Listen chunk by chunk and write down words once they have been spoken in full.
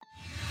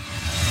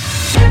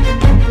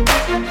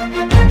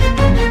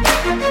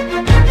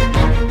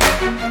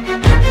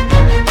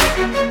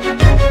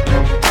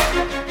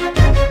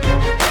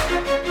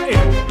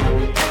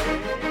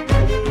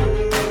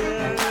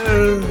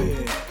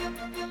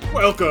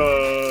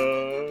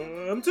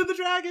Welcome to the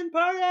Dragon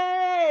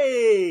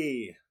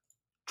Party!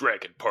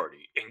 Dragon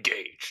Party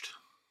engaged.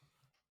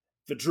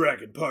 The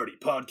Dragon Party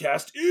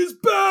podcast is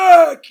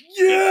back!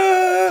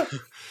 Yeah!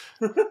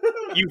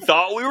 You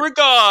thought we were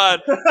gone,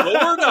 but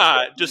we're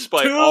not,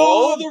 despite Too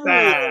all the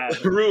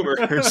bad.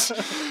 rumors.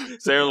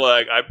 They're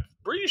like, I'm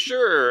pretty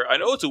sure, I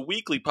know it's a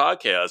weekly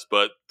podcast,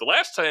 but the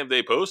last time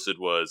they posted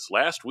was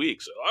last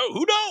week, so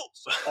who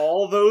knows?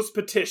 All those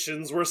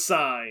petitions were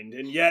signed,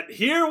 and yet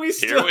here we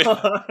still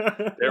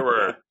are. There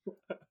were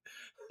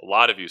a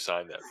lot of you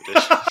signed that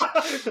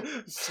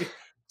petition.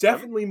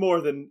 Definitely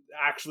more than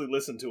actually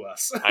listened to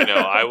us. I know,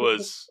 I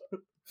was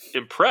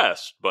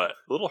impressed, but a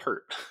little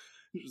hurt.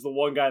 There's the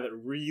one guy that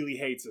really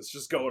hates us,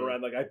 just going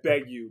around like, I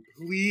beg you,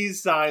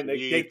 please sign.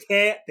 They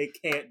can't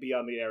be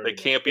on the air. They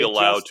can't be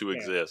allowed to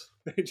exist.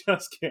 They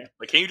just can't.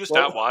 Like, can you just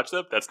not watch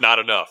them? That's not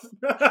enough.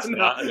 Not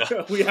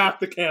enough. We have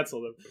to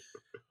cancel them.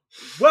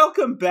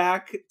 Welcome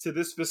back to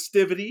this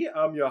festivity.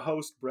 I'm your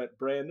host, Brett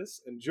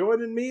Brandis, and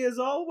joining me as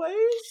always,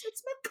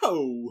 it's my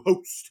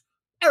co-host,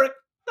 Eric.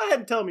 Go ahead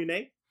and tell me your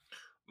name.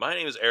 My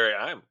name is Eric.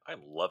 I'm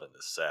loving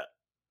this set.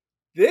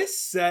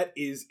 This set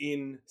is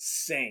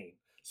insane.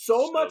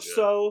 So much good.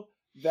 So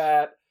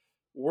that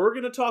we're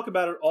going to talk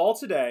about it all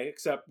today,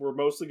 except we're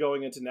mostly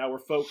going into now. We're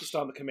focused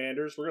on the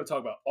commanders. We're going to talk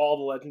about all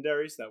the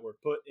legendaries that were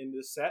put in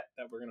this set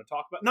that we're going to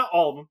talk about. Not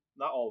all of them.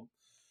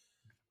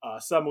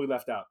 Some we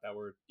left out that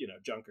were,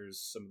 junkers,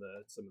 some of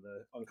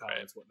the uncommons,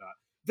 Right. whatnot.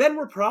 Then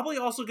we're probably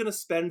also going to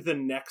spend the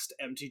next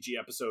MTG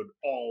episode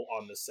all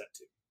on this set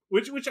too,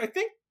 which I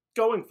think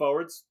going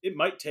forwards, it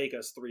might take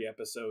us 3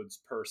 episodes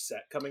per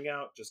set coming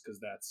out, just because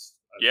that's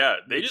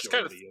They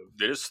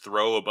just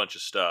throw a bunch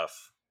of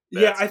stuff.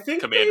 Yeah, I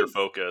think commander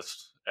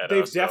focused.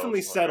 They've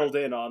definitely settled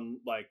in on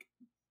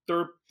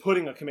they're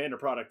putting a commander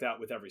product out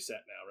with every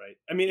set now, right?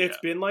 I mean, it's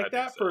been like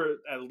that for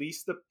at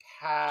least the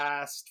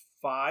past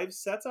 5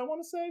 sets. I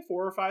want to say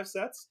 4 or 5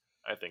 sets.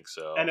 I think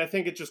so, and I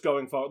think it's just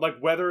going forward. Like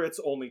whether it's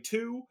only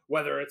 2,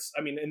 whether it's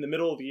in the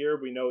middle of the year,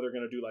 we know they're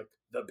going to do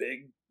the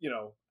big,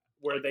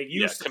 where they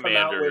used to Commander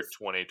come out with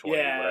 2020,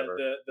 whatever.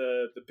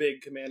 the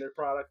big commander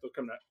product. They'll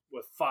come out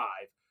with 5,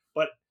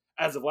 but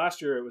as of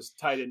last year, it was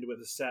tied into with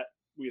a set.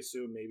 We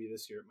assume maybe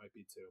this year it might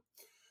be 2.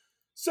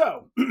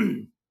 So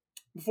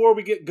before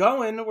we get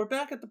going, we're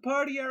back at the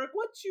party. Eric,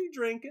 what you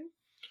drinking?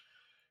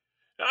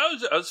 I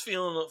was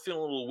feeling a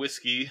little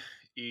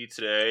whiskey-y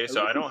today,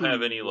 so I don't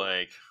have any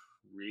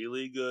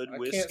really good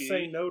whiskey. I can't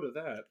say no to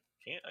that.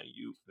 Can't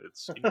you?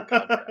 It's in your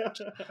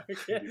contract.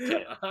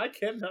 I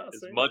cannot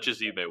as say much no. as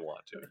you may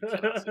want to. You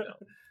cannot say no.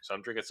 So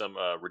I'm drinking some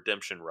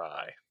Redemption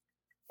Rye.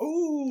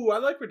 Ooh, I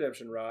like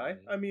Redemption Rye.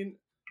 I mean,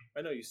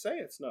 I know you say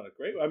it's not a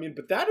great one.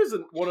 But that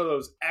isn't one of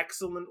those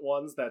excellent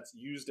ones that's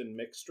used in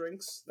mixed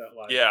drinks.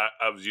 Yeah,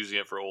 I was using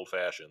it for old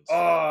fashions.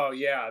 Oh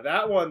yeah,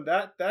 that one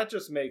that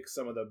just makes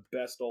some of the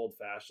best old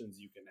fashions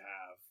you can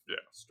have.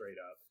 Yeah, straight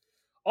up.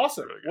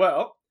 Awesome. Really good.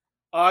 Well,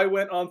 I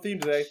went on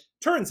theme today.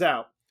 Turns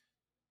out,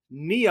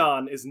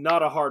 neon is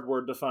not a hard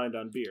word to find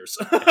on beers.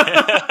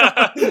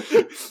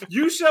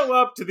 You show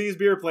up to these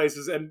beer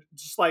places and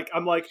just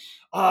I'm like,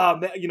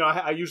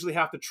 I usually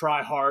have to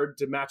try hard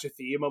to match a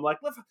theme. I'm like,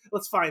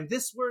 let's find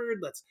this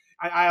word.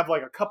 I have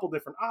a couple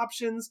different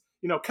options.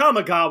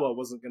 Kamigawa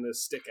wasn't going to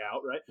stick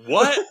out, right?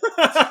 What?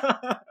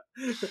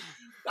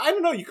 I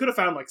don't know. You could have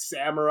found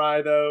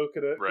samurai though.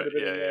 Could have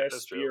been in there.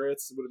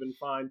 Spirits would have been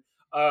fine.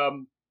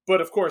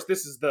 But of course,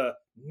 this is the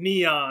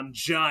Neon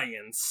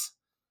Giants.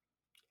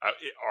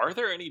 Are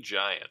there any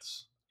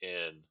giants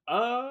in?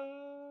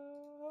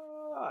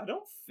 I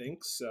don't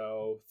think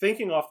so.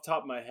 Thinking off the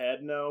top of my head,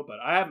 no. But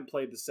I haven't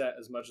played the set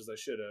as much as I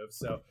should have.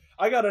 So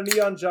I got a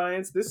Neon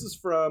Giants. This is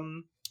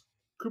from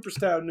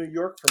Cooperstown, New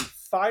York, from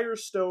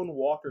Firestone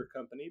Walker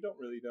Company. Don't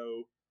really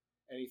know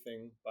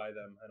anything by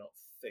them, I don't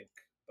think.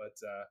 But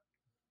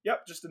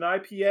yep, just an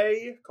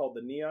IPA called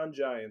the Neon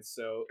Giants.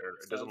 So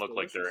it doesn't look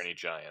like there are any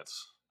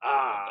giants.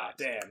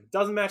 Damn.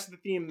 Doesn't match the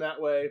theme that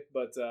way,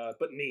 but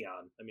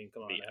neon. I mean,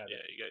 come on. Neon,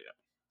 yeah.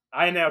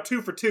 I am now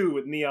 2 for 2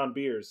 with neon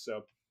beers,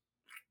 so.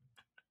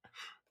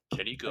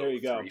 Can you go there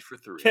you 3 for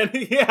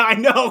 3? Yeah, I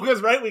know, because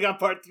we got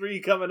part 3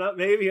 coming up,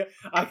 maybe.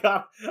 I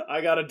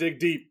gotta dig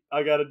deep.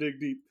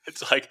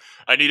 It's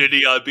I need a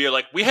neon beer.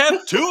 We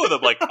have 2 of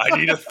them. I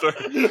need a third.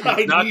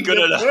 Not good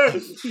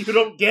enough. You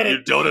don't get it.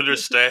 You don't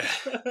understand.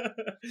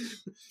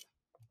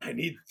 I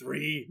need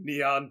 3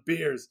 neon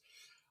beers.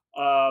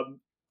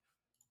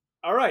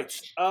 All right.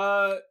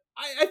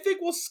 I think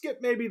we'll skip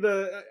maybe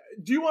the...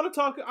 do you want to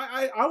talk...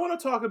 I want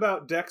to talk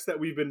about decks that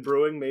we've been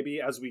brewing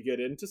maybe as we get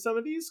into some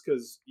of these,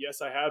 because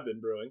yes, I have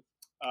been brewing.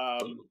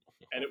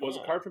 And it was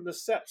a card from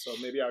this set, so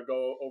maybe I'll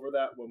go over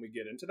that when we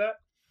get into that.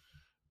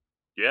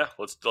 Yeah,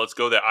 let's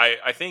go there.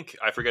 I think,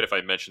 I forget if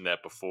I mentioned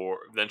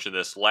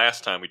this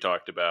last time we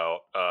talked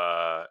about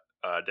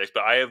decks,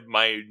 but I have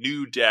my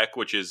new deck,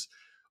 which is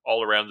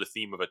all around the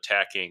theme of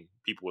attacking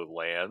people with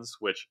lands,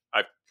 which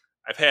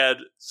I've had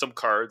some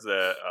cards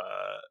that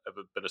have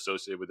been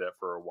associated with that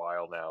for a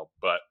while now,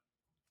 but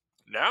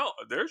now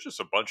there's just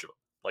a bunch of them,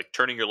 like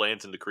turning your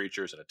lands into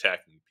creatures and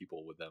attacking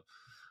people with them.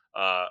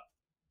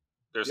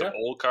 There's some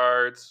old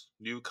cards,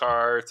 new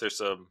cards. There's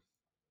some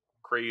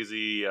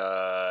crazy,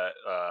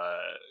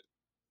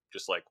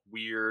 just like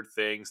weird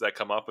things that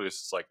come up. It's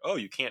just like, oh,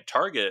 you can't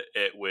target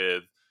it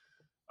with.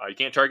 You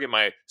can't target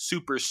my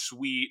super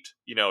sweet,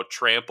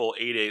 trample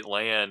 8/8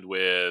 land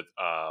with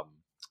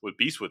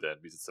Beast Within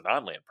because it's a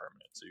non-land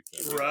permanent. So you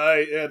can't.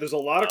 Right. Yeah. There's a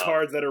lot of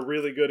cards that are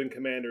really good in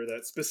Commander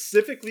that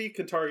specifically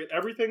can target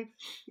everything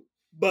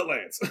but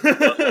lands.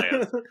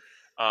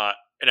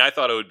 And I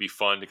thought it would be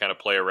fun to kind of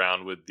play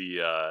around with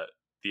the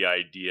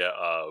idea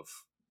of,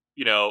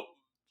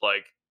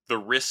 like the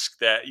risk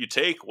that you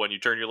take when you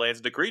turn your lands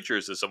into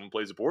creatures is someone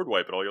plays a board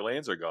wipe and all your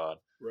lands are gone.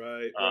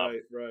 Right.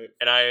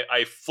 And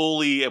I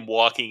fully am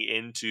walking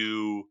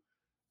into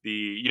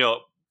the,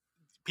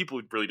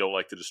 people really don't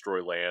like to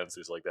destroy lands.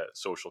 There's like that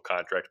social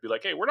contract to be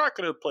like, hey, we're not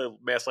going to play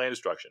mass land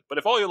destruction. But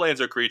if all your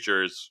lands are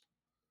creatures,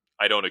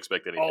 I don't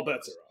expect anything. All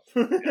bets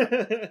are off.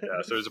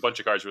 Yeah, so there's a bunch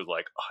of cards where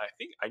like, I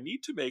think I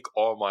need to make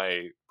all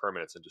my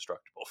permanents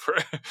indestructible for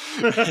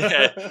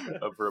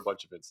for a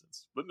bunch of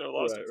instances. But there are a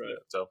lot of stuff. Yeah,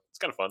 so it's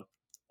kind of fun.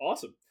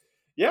 Awesome.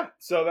 Yeah,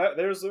 so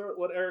there's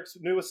what Eric's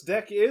newest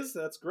deck is.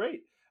 That's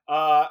great.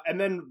 And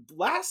then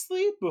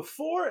lastly,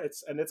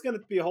 it's going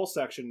to be a whole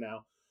section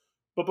now,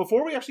 but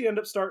before we actually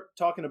start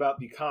talking about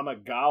the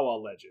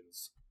Kamigawa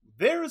Legends,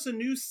 there is a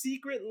new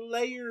Secret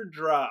Lair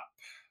drop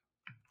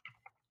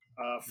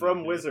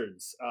from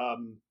Wizards.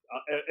 And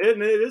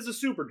it is a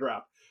super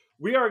drop.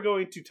 We are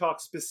going to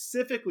talk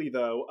specifically,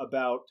 though,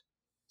 about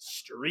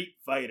Street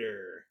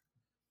Fighter,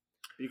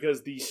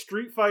 because the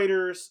Street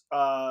Fighter's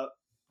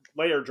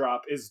layer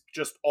drop is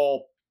just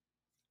all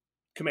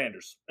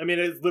commanders. I mean,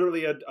 it's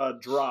literally a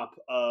drop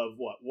of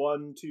what?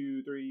 1,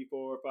 2, 3,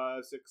 4,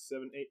 5, 6,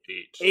 7, 8.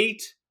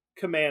 8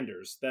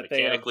 commanders that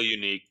mechanically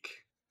unique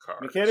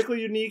cards.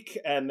 Mechanically unique,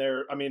 and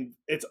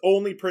it's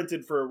only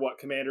printed for what?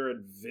 Commander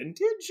and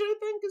Vintage, I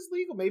think, is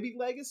legal. Maybe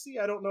Legacy.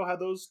 I don't know how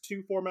those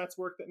two formats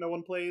work that no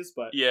one plays,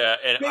 but yeah,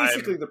 and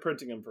basically they're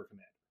printing them for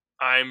Commander.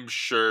 I'm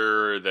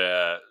sure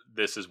that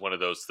this is one of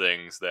those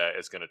things that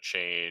is going to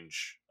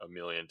change a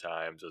million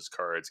times as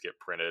cards get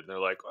printed. And they're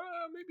like,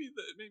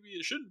 maybe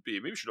it shouldn't be.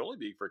 Maybe it should only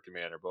be for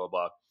Commander, blah,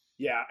 blah.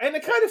 Yeah, and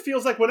it kind of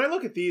feels like when I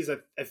look at these,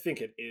 I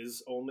think it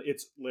is only.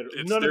 It's literally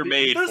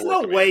there's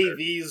no Commander. way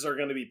these are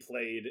going to be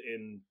played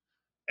in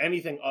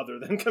anything other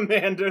than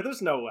Commander.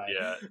 There's no way.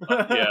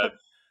 Yeah,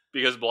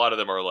 because a lot of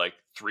them are like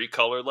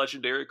 3-color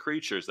legendary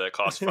creatures that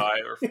cost 5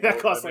 or 4. That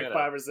cost like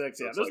 5 or 6.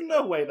 Yeah, there's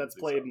no way that's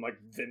played in like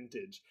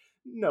Vintage.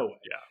 No way.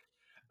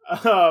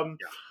 Yeah.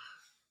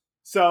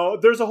 So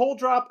there's a whole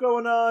drop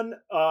going on.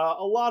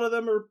 A lot of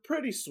them are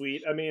pretty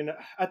sweet. I mean,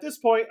 at this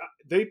point,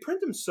 they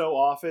print them so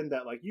often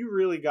that like you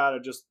really gotta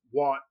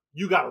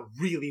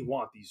really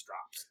want these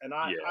drops. And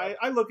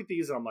I look at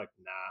these and I'm like,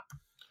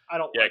 nah, I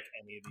don't like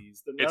any of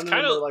these. None of them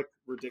are like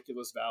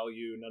ridiculous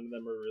value. None of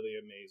them are really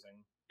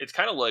amazing. It's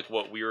kind of like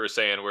what we were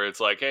saying, where it's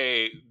like,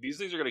 hey, these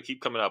things are going to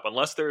keep coming up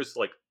unless there's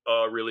like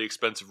a really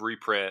expensive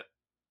reprint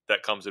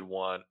that comes in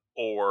one,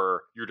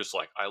 or you're just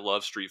like, I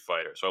love Street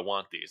Fighter, so I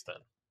want these. Then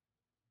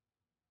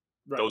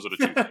those are the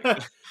two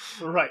things,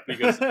 right?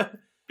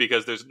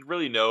 Because there's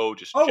really no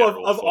just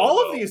of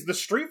all of these, the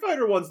Street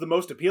Fighter one's the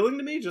most appealing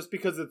to me, just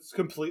because it's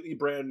completely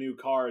brand new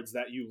cards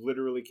that you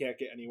literally can't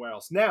get anywhere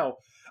else. Now,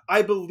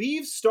 I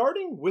believe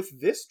starting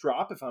with this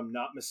drop, if I'm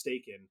not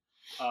mistaken,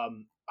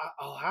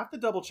 I'll have to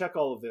double check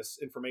all of this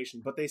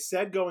information, but they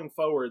said going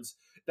forwards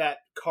that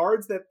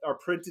cards that are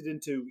printed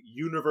into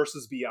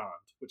Universes Beyond,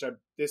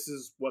 this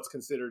is what's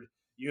considered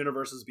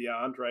Universes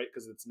Beyond, right?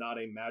 Because it's not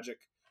a Magic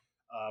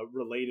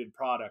related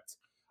product,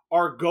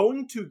 are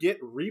going to get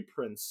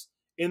reprints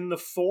in the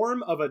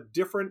form of a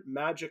different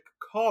Magic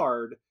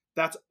card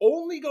that's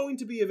only going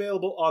to be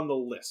available on the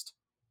list.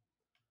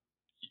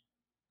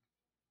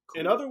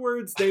 Cool. In other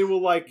words, they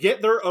will like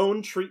get their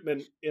own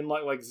treatment in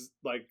like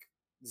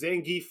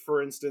Zangief,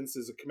 for instance,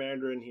 is a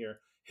commander in here.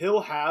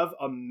 He'll have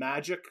a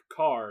Magic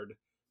card,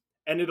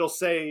 and it'll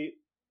say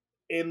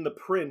in the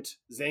print,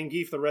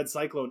 Zangief the Red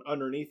Cyclone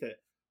underneath it.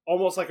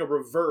 Almost like a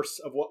reverse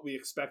of what we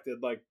expected,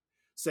 like,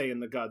 say, in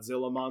the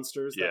Godzilla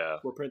monsters that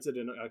were printed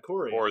in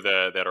Ikoria. Or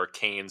that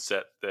Arcane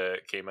set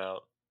that came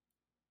out.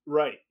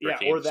 Right,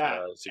 Arcane's, or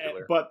that.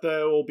 But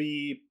they will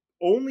be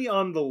only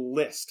on the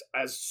list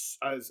as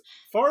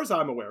far as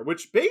I'm aware,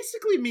 which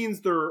basically means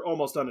they're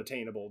almost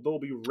unattainable. They'll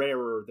be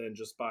rarer than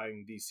just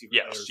buying these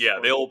secret layers. Yeah,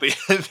 they'll be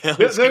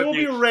they will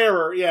be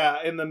rarer,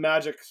 in the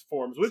Magic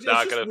forms, which is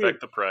not going to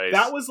affect the price.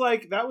 That was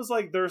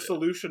like their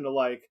solution to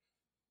like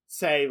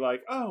say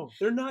like, oh,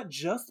 they're not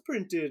just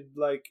printed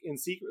like in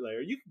Secret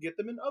Lair. You can get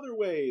them in other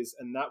ways,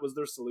 and that was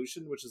their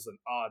solution, which is an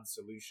odd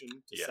solution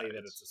to say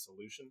that it's a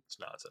solution. It's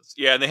nonsense.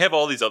 Yeah, and they have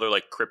all these other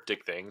like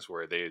cryptic things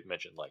where they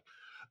mention like,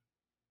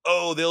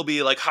 oh, they'll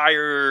be like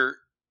higher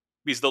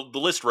because the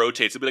list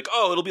rotates. It'll be like,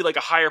 oh, it'll be like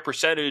a higher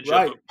percentage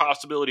Right. of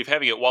possibility of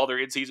having it while they're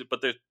in season,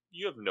 but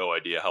you have no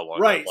idea how long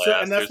Right. that So,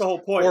 lasts. and that's the whole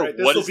point, or right?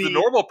 what is the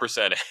normal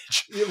percentage?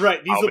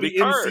 Right. These How will many be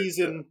in cards?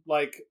 season,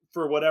 like,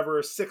 for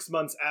whatever 6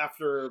 months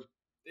after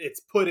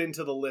it's put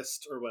into the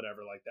list or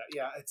whatever like that.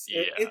 Yeah,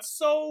 it's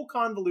so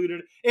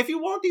convoluted. If you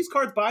want these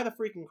cards, buy the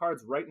freaking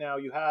cards right now.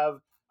 You have,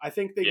 I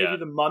think they give you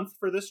the month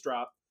for this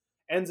drop.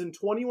 Ends in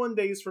 21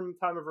 days from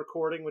time of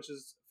recording, which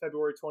is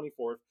February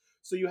 24th.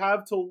 So you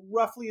have till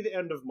roughly the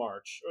end of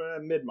March,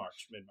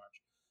 mid-March.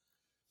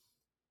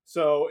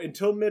 So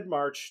until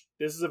mid-March,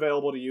 this is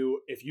available to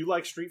you. If you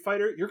like Street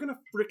Fighter, you're going to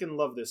freaking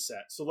love this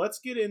set. So let's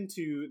get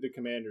into the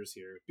commanders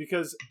here.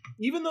 Because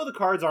even though the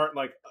cards aren't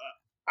like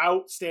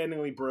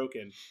outstandingly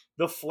broken,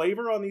 the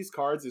flavor on these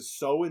cards is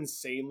so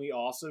insanely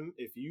awesome.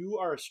 If you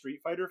are a Street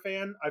Fighter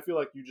fan, I feel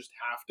like you just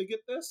have to get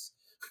this.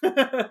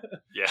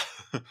 Yeah.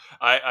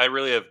 I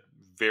really have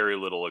very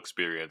little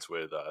experience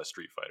with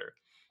Street Fighter.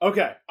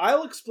 Okay,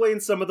 I'll explain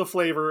some of the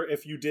flavor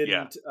if you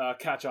didn't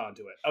catch on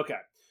to it. Okay.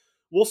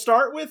 We'll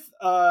start with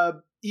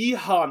E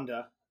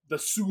Honda, the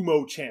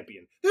sumo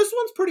champion. This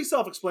one's pretty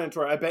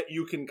self-explanatory. I bet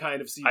you can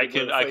kind of see. I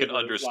can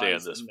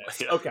understand this.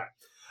 Yeah. Okay,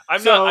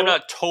 I'm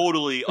not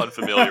totally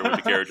unfamiliar with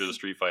the characters of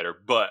Street Fighter,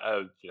 but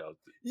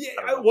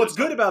what's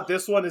good about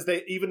this one is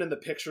they even in the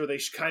picture they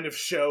kind of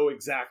show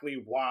exactly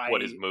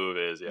what his move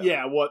is.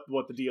 Yeah, what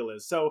the deal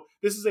is. So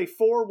this is a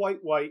 4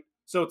 white.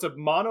 So it's a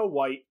mono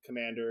white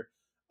commander.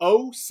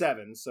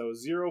 07, so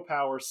 0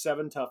 power,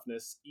 7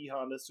 toughness. E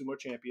Honda, sumo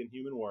champion,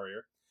 human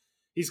warrior.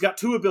 He's got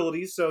 2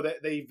 abilities, so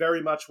that they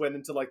very much went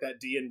into like that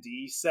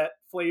D&D set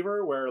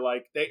flavor where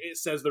like it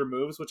says their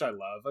moves, which I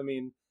love. I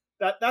mean,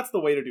 that's the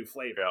way to do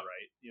flavor,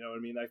 right? You know what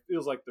I mean? It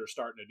feels like they're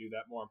starting to do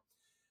that more.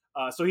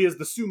 So he has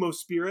the Sumo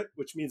Spirit,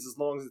 which means as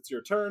long as it's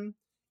your turn,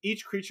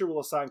 each creature will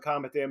assign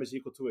combat damage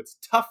equal to its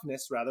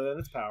toughness rather than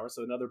its power.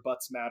 So another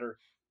Butts Matter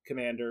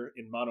commander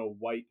in mono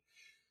white.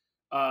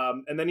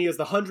 And then he has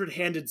the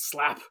 100-handed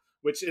slap,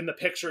 which in the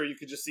picture you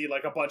could just see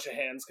like a bunch of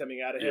hands coming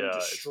out of him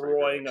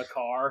destroying a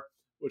car,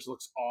 which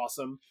looks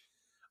awesome.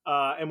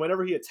 And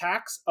whenever he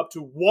attacks up to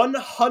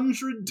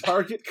 100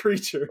 target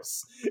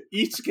creatures,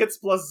 each gets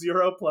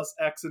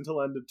 +0/+X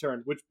until end of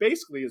turn, which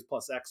basically is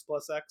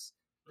 +X/+X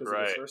because of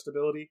his first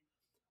ability,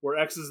 where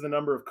X is the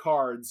number of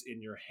cards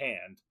in your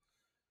hand.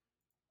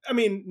 I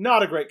mean,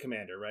 not a great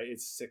commander, right?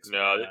 It's 6.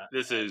 No,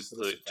 this is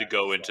to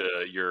go into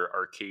your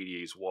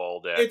Arcades wall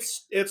deck.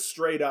 It's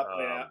straight up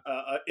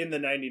in the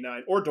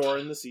 99, or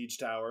Doran, the Siege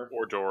Tower.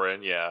 Or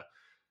Doran, yeah.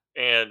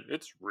 And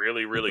it's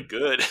really, really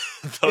good.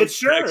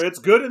 It's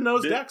good in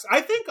those decks. I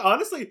think,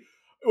 honestly,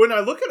 when I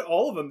look at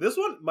all of them, this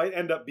one might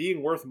end up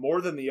being worth more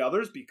than the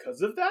others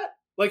because of that.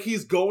 Like,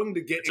 he's going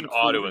to get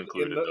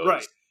auto-included in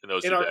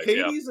those in two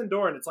Arcades decks, and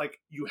Doran, it's like,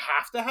 you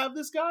have to have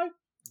this guy.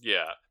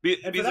 Yeah.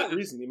 And for that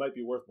reason, he might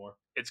be worth more.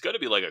 It's going to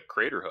be like a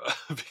Crater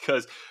Hoof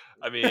because,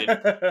 I mean,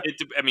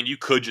 you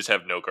could just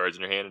have no cards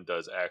in your hand and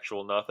does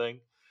actual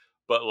nothing.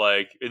 But,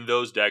 like, in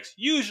those decks,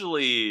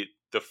 usually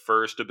the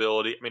first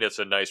ability, I mean, it's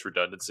a nice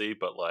redundancy,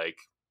 but, like,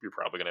 you're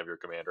probably going to have your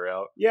commander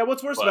out. Yeah,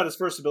 what's worse about his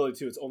first ability,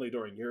 too, it's only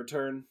during your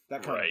turn.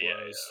 That kind of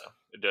blows.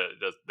 Yeah.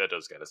 That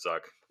does kind of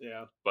suck.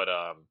 Yeah.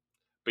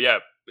 But yeah,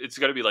 it's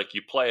going to be like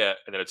you play it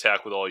and then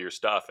attack with all your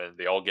stuff, and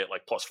they all get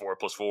like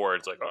 +4/+4. And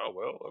it's like, oh,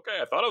 well, okay,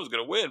 I thought I was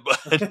going to win, but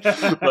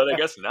I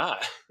guess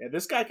not. Yeah,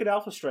 this guy could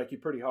alpha strike you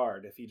pretty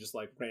hard if he just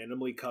like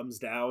randomly comes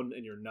down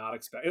and you're not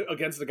expecting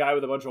against the guy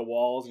with a bunch of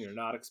walls and you're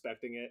not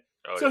expecting it.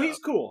 He's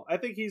cool. I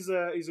think he's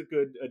a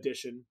good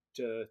addition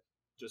to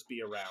just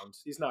be around.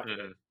 He's not going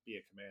to be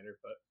a commander,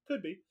 but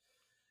could be.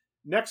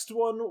 Next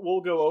one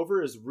we'll go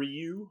over is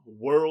Ryu,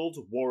 World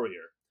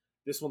Warrior.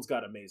 This one's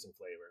got amazing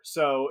flavor.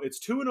 So it's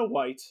 2 and a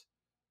white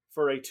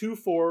for a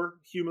 2/4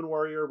 human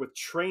warrior with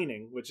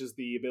training, which is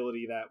the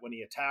ability that when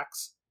he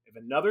attacks, if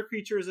another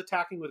creature is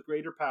attacking with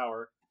greater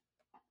power,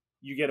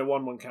 you get a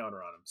 1/1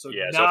 counter on him. So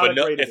not a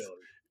great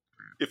ability.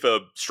 If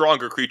a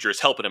stronger creature is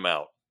helping him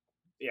out,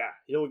 yeah,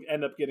 he'll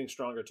end up getting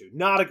stronger too.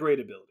 Not a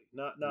great ability.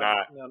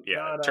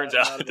 It turns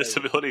out this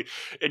ability,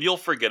 and you'll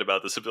forget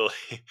about this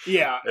ability.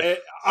 Yeah,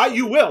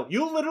 you will.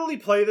 You'll literally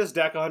play this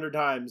deck 100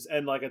 times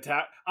and like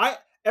attack.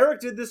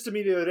 Eric did this to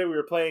me the other day. We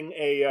were playing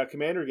a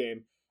commander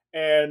game,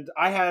 and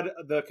I had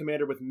the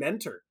commander with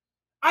Mentor.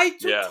 I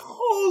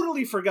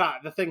totally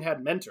forgot the thing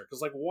had Mentor,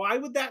 because like, why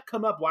would that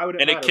come up? Why would it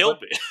matter? And it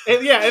killed me.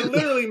 It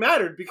literally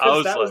mattered,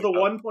 because that was the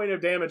 1 point of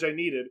damage I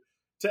needed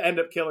to end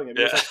up killing him.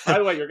 He was like, by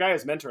the way, your guy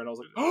has Mentor. And I was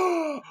like,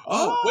 oh.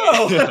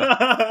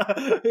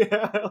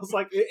 Yeah, I was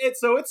like,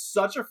 so it's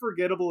such a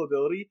forgettable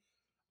ability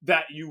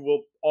that you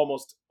will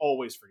almost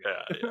always forget.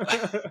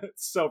 Yeah.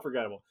 It's so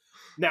forgettable.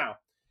 Now,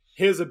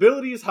 his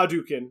ability is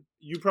Hadouken.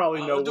 You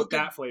probably know what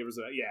that flavor's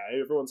about.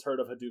 Yeah, everyone's heard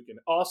of Hadouken.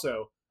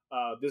 Also,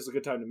 this is a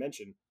good time to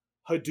mention,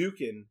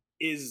 Hadouken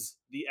is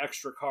the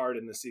extra card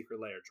in the Secret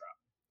Lair drop.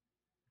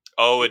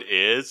 Oh, it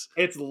is?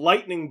 It's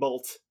Lightning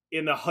Bolt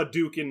in the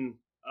Hadouken.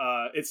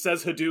 It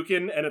says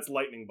Hadouken, and it's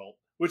Lightning Bolt,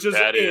 which is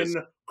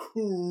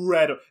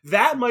incredible.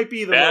 That might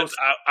be the most...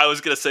 I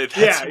was going to say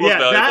that's the most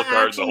valuable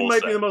card in the whole might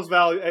set. be the most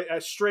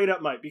valuable. Straight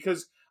up might,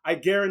 because I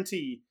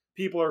guarantee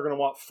people are going to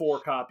want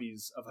 4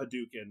 copies of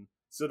Hadouken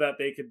so that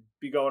they could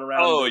be going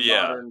around in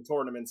modern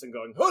tournaments and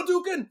going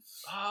Hadouken.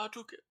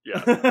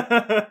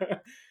 Yeah.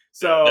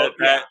 So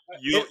that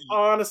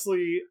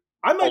honestly,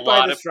 I might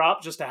buy this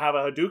drop just to have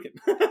a Hadouken.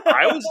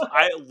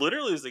 I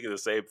literally was thinking the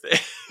same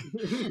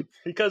thing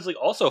because like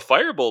also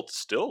Firebolt's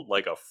still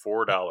like a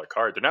 $4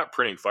 card. They're not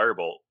printing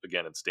Firebolt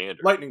again in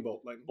standard. Lightning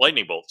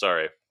Bolt.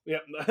 Sorry.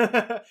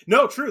 Yeah.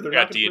 No, true. They're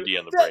got D&D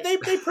on the brain.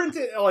 They print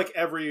it like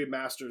every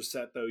Masters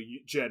set though.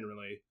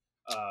 Generally.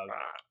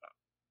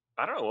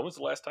 I don't know. When was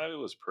the last time it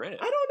was printed?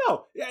 I don't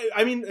know.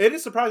 I mean, it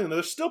is surprising.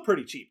 They're still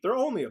pretty cheap. They're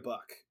only $1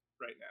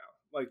 right now.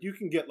 Like you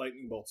can get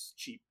Lightning Bolts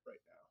cheap right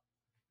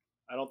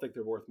now. I don't think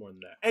they're worth more than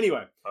that.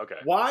 Anyway, okay.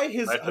 Why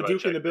his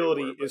Hadouken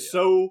ability is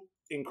so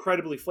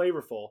incredibly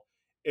flavorful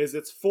is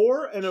it's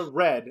 4 and a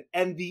red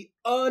and the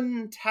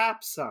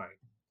untap sign.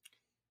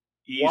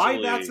 Easily.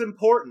 Why that's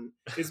important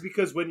is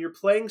because when you're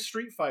playing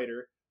Street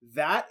Fighter,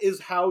 that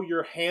is how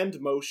your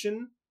hand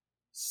motion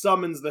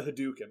summons the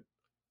Hadouken.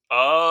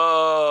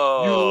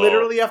 Oh. You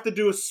literally have to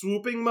do a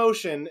swooping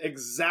motion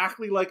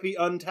exactly like the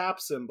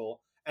untap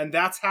symbol, and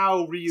that's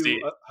how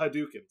Ryu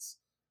Hadoukens.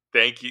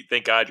 Thank you.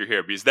 Thank God you're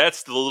here, because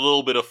that's the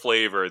little bit of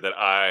flavor that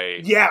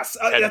I that's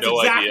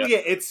exactly idea.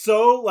 It. It's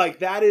so like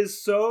that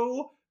is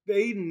so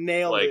they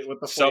nailed it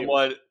with the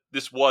flavor.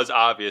 This was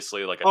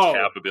obviously like a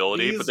tap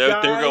ability, but they're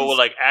going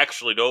like,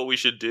 actually, know what we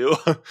should do?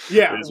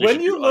 Yeah,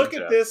 when you look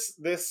at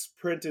this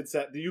printed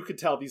set, you could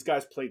tell these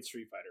guys played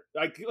Street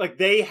Fighter. Like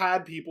they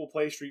had people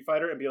play Street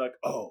Fighter and be like,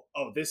 oh,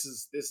 this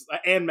is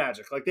and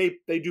Magic. Like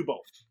they do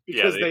both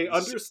because they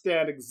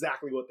understand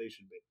exactly what they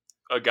should be.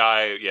 A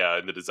guy,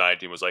 in the design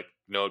team was like,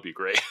 no, it'd be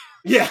great.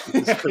 Yeah.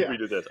 We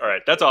did this. All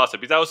right, that's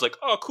awesome. Because I was like,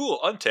 oh, cool,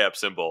 untap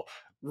symbol.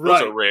 Right.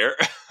 Those are rare.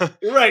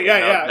 Right,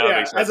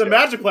 yeah. As a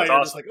Magic player,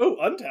 you're just like, oh,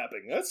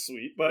 untapping, that's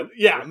sweet. But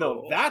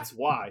that's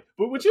why.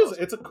 But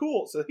it's a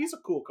cool, so he's a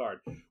cool card.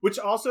 Which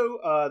also,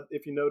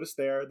 if you notice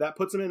there, that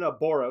puts him in a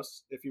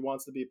Boros if he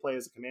wants to play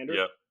as a commander.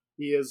 Yep.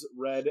 He is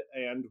red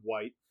and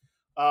white.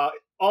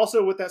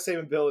 Also with that same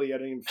ability, I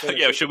didn't even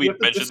finish. Should we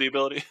mention the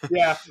ability?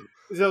 Yeah.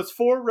 So it's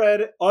 4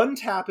 red,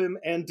 untap him,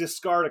 and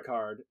discard a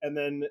card. And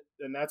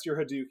that's your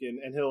Hadouken,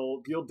 and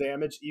he'll deal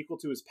damage equal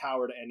to his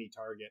power to any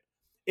target.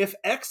 If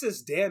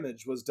excess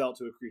damage was dealt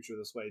to a creature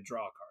this way,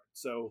 draw a card.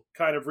 So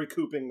kind of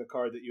recouping the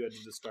card that you had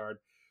to discard.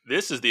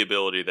 This is the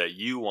ability that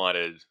you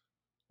wanted.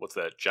 What's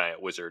that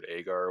giant wizard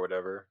Agar or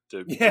whatever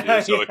to do?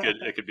 So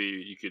it could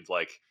be you could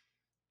like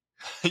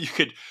you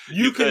could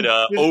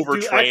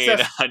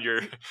overtrain on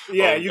your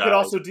you could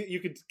also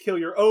you could kill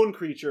your own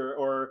creature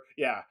or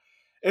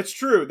it's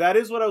true. That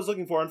is what I was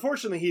looking for.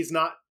 Unfortunately, he's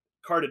not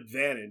card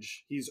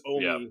advantage. He's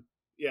only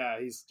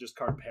he's just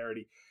card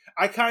parity.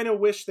 I kind of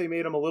wish they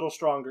made him a little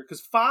stronger because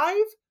 5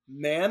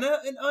 mana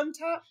and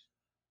untap.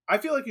 I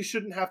feel like you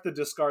shouldn't have to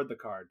discard the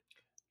card.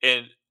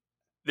 And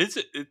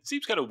it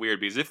seems kind of weird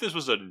because if this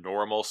was a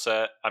normal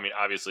set, I mean,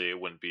 obviously it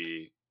wouldn't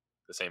be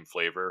the same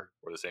flavor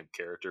or the same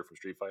character from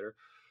Street Fighter,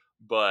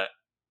 but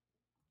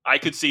I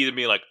could see them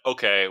being like,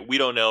 okay, we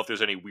don't know if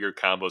there's any weird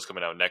combos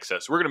coming out next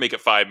set, so we're going to make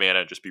it 5 mana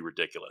and just be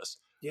ridiculous.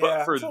 Yeah,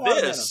 but for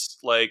this,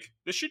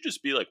 this should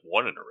just be like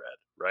 1 in a red,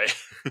 right?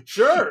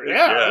 Sure,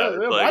 yeah.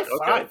 Like,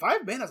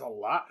 5 mana is a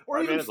lot.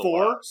 Or even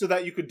 4, so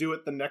that you could do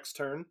it the next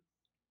turn.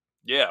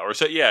 Yeah,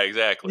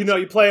 exactly.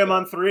 You play him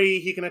on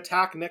 3, he can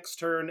attack next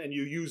turn, and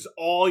you use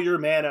all your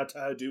mana to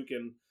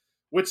Hadouken,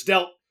 which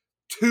dealt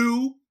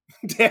 2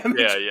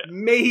 damage,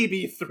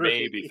 maybe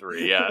 3.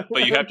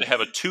 But you have to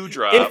have a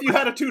 2-drop. If you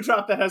had a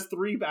 2-drop that has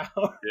 3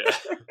 power.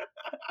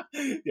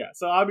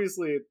 So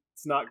obviously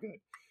it's not good.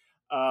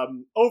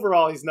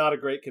 Overall, he's not a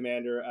great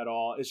commander at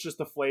all. It's just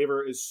the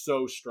flavor is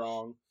so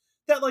strong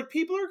that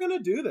people are going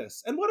to do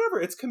this. And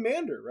whatever, it's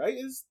commander, right?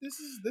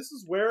 This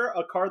is where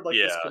a card like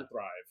this can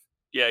thrive.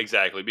 Yeah,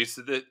 exactly. Because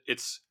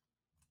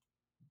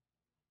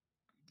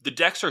the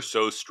decks are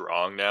so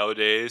strong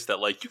nowadays that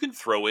you can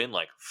throw in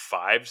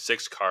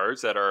 5-6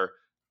 cards that are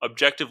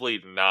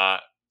objectively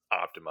not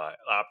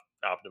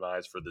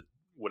optimized for the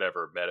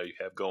whatever meta you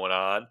have going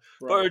on,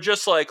 but are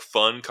just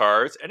fun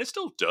cards, and it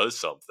still does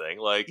something.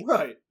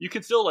 You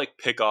can still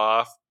pick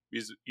off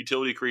these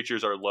utility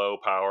creatures are low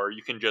power.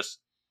 You can just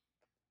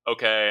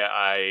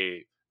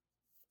I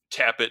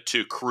tap it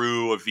to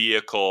crew a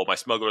vehicle, my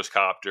smuggler's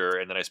copter,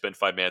 and then I spend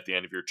 5 mana at the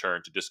end of your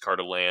turn to discard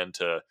a land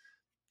to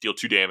deal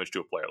 2 damage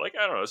to a player.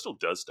 I don't know, it still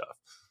does stuff.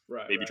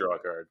 Maybe draw a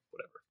card,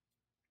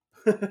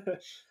 whatever.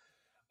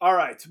 All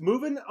right,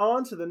 moving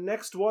on to the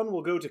next one,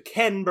 we'll go to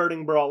Ken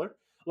Burning Brawler.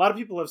 A lot of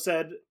people have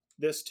said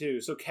this too.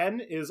 So Ken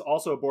is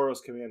also a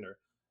Boros commander,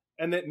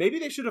 and that maybe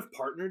they should have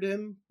partnered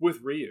him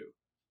with Ryu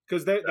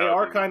because they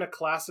are kind of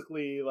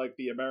classically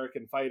the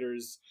American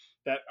fighters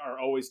that are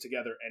always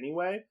together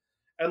anyway.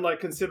 And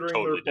considering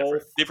totally they're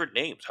both different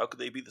names, how could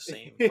they be the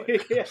same?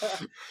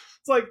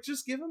 It's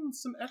just give them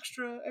some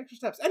extra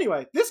steps.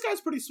 Anyway, this guy's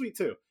pretty sweet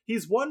too.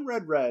 He's 1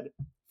 red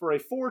for a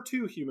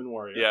 4/2 human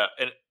warrior. Yeah,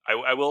 and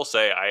I will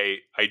say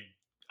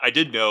I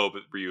did know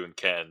about Ryu and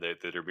Ken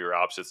that they're mirror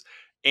opposites,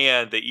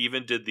 and they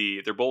even did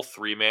they're both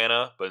 3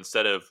 mana, but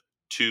instead of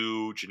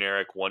 2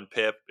 generic, 1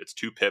 pip. It's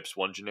 2 pips,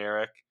 1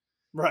 generic.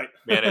 Right.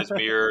 Mana is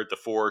mirrored. The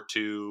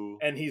 4/2.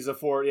 And he's a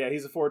 4. Yeah,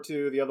 he's a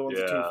 4/2. The other one's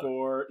a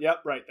 2/4.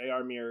 Yep, right. They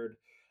are mirrored.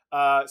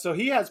 So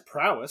he has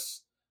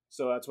prowess.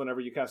 So that's whenever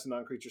you cast a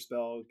non-creature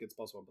spell, it gets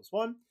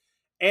 +1/+1.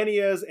 And he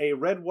has a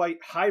red-white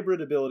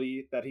hybrid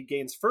ability that he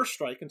gains first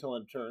strike until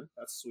end of turn.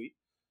 That's sweet.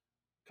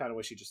 Kind of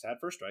wish he just had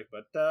first strike,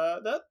 but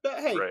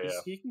hey, Right,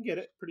 he can get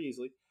it pretty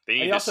easily. They And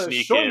he need to also has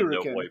sneak in the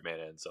Shoryuken. white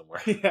mana in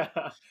somewhere.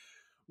 Yeah.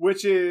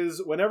 Which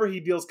is, whenever he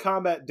deals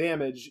combat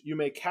damage, you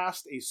may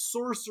cast a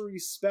sorcery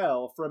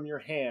spell from your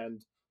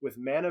hand with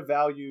mana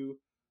value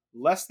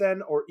less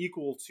than or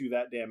equal to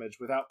that damage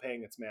without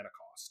paying its mana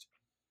cost.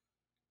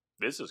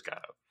 This is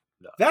kind of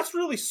nuts. That's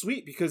really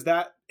sweet because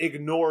that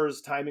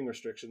ignores timing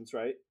restrictions,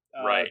 right?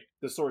 Right.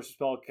 The sorcery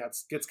spell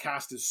gets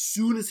cast as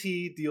soon as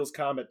he deals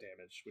combat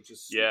damage, which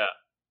is sweet. Yeah.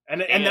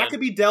 And that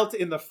could be dealt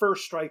in the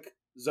first strike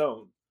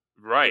zone.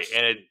 Right.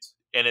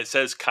 And it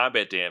says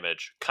combat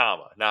damage,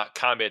 not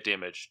combat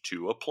damage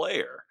to a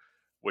player,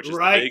 which is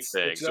the big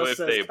thing. So if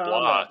they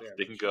block,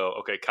 they can go,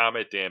 okay,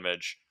 combat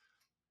damage,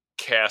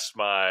 cast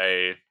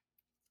my,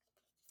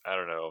 I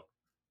don't know,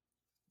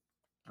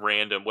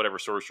 random whatever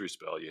sorcery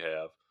spell you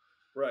have.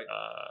 Right.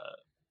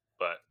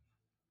 But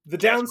the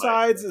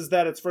downsides is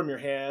that it's from your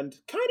hand.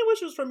 Kind of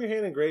wish it was from your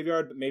hand in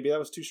graveyard, but maybe that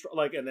was too strong.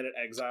 And then it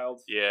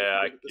exiled.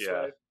 Yeah,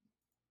 way.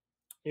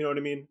 You know what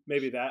I mean?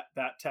 Maybe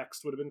that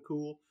text would have been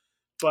cool.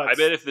 But I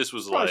bet if this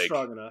was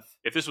strong enough,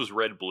 if this was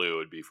red blue,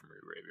 it'd be from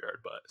your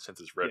graveyard. But since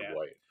it's red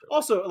white,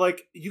 also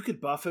you could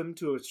buff him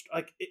to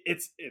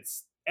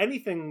it's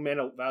anything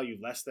mana value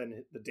less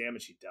than the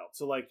damage he dealt.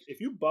 So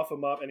if you buff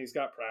him up and he's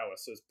got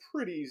prowess, so it's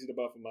pretty easy to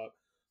buff him up.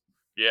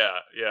 Yeah.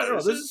 I don't know,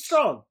 this is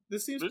strong.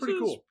 This seems pretty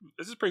cool.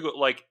 This is pretty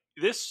cool.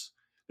 This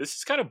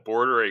is kind of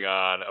bordering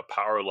on a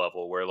power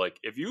level where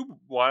if you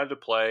wanted to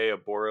play a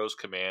Boros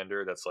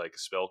commander that's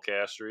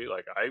spellcastery,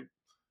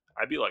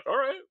 I'd be like, all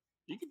right.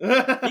 You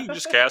can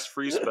just cast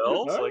free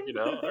spells, all right.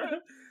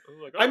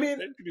 I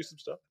mean, you can do some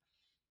stuff.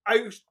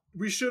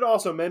 We should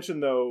also mention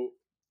though,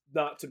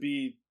 not to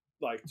be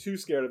too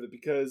scared of it,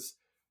 because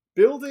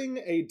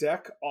building a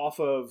deck off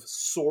of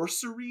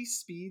sorcery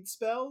speed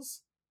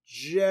spells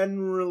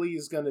generally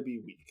is going to be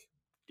weak.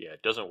 Yeah,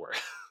 it doesn't work.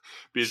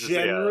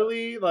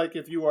 Generally,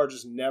 if you are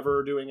just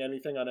never doing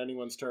anything on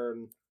anyone's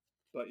turn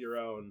but your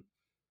own.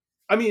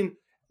 I mean,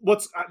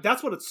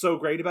 that's what it's so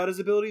great about his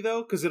ability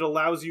though, because it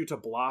allows you to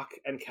block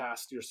and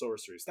cast your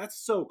sorceries. That's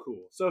so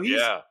cool. So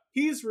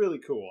he's really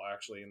cool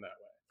actually in that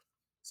way.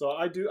 So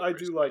I do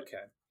like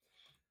Ken.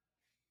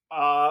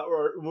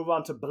 Or move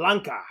on to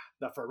Blanca,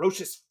 the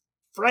ferocious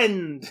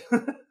friend.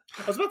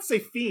 I was about to say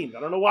fiend.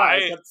 I don't know why.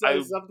 I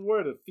the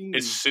word of fiend.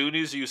 As soon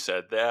as you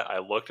said that, I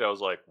looked. I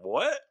was like,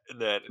 "What?" And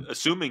then,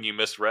 assuming you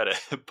misread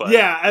it, but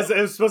as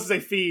I was supposed to say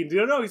fiend.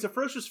 No, he's a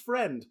ferocious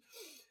friend.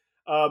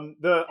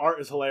 The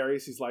art is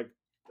hilarious. He's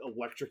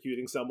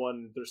electrocuting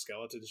someone, their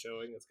skeleton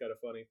showing. It's kind of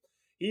funny.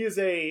 He is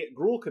a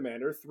Gruul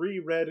commander, 3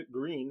 red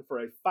green for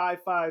a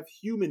 5/5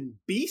 human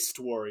beast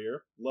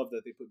warrior. Love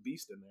that they put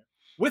beast in there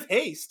with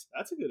haste.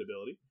 That's a good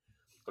ability.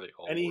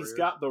 And he's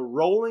got the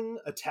rolling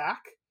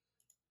attack.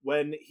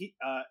 When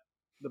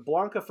the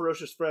Blanca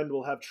ferocious friend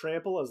will have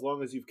trample as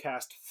long as you've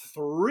cast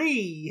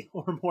 3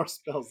 or more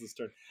spells this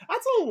turn.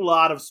 That's a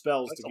lot of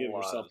spells to give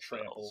yourself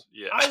trample.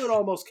 Yeah. I would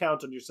almost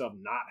count on yourself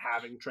not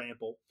having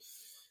trample.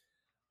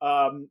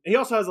 He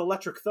also has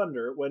Electric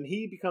Thunder. When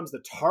he becomes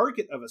the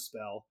target of a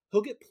spell,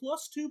 he'll get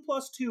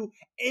 +2/+2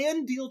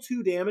 and deal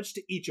 2 damage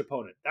to each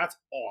opponent. That's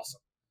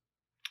awesome.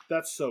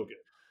 That's so good.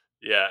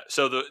 Yeah.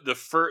 So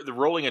the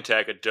rolling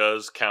attack, it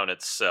does count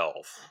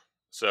itself.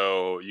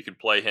 So you can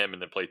play him and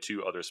then play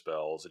 2 other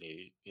spells, and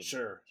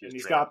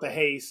he's got the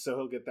haste, so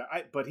he'll get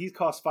that. But he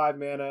costs 5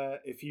 mana.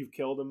 If you've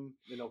killed him,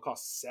 then he'll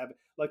cost 7.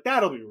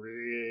 That'll be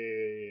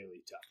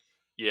really tough.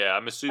 Yeah,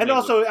 I'm assuming. And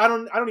also, I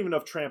don't even know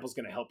if trample's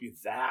going to help you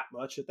that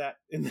much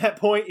in that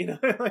point.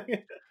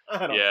 I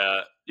don't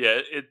know.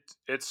 Yeah.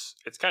 It's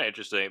kind of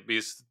interesting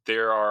because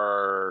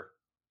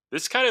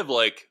this kind of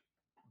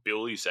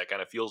ability set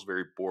kind of feels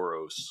very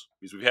Boros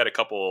because we've had a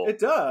couple. It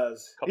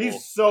does.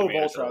 He's so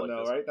Voltron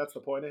though, right? That's the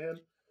point of him.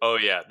 Oh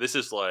yeah, this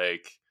is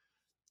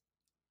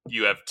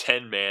you have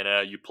 10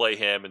 mana, you play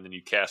him, and then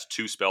you cast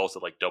 2 spells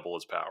that double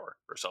his power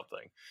or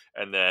something,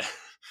 and then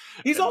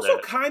he's also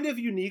kind of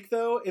unique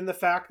though in the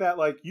fact that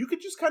you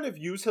could just kind of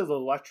use his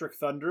Electric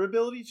Thunder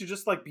ability to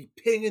just be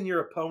pinging your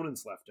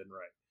opponents left and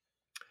right.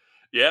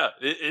 Yeah,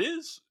 it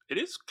is. It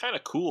is kind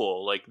of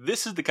cool.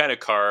 This is the kind of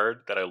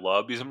card that I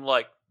love because I'm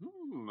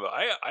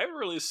I haven't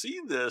really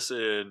seen this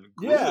in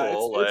Gruul.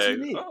 Yeah, it's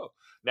unique.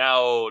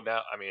 Now,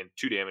 I mean,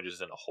 2 damage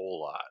isn't a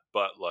whole lot,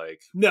 but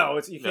no,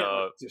 you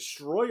can't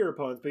destroy your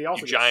opponents, but you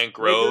also giant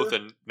growth,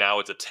 and now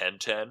it's a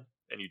 10/10,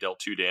 and you dealt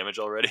 2 damage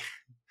already.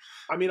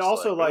 I mean,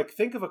 also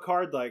think of a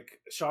card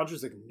like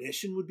Chandra's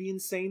Ignition would be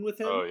insane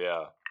with him. Oh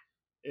yeah,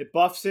 it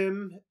buffs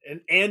him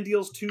and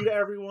deals 2 to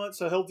everyone,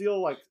 so he'll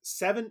deal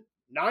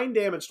 9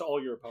 damage to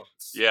all your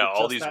opponents. Yeah,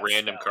 all these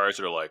random cards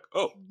that are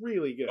oh,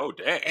 really good. Oh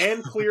dang,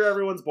 and clear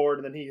everyone's board,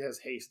 and then he has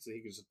haste, so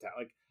he can just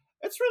attack.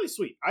 It's really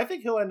sweet. I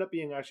think he'll end up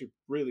being actually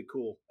really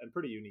cool and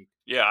pretty unique.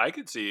 Yeah, I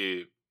could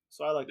see.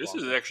 So I like This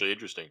Blanc. is actually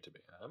interesting to me.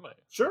 I might.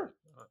 Sure.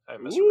 I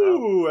mess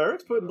around. Ooh,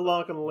 Eric's putting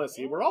Blanc on the list.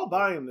 See, we're all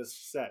buying this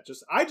set.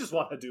 I just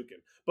want Hadouken,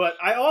 but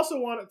I also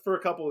want it for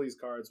a couple of these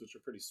cards, which are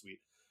pretty sweet.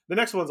 The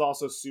next one's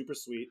also super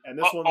sweet, and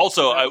this one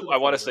also I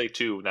want to say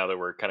too. Now that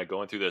we're kind of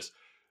going through this,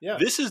 yeah,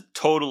 this is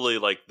totally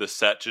like the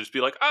set to just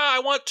be like, I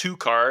want 2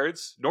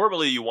 cards.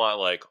 Normally, you want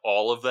like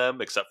all of them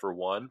except for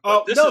one.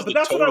 Oh this no, is but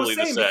that's what I was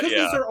totally saying the set,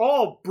 because these are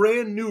all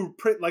brand new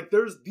print. Like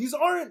these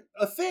aren't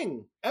a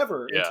thing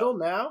ever until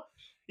now.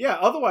 Yeah,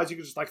 otherwise you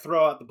could just like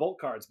throw out the bulk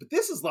cards. But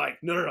this is like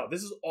no.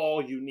 This is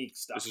all unique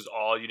stuff. This is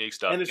all unique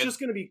stuff, and it's just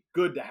going to be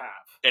good to have.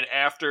 And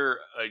after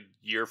a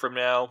year from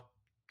now,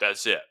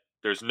 that's it.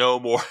 There's no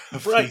more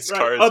of right, these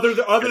right.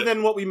 cards. Other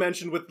than what we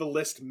mentioned with the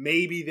list,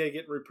 maybe they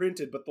get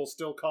reprinted, but they'll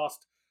still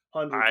cost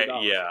hundreds of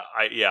dollars.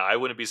 I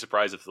wouldn't be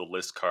surprised if the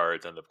list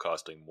cards end up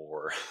costing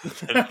more.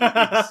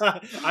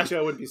 Actually,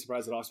 I wouldn't be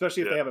surprised at all,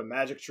 especially if they have a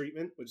magic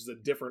treatment, which is a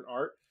different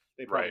art.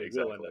 They probably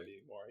will end up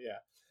being more. Yeah,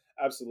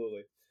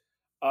 absolutely.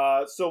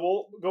 So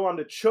we'll go on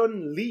to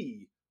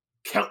Chun-Li,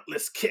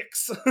 Countless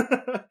Kicks.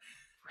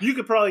 You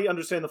could probably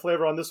understand the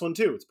flavor on this one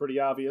too. It's pretty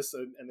obvious,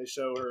 and they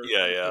show her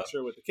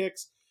picture with the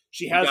kicks.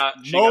 She has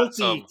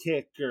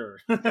multi-kicker.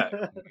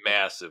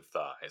 Massive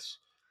thighs.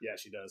 Yeah,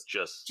 she does.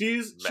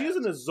 She's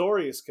an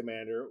Azorius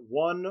commander,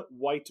 1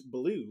 white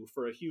blue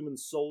for a human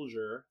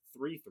soldier,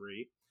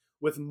 3/3,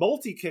 with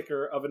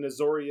multi-kicker of an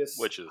Azorius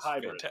which is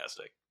hybrid.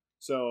 Fantastic.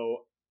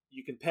 So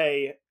you can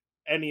pay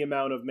any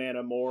amount of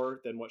mana more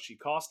than what she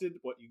costed.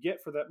 What you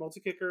get for that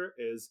multi-kicker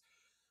is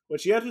when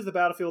she enters the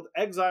battlefield,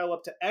 exile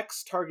up to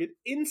X target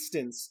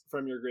instance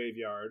from your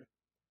graveyard,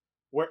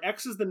 where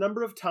X is the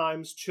number of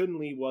times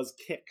Chun-Li was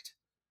kicked.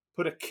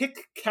 Put a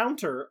kick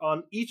counter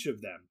on each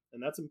of them,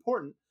 and that's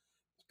important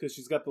because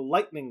she's got the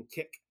lightning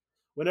kick.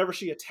 Whenever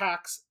she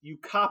attacks, you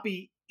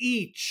copy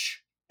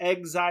each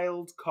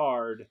exiled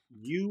card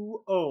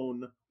you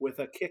own with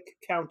a kick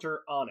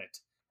counter on it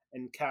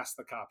and cast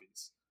the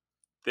copies.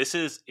 This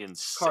is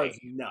insane.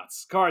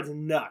 Cards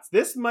nuts.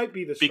 This might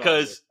be the strongest.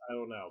 Because I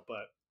don't know,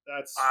 but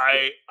that's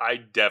I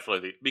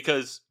definitely think,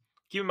 because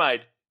keep in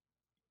mind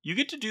you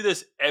get to do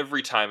this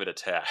every time it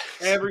attacks.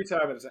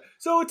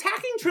 So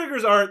attacking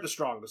triggers aren't the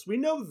strongest. We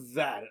know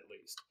that at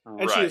least.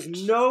 And she has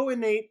no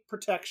innate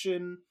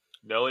protection.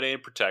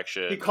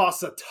 She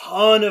costs a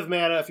ton of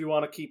mana if you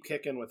want to keep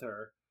kicking with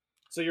her.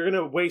 So you're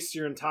going to waste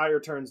your entire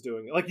turns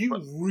doing it. Like, you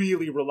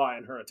really rely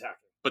on her attacking.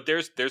 But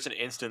there's an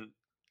instant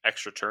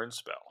extra turn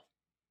spell.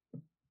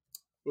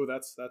 Oh,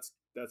 that's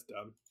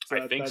dumb.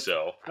 I think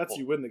so. That's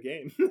you win the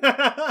game.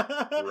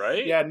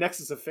 Right? Yeah,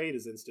 Nexus of Fate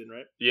is instant,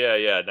 right?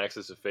 Yeah,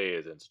 Nexus of Fate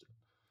is instant.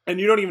 And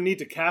you don't even need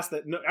to cast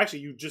that. No, actually,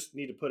 you just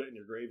need to put it in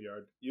your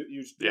graveyard.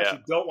 You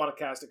actually don't want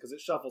to cast it because it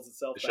shuffles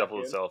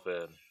itself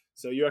in.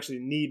 So you actually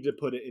need to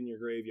put it in your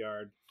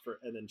graveyard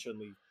and then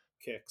Chun-Li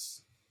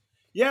kicks.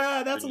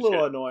 Yeah, that's a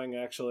little annoying,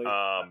 actually.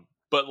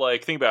 But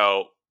like, think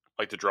about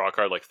like the draw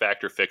card, like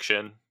Fact or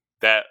Fiction.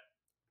 That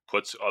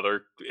puts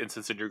other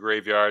instants in your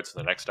graveyard, so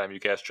the next time you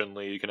cast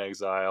Chun-Li, you can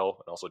exile.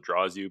 It also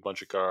draws you a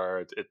bunch of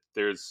cards.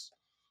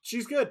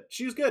 She's good.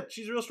 She's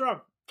real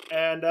strong,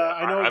 and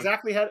I know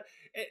exactly how.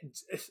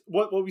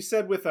 What we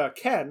said with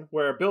Ken,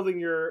 where building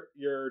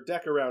your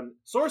deck around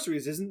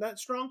sorceries isn't that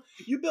strong.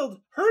 You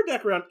build her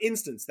deck around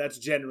instants. That's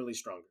generally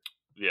stronger.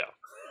 Yeah.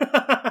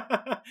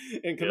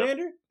 In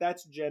Commander,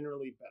 that's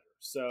generally better.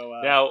 So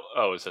now,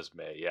 it says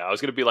May. Yeah, I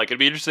was gonna be like, it'd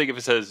be interesting if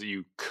it says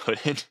you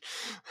couldn't.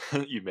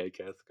 You may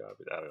cast a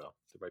copy. I don't know.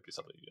 There might be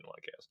something you didn't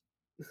want to cast.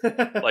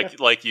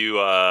 like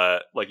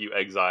you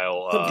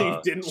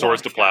exile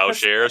Swords to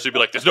Plowshares. So you'd be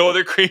like, there's no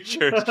other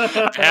creatures.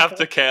 I have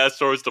to cast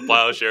Swords to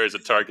Plowshares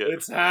and target.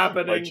 It's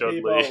happening,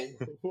 people.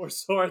 We're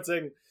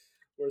swordsing,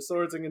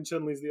 and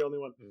Chun-Li's the only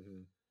one.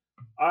 Mm-hmm.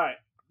 All right.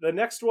 The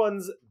next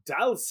one's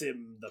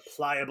Dalsim, the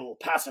Pliable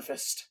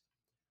Pacifist.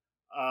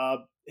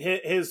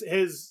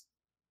 His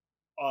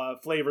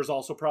flavor's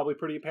also probably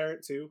pretty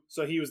apparent too.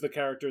 So he was the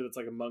character that's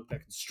like a monk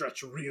that can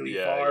stretch really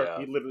far. Yeah.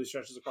 He literally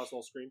stretches across the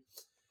whole screen.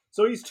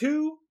 So he's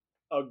 2,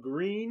 a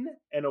green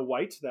and a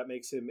white. That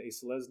makes him a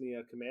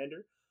Selesnya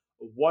commander.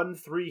 A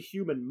 1/3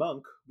 human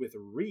monk with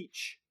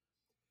reach.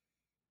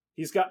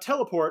 He's got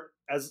teleport,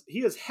 as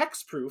he is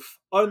hexproof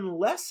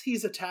unless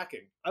he's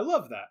attacking. I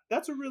love that.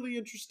 That's a really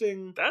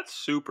interesting... That's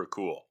super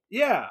cool.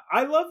 Yeah,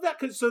 I love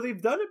that. So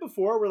they've done it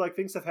before where like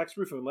things have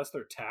hexproof unless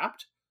they're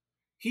tapped.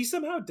 He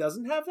somehow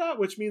doesn't have that,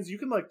 which means you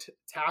can like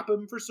tap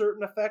him for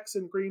certain effects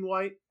in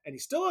green-white, and he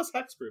still has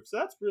hexproof, so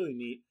that's really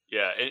neat.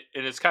 Yeah,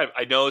 and it's kind of...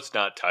 I know it's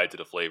not tied to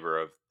the flavor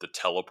of the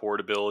teleport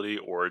ability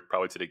or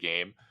probably to the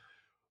game,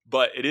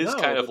 but it is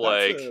kind of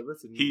like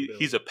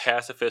he's a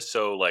pacifist,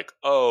 so like,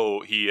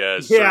 he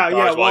has certain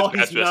powers while he's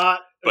pacifist,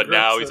 not but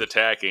now he's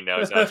attacking. Now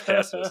he's not a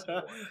pacifist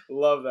anymore.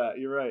 Love that.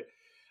 You're right.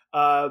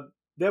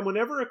 Then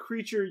whenever a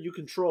creature you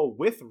control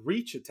with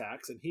reach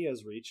attacks, and he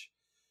has reach,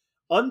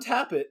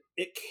 untap it.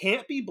 It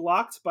can't be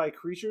blocked by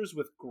creatures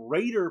with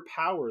greater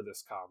power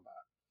this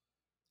combat.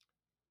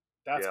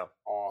 That's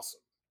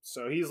awesome.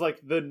 So he's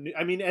like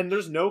and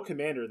there's no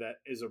commander that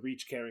is a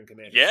reach carrying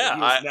commander. Yeah, so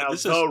he is now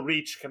this the is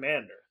reach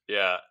commander,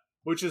 yeah,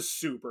 which is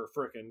super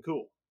freaking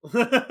cool.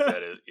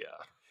 that is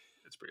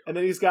it's pretty. And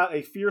then he's got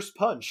a fierce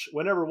punch.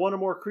 Whenever one or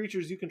more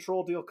creatures you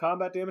control deal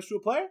combat damage to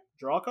a player,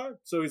 draw a card.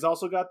 So he's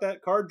also got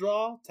that card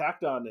draw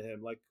tacked onto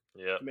him, like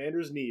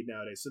commanders need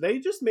nowadays. So they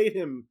just made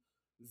him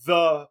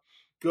the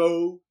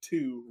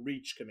go-to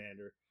reach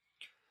commander,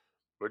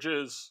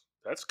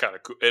 that's kind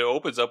of cool. It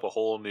opens up a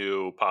whole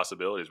new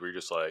possibilities where you're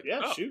just like,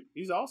 shoot,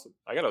 he's awesome.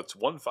 I got a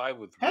 1/5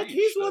 with heck. reach,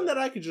 He's one that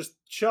I could just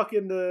chuck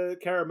into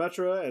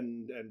Karametra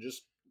and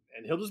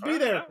he'll just be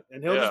there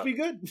and he'll just be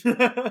good.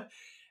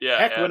 Yeah.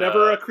 Heck,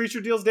 whenever a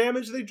creature deals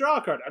damage, they draw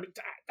a card. I mean,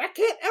 that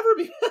can't ever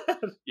be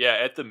bad. Yeah,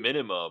 at the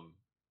minimum,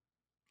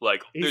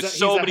 like he's there's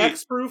so many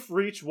hexproof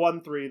reach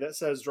 1/3 that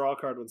says draw a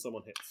card when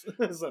someone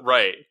hits. So,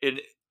 right, and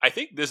I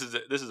think this is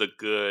a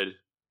good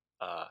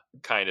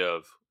kind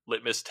of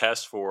litmus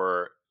test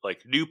for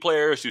like new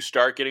players who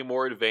start getting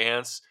more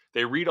advanced.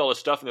 They read all this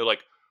stuff and they're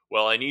like,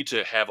 "Well, I need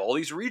to have all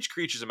these reach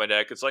creatures in my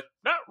deck." It's like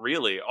not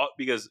really,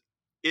 because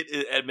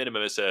it at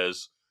minimum it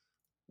says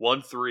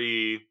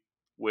 1/3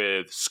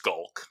 with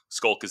Skulk.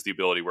 Skulk is the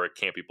ability where it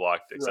can't be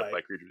blocked except by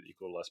creatures with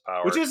equal or less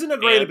power. Which isn't a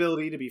great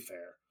ability, to be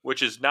fair.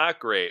 Which is not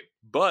great,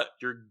 but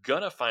you're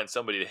going to find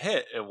somebody to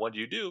hit, and when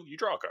you do, you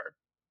draw a card.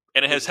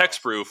 And it has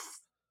hexproof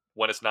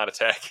when it's not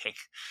attacking.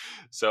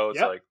 So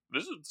it's like,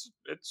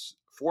 it's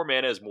 4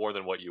 mana is more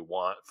than what you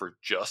want for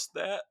just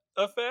that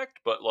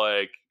effect, but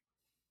like,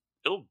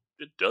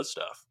 it does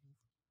stuff.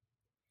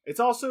 It's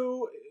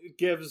also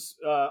gives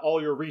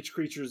all your reach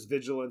creatures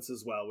vigilance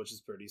as well, which is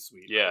pretty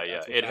sweet. Yeah,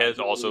 yeah. It has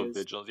also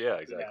vigilance. Yeah,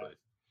 exactly. Yeah.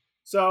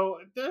 So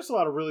there's a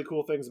lot of really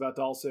cool things about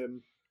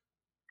Dhalsim,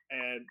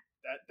 and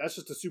that's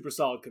just a super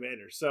solid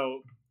commander.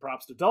 So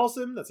props to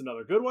Dhalsim. That's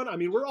another good one. I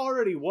mean, we're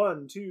already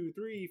 1, 2,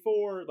 3,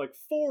 4, like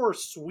 4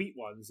 sweet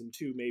ones and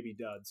 2 maybe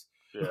duds.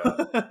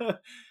 Yeah.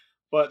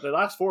 But the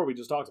last 4 we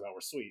just talked about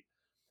were sweet.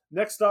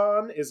 Next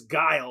on is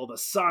Guile, the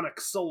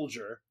Sonic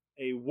Soldier,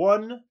 a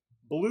 1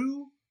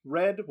 blue,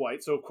 red,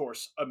 white. So of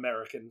course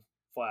American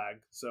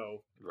flag.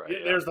 So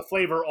there's the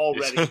flavor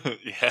already.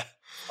 Yeah.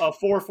 A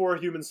 4/4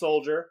 human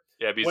soldier.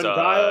 Yeah, because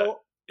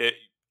Guile,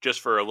 just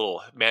for a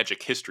little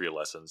magic history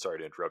lesson. Sorry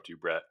to interrupt you,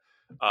 Brett.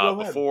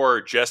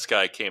 Before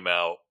Jeskai came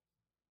out,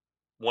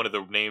 one of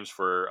the names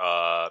for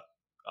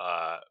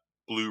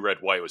blue, red,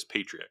 white was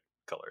Patriot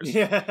colors.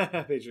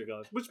 Yeah, Patriot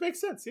colors, which makes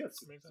sense.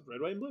 Yes, it makes sense.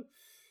 Red, white, and blue.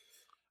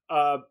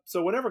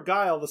 So whenever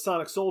Guile, the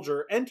Sonic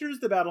Soldier, enters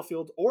the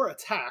battlefield or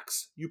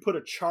attacks, you put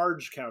a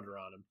charge counter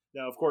on him.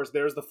 Now, of course,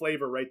 there's the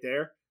flavor right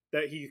there,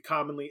 that he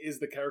commonly is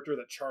the character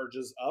that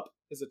charges up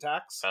his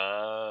attacks.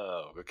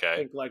 Oh, okay.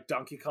 Think like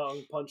Donkey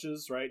Kong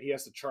punches, right? He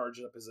has to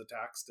charge up his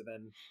attacks to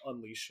then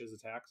unleash his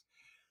attacks.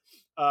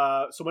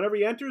 So whenever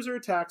he enters or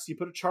attacks, you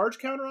put a charge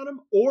counter on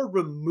him or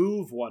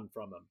remove one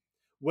from him.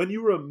 When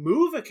you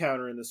remove a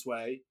counter in this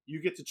way,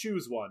 you get to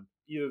choose one.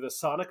 Either the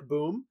Sonic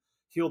Boom,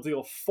 he'll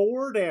deal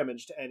 4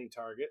 damage to any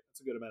target.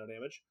 That's a good amount of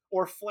damage.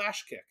 Or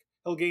Flash Kick.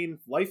 He'll gain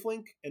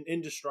lifelink and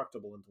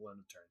indestructible until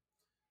end of turn.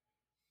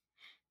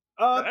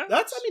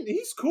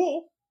 He's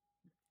cool.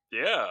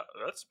 Yeah,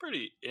 that's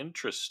pretty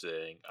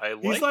interesting.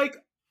 He's like,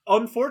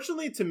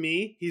 unfortunately to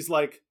me, he's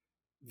like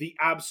the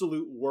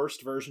absolute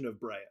worst version of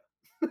Breya.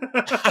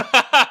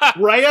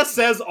 Breya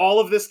says all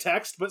of this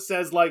text, but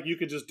says like you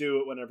could just do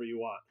it whenever you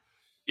want.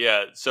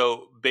 Yeah,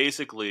 so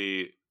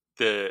basically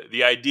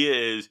the idea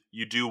is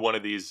you do one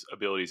of these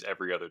abilities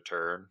every other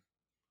turn.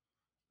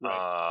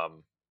 Right.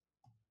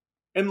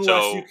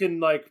 Unless you can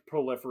like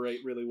proliferate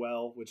really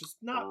well, which is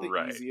not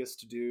the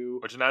easiest to do.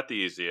 Which is not the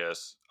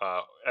easiest.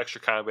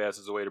 Extra combats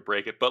is a way to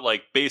break it, but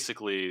like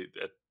basically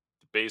at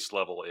the base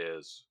level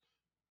is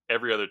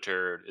every other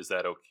turn. Is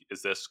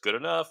this good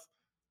enough?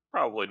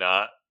 Probably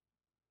not.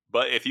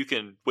 But if you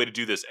can way to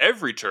do this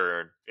every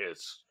turn,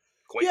 it's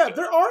quite good.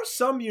 There are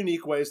some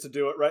unique ways to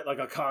do it, right? Like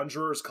a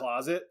Conjurer's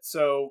Closet.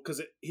 So because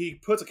he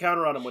puts a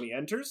counter on him when he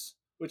enters.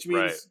 Which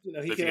means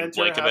he can enter,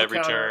 blink him every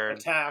turn,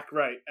 attack,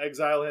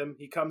 exile him.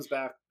 He comes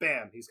back,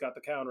 bam, he's got the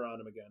counter on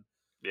him again.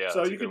 Yeah,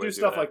 so you could do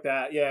stuff like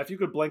that. Yeah, if you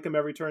could blink him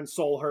every turn.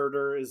 Soul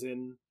Herder is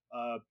in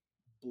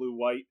blue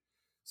white,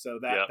 so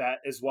that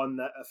is one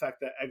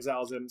effect that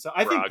exiles him. So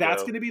I think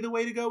that's going to be the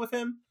way to go with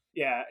him.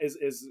 Yeah,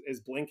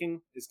 is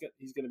blinking. He's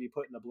going to be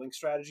put in a blink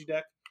strategy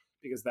deck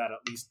because that at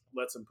least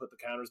lets him put the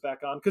counters back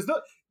on. Because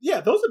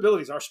those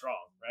abilities are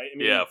strong, right? I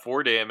mean,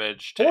 4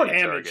 damage. 4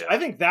 damage. Target. I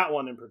think that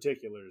one in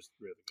particular is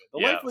really good.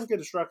 The lifelink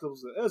indestructible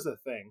is a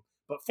thing,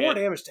 but 4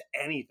 damage to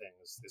anything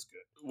is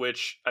good.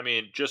 Which, I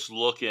mean, just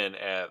looking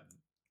at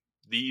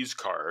these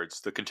cards,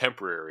 the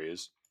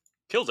contemporaries,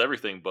 kills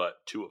everything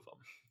but 2 of them.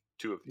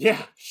 2 of these.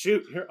 Yeah,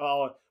 shoot. Here,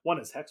 one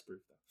is hexproof.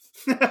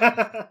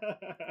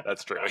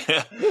 That's true.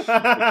 You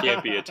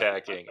can't be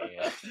attacking.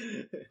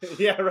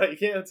 Yeah, right. You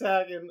can't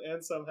attack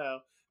and somehow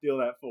deal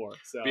that 4.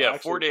 So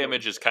 4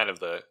 damage is kind of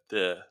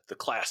the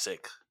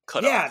classic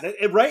cutoff. Yeah,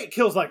 it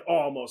kills like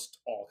almost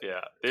all.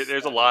 Yeah,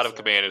 there's a lot of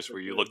commanders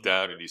where you look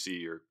down and you see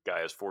your guy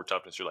has 4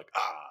 toughness. You're like,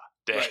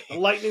 Dang. Right. The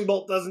lightning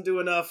bolt doesn't do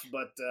enough,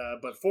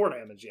 but 4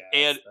 damage, yeah.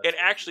 And that's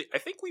actually, I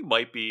think we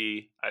might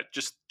be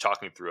just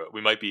talking through it.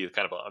 We might be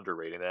kind of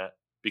underrating that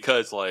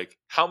because, like,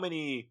 how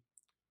many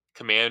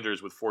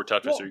commanders with 4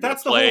 touches are you going to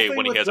that's the whole play thing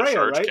when he with has Brea, a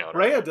charge right? counter?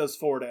 Brea does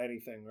 4 to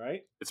anything,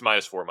 right? It's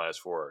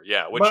 -4/-4.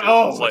 Yeah, which is which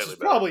slightly is better.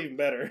 probably even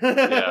better.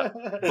 Yeah,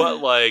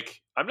 but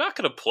like, I'm not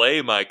going to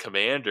play my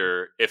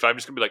commander if I'm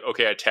just going to be like,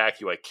 okay, I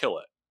attack you, I kill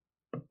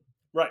it.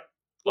 Right.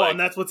 Well, Like, and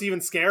that's what's even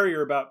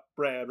scarier about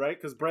Brea, right?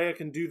 Because Brea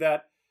can do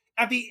that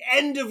at the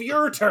end of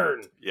your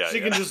turn. Yeah, she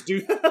yeah. can just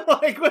do that.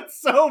 Like,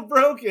 what's so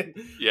broken?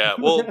 Yeah,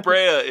 well,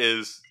 Brea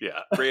is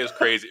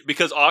crazy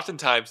because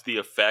oftentimes the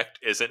effect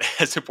isn't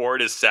as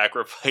important as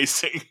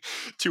sacrificing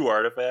 2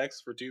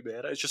 artifacts for 2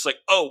 mana. It's just like,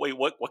 oh wait,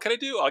 what can I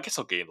do? Oh, I guess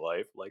I'll gain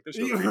life. Like, there's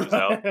no creatures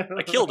out.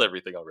 I killed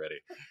everything already.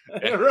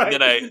 Right. And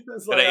then I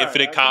It's like, all right,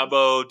 infinite I can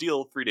combo,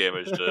 deal 3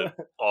 damage to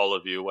all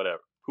of you.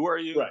 Whatever. Who are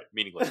you? Right.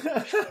 Meaningless.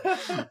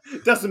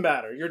 Doesn't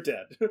matter. You're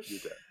dead. You're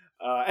dead.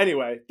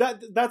 Anyway,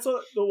 that's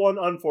the one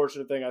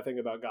unfortunate thing I think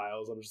about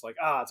Guile is I'm just like,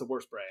 it's a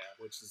worse Brea,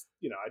 which is,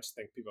 I just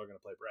think people are going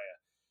to play Brea.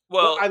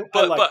 Well, I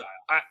like but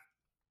Guile.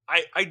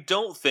 I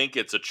don't think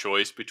it's a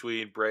choice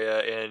between Brea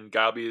and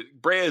Gabi.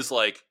 Brea is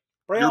like,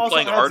 Brea you're also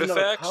playing adds another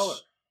artifacts. color.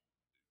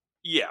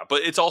 Yeah,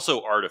 but it's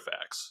also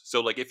artifacts.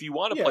 So, like, if you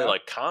want to play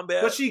like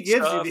combat, but she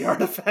gives stuff, you the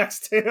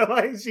artifacts too.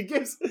 Like she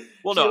gives.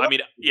 Well, no, I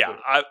mean, yeah,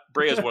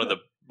 Brea is one of the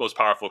most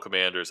powerful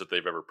commanders that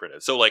they've ever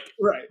printed. So, like,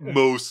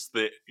 most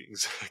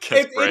things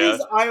against Brea. It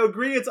is. I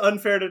agree. It's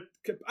unfair to,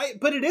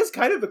 but it is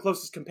kind of the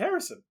closest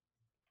comparison.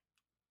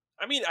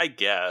 I mean, I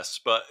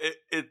guess, but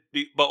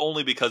but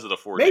only because of the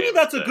 4 Maybe damage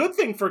that's thing. a good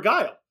thing for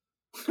Guile.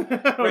 We're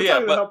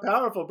talking about how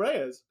powerful Brea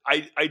is.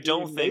 I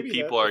don't think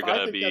people are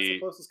going to be. That's the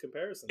closest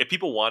comparison. If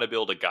people want to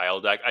build a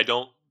Guile deck, I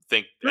don't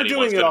think you're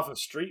doing it off of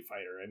Street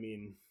Fighter. I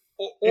mean,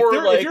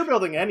 if you're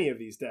building any of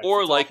these decks,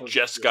 or like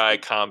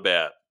Jeskai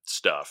combat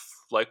stuff,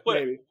 like what?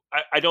 Maybe.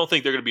 I don't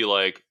think they're going to be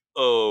like,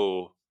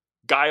 oh,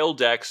 Guile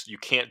decks. You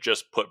can't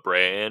just put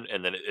Brea in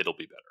and then it'll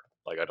be better.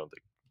 Like, I don't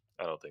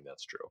think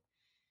that's true.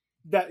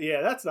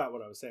 That's not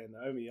what I was saying.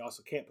 Though. I mean, you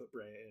also can't put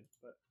Brea in.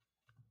 But...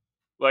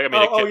 Like,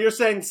 I mean, you're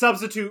saying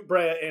substitute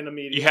Brea in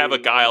immediately. You have a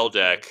Guile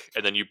deck,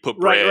 and then you put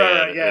Brea in.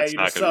 Yeah, it's you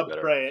not just going to sub be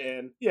better. Brea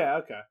in. Yeah,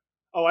 okay.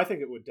 Oh, I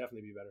think it would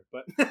definitely be better.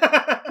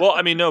 But well,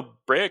 I mean, no,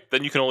 Brea.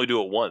 Then you can only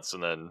do it once,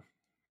 and then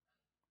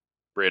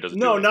Brea doesn't.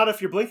 No, not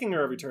if you're blinking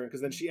her every turn, because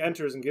then she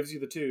enters and gives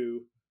you the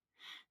 2.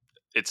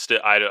 It's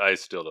still. I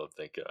still don't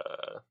think.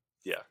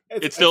 Yeah,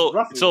 it's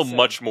still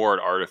much more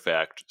an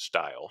artifact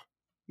style.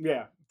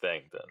 Yeah.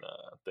 Thing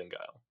than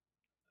Guile.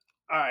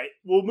 All right,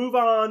 we'll move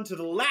on to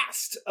the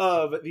last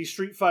of the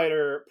Street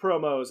Fighter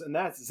promos, and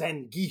that's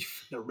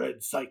Zangief, the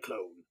Red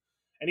Cyclone.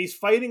 And he's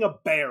fighting a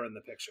bear in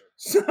the picture.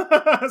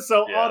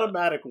 So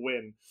automatic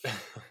win.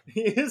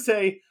 He is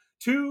a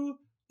 2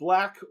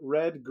 black,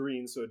 red,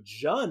 green, so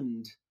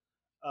Jund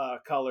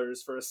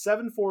colors for a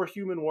 7/4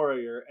 human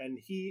warrior, and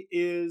he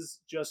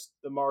is just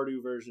the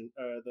Mardu version,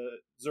 the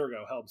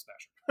Zergo Helm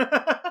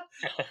Smasher.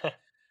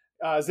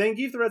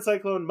 Zangief, the Red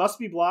Cyclone, must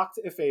be blocked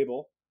if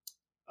able.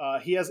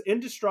 He has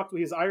indestructible.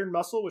 He has Iron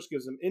Muscle, which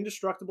gives him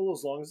indestructible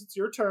as long as it's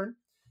your turn.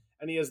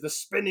 And he has the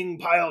Spinning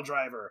Pile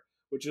Driver,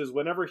 which is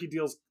whenever he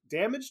deals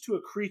damage to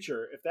a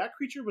creature, if that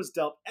creature was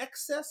dealt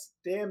excess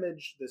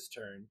damage this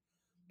turn,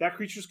 that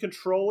creature's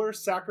controller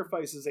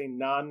sacrifices a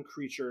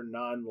non-creature,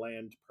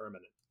 non-land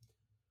permanent.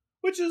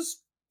 Which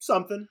is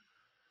something.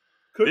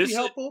 Could be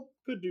helpful.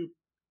 Could do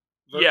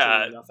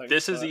virtually nothing.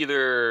 This is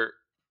either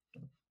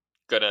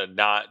gonna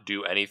not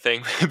do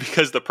anything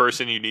because the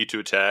person you need to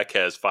attack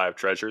has 5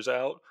 treasures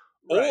out,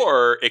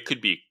 or it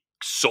could be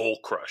soul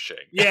crushing.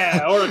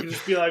 Yeah, or it could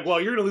just be like, well,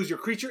 you're gonna lose your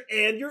creature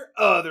and your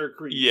other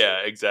creature.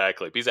 Yeah,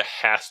 exactly. Because it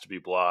has to be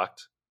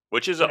blocked,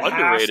 which is an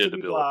underrated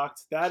ability.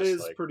 Blocked. That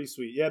is pretty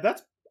sweet. Yeah,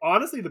 that's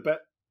honestly the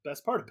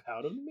best part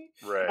about him to me.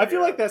 Right. I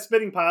feel like that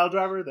Spinning Pile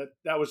Driver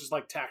that was just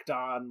like tacked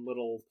on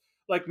little.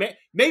 Like,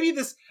 maybe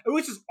this,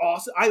 which is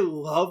awesome. I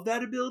love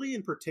that ability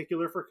in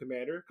particular for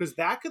Commander, because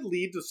that could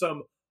lead to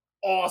some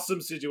awesome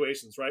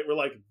situations, right? Where,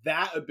 like,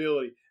 that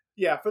ability,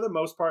 for the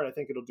most part, I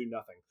think it'll do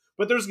nothing.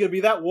 But there's going to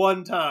be that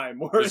one time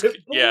where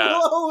it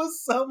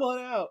blows someone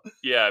out.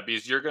 Yeah,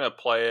 because you're going to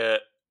play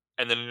it,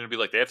 and then you're going to be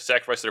like, they have to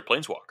sacrifice their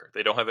Planeswalker.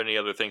 They don't have any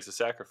other things to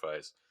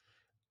sacrifice.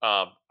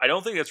 I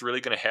don't think that's really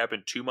going to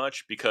happen too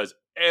much, because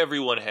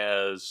everyone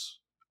has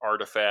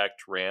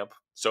artifact ramp.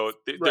 So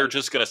they're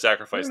just going to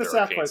sacrifice their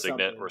Arcane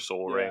Signet or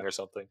Soul Ring or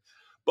something.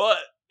 But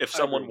if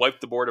someone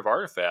wiped the board of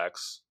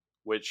artifacts,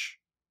 which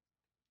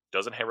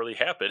doesn't really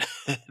happen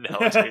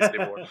nowadays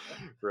anymore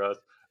for us,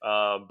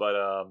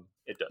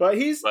 it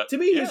does. But to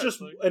me, he's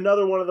just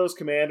another one of those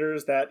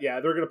commanders that,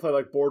 they're going to play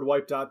like board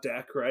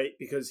wipe.deck, right?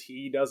 Because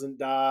he doesn't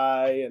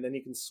die, and then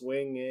he can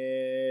swing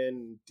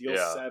in, deal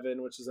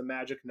 7, which is a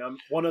magic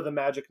one of the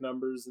magic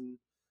numbers. And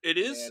it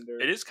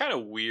is kind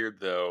of weird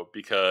though,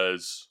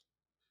 because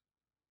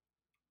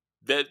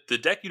the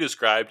deck you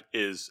described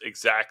is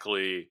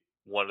exactly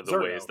one of the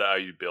ways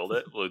that you build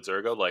it with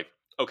Zergo. Like,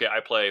 okay, I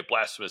play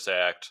Blasphemous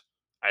Act,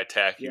 I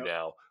attack you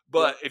now,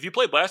 But if you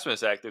play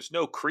Blasphemous Act, there's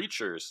no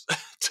creatures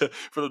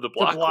for them to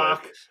block, To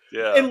block. with.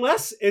 Yeah.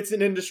 Unless it's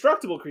an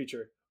indestructible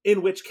creature.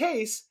 In which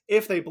case,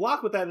 if they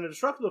block with that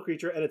indestructible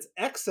creature and it's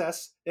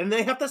excess, then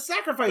they have to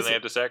sacrifice Then they it.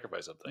 have to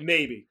sacrifice something.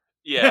 Maybe.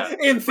 Yeah.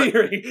 In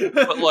theory.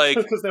 But like,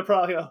 because they're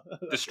probably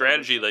the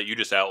strategy that you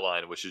just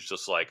outlined, which is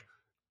just like,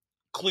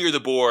 clear the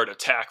board,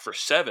 attack for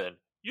 7.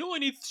 You only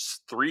need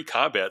 3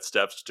 combat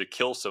steps to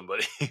kill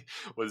somebody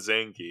with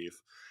Zangief.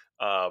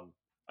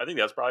 I think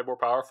that's probably more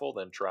powerful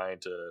than trying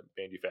to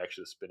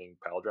manufacture the spinning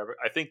pile driver.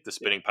 I think the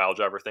spinning pile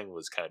driver thing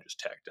was kind of just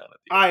tacked on at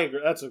the end. I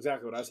agree. That's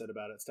exactly what I said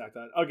about it. It's tacked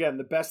on. Again,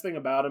 the best thing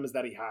about him is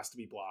that he has to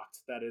be blocked.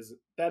 That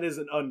is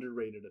an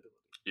underrated ability.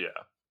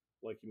 Yeah.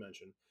 Like you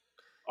mentioned.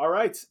 All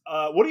right.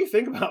 What do you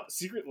think about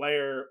Secret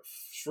Lair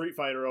Street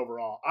Fighter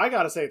overall? I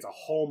gotta say, it's a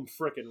home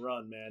frickin'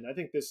 run, man. I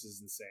think this is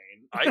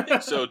insane. I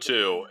think so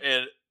too.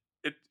 And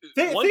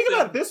think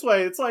about it this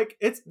way: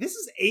 this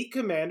is 8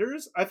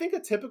 commanders. I think a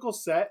typical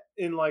set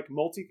in like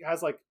multi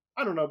has like,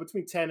 I don't know,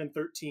 between 10 and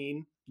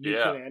 13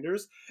 new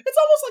commanders. It's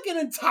almost like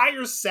an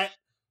entire set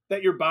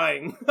that you're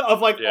buying of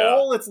like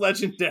all its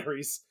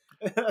legendaries.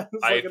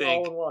 It's like an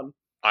all-in-one.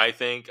 I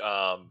think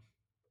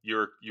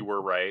you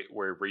were right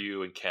where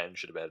Ryu and Ken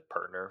should have had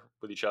partner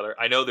with each other.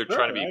 I know they're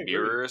trying to be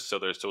mirrors, so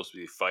they're supposed to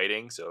be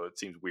fighting, so it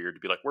seems weird to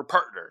be like, we're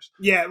partners.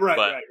 Yeah,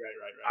 right.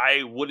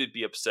 I wouldn't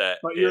be upset.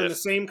 But you're in the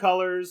same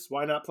colors.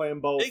 Why not play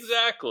them both?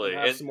 Exactly.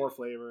 Have some more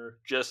flavor.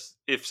 Just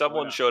if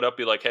someone showed up,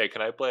 be like, hey,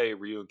 can I play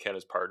Ryu and Ken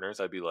as partners?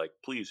 I'd be like,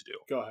 please do.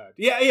 Go ahead.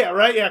 Yeah,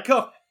 right. Yeah,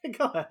 go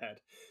ahead.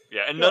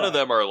 Yeah, and none of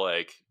them are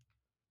like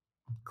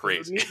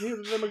crazy. Neither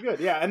of them are good.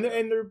 Yeah, and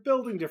they're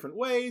building different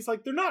ways.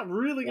 Like they're not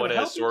really going to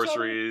help each other. One is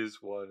sorceries.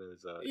 One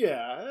is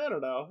yeah. I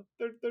don't know.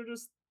 They're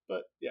just,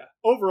 but yeah.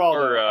 Overall,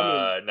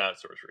 or not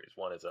sorceries.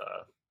 One is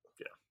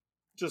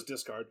just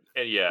discard.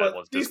 And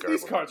one's discard.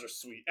 These cards are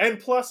sweet. And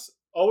plus,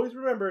 always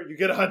remember, you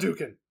get a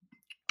Hadouken.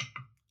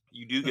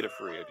 You do get a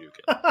free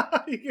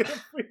Hadouken. You get a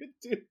free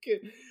Hadouken.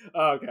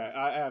 Okay,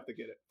 I have to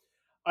get it.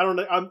 I don't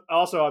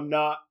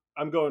know.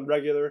 I'm going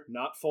regular,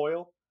 not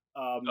foil.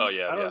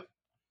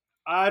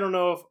 I don't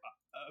know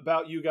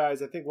about you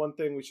guys. I think one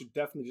thing we should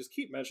definitely just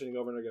keep mentioning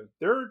over and again,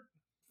 their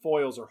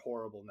foils are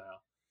horrible now.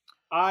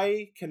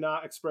 I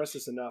cannot express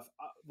this enough.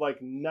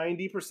 Like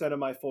 90% of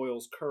my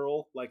foils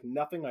curl like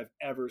nothing I've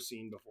ever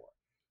seen before.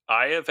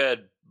 I have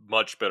had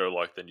much better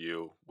luck than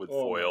you with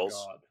foils,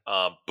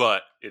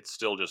 but it's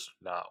still just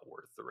not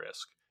worth the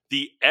risk.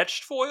 The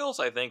etched foils,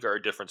 I think, are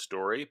a different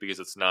story because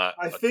it's not.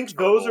 I think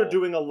those are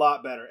doing a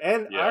lot better.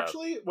 And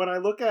actually, when I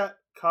look at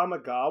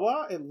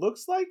Kamigawa, it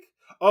looks like.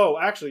 Oh,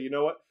 actually, you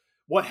know what?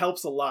 What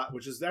helps a lot,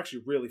 which is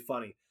actually really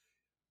funny.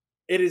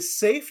 It is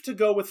safe to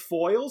go with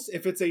foils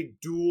if it's a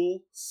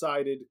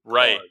dual-sided card.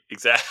 Right,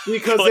 exactly.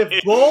 Because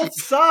if both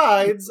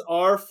sides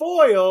are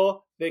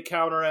foil, they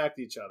counteract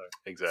each other.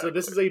 Exactly. So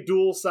this is a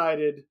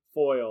dual-sided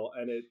foil,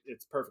 and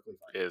it's perfectly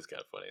fine. It is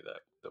kind of funny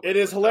that. It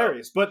is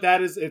hilarious, but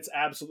it's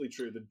absolutely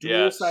true. The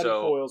dual-sided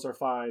foils are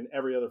fine.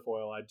 Every other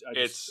foil, I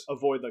just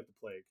avoid like the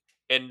plague.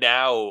 And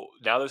now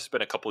there's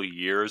been a couple of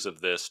years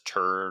of this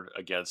turn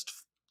against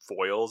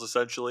foils,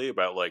 essentially,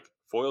 about like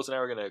foils now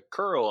are going to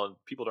curl and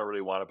people don't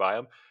really want to buy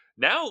them.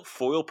 Now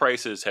foil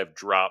prices have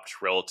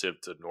dropped relative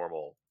to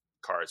normal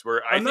cards.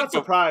 Where I'm not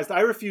surprised.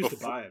 I refuse to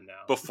buy them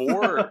now.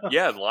 Before,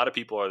 a lot of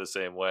people are the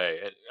same way.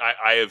 And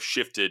I have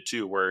shifted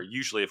too, where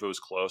usually if it was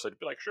close, I'd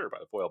be like, sure, buy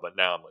the foil. But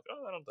now I'm like,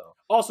 I don't know.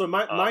 Also,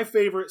 my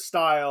favorite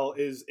style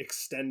is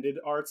extended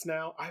arts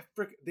now.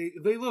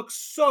 They look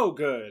so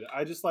good.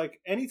 I just like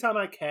anytime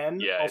I can.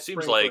 Yeah, I'll it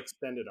seems like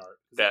extended art.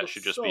 That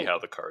should just be how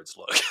the cards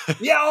look.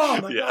 Yeah.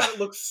 Oh my god, it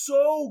looks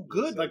so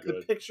good. Like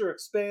the picture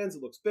expands.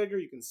 It looks bigger.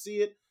 You can see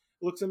it.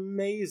 It looks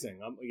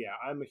amazing.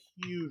 I'm a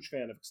huge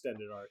fan of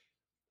extended art.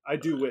 I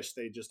do wish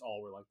they just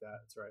all were like that.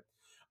 That's right.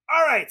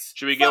 All right.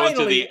 Should we go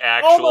into the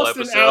actual almost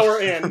episode? An hour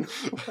in.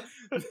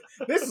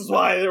 This is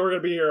why we're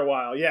going to be here a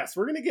while. Yes,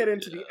 we're going to get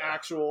into the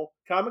actual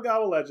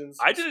Kamigawa Legends.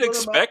 I didn't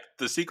expect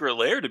the Secret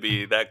Lair to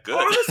be that good.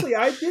 Honestly,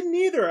 I didn't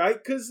either.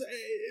 Because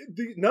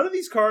none of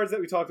these cards that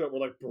we talked about were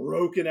like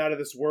broken out of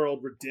this world,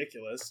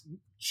 ridiculous.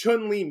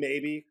 Chun-Li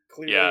maybe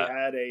clearly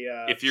had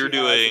a. If you're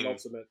doing an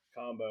ultimate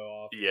combo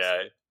off.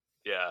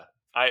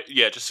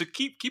 Just to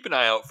keep an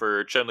eye out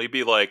for Chun-Li.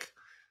 Be like.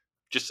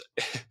 Just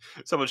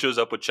someone shows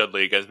up with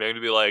Chun-Li against me, I'm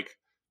going to be like,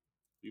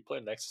 you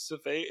play Nexus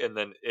of Fate? And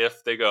then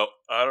if they go,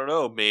 I don't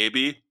know,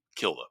 maybe,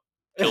 kill them.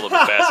 Kill them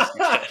as fast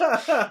as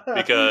you can.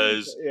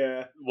 Because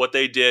what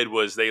they did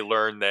was they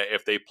learned that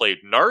if they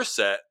played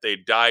Narset,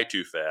 they'd die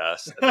too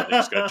fast. And then they're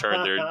just going to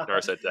turn their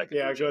Narset deck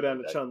into go down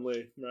to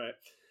Chun-Li.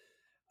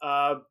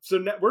 Right.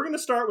 So we're going to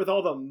start with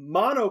all the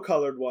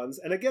monocolored ones.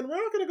 And again, we're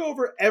not going to go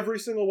over every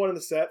single one in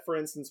the set. For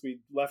instance,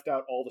 we left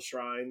out all the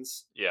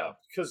shrines. Yeah.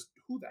 Because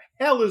who the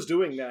hell is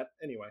doing that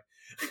anyway?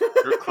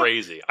 You're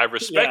crazy. I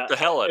respect the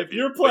hell out of you. If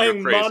you're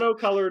playing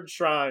monocolored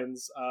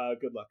shrines,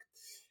 good luck.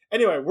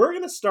 Anyway, we're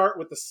going to start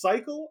with the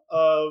cycle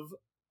of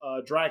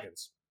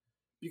dragons.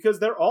 Because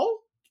they're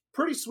all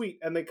pretty sweet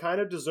and they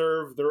kind of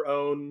deserve their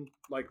own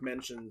like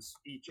mentions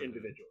each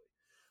individually.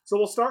 So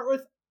we'll start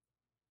with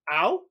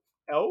Ao.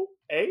 Heyo.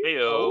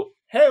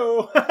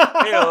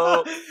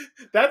 Heyo.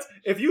 That's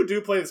if you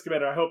do play this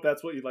commander, I hope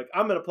that's what you like.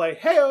 I'm gonna play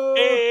Heyo.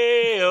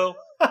 Heyo.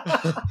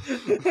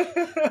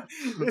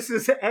 This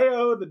is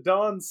Ao the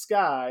Dawn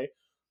Sky,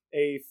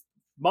 a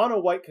mono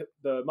white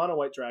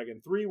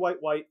dragon, 3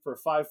 white for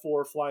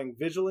 5/4 flying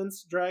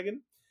vigilance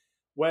dragon.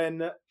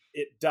 When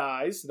it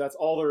dies, so that's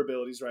all their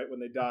abilities, right? When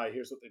they die,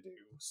 here's what they do.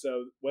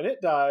 So when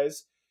it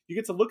dies, you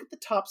get to look at the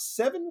top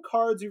 7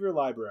 cards of your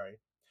library.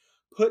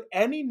 Put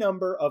any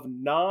number of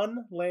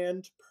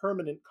non-land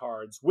permanent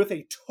cards with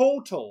a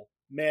total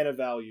mana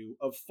value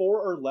of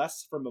 4 or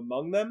less from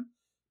among them.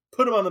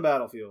 Put them on the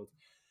battlefield.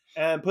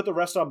 And put the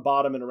rest on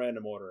bottom in a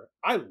random order.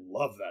 I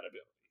love that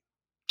ability.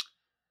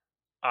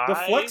 The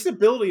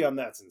flexibility on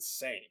that's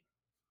insane.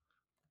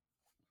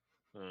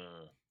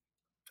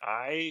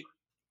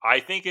 I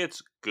think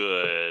it's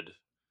good,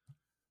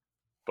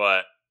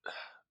 but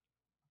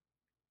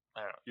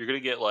I don't know. You're gonna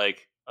get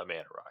like a mana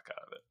rock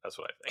out of it. That's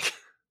what I think.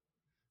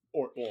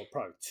 Or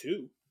probably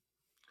 2.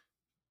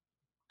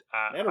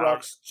 Mana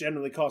rocks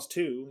generally cost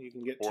 2. You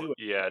can get 2.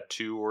 Yeah,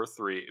 2 or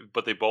 3,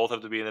 but they both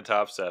have to be in the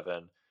top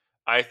 7.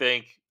 I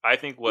think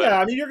what. Yeah,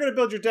 I mean, you're going to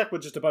build your deck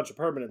with just a bunch of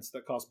permanents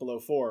that cost below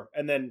 4,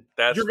 and then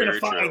you're going to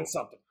find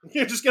something.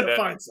 You're just going to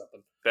find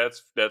something.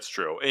 That's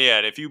true. Yeah,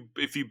 and if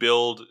you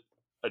build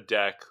a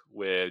deck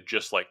with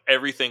just like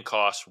everything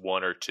costs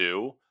 1 or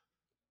 2,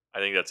 I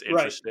think that's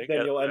interesting. Right.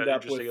 Then you'll end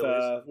up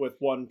with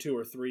 1, 2,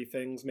 or 3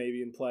 things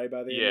maybe in play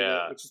by the end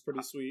of it, which is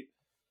pretty sweet.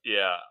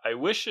 Yeah, I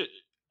wish it.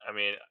 I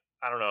mean,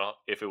 I don't know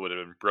if it would have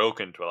been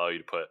broken to allow you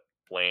to put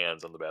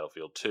lands on the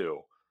battlefield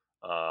too.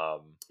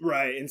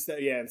 Right. Instead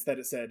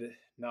it said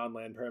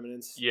non-land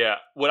permanents. Yeah.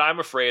 What I'm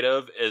afraid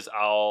of is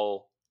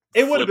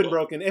it would have been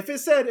broken if it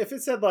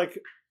said like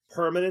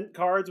permanent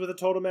cards with a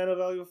total mana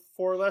value of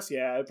 4 or less.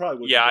 Yeah, it probably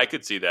would. Yeah, I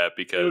could see that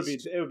because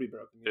it would be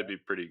broken. Yeah. It'd be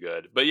pretty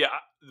good. But yeah,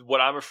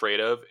 what I'm afraid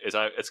of is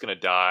it's going to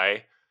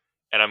die,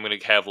 and I'm going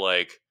to have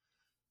like,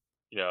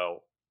 a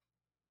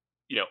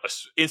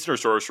instant or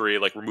sorcery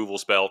like removal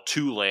spell,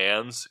 2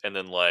 lands, and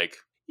then like.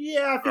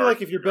 Yeah, I feel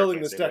like if you're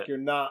building this deck, you're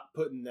not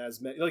putting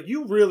as many. Like,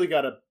 you really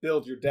got to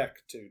build your deck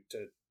to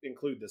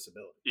include this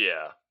ability.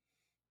 Yeah.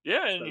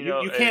 Yeah, and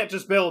so you can't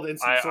just build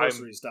instant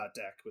sorceries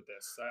deck with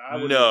this. I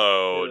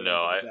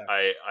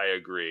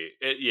agree.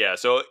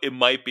 So it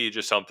might be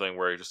just something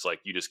where just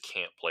like you just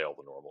can't play all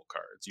the normal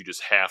cards. You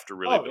just have to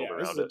really build around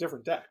it. This is a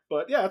different deck,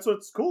 but yeah, that's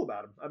what's cool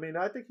about him. I mean,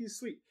 I think he's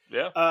sweet.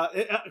 Yeah.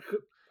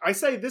 I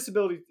say this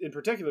ability in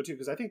particular too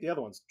because I think the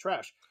other one's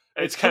trash.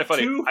 It's kind of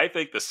funny. I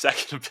think the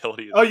second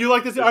ability. You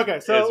like this?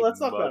 Okay, so let's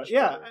talk about it.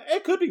 Yeah,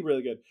 it could be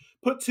really good.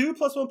 Put 2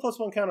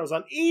 +1/+1 counters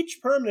on each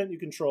permanent you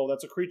control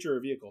that's a creature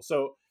or vehicle.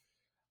 So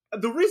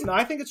the reason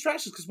I think it's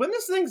trash is because when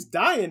this thing's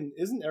dying,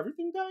 isn't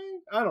everything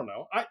dying? I don't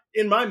know.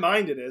 In my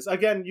mind, it is.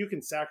 Again, you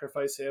can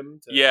sacrifice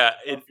him to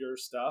buff your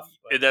stuff.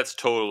 That's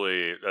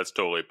totally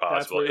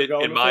possible.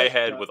 In my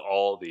head, with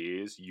all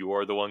these, you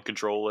are the one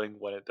controlling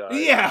when it dies.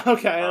 Yeah,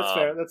 okay,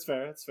 that's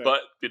fair.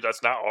 But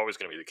that's not always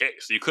going to be the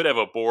case. You could have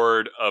a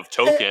board of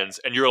tokens,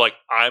 and you're like,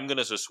 I'm going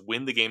to just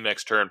win the game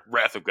next turn,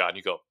 Wrath of God, and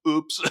you go,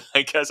 oops,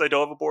 I guess I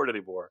don't have a board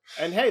anymore.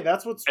 And hey,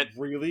 that's what's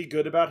really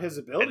good about his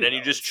ability. And then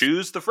you just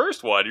choose the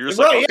first one. You're just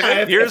like,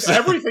 if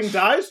everything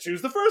dies,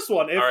 choose the first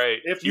one.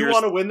 If you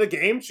want to win the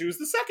game, choose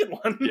the second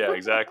one. Yeah,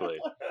 exactly.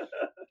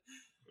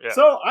 Yeah,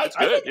 so I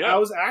think I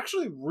was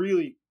actually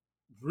really,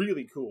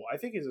 really cool. I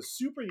think he's a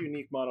super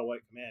unique mono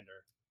white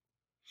commander.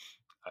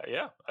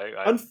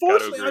 I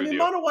unfortunately, I mean,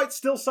 mono white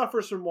still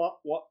suffers from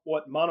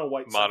what mono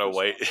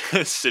white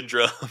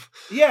syndrome.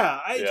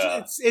 Yeah,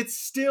 it's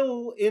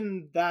still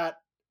in that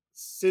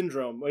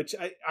syndrome, which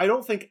I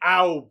don't think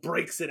Ao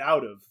breaks it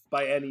out of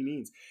by any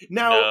means.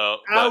 Now,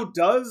 Ao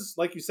does,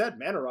 like you said,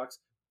 mana rocks.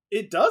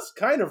 It does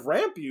kind of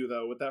ramp you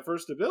though with that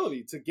first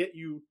ability to get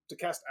you to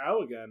cast Ao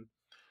again.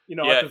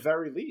 At the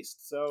very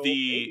least. So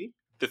the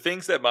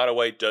things that mono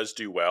white does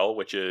do well,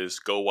 which is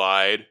go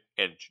wide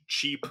and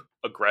cheap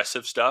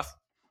aggressive stuff.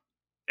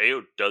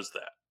 Ao does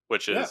that,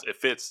 which is it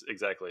fits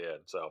exactly in.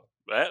 So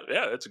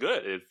it's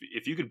good.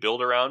 If you can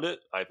build around it,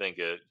 I think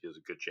it is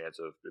a good chance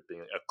of it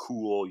being a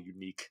cool,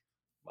 unique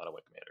mono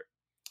white commander.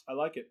 I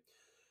like it.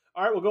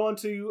 All right, we'll go on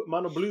to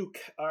mono blue.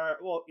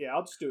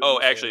 I'll just do it.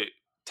 Oh, actually,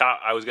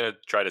 I was going to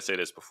try to say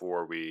this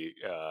before we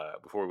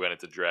went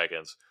into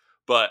dragons,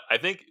 but I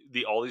think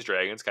all these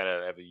dragons kind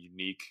of have a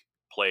unique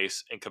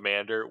place in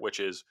Commander, which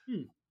is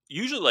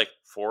usually like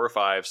 4 or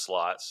 5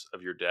 slots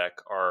of your deck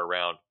are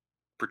around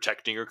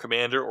protecting your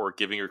commander or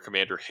giving your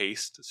commander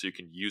haste so you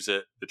can use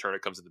it the turn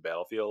it comes in the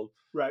battlefield.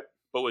 Right.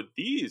 But with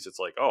these, it's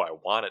like, I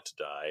want it to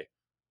die.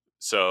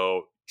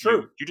 So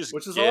true. You just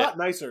which is a lot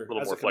nicer. A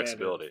little more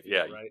flexibility.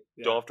 Yeah. Right.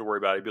 You don't have to worry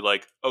about it. You'd be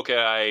like, okay,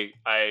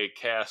 I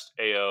cast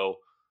AO.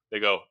 They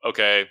go,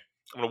 okay,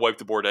 I'm going to wipe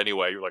the board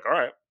anyway. You're like, all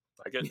right.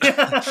 I get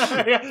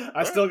it.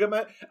 I still get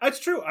my... It's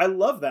true. I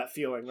love that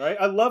feeling, right?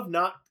 I love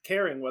not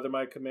caring whether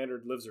my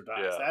commander lives or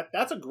dies. Yeah.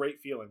 That's a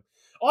great feeling.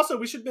 Also,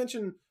 we should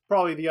mention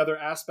probably the other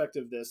aspect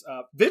of this.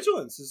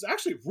 Vigilance is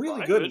actually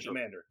really good in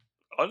Commander.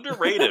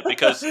 underrated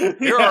because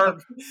there are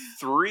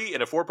 3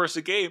 in a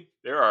 4-person game.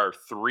 There are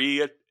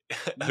 3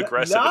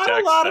 aggressive Not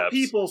attack a lot steps. of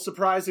people,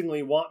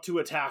 surprisingly, want to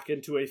attack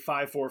into a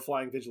 5/4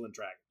 flying vigilant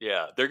dragon.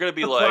 Yeah, they're going to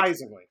be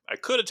Surprisingly. I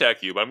could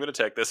attack you, but I'm going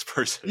to attack this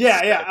person.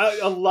 Yeah.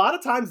 A lot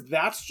of times,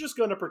 that's just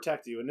going to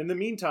protect you. And in the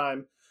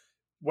meantime,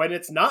 when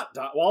it's not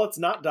while it's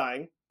not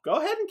dying, go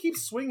ahead and keep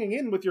swinging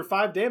in with your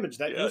 5 damage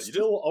that you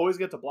still always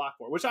get to block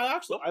for. Which I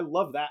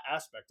love that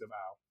aspect of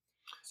Al.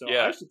 So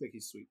I actually think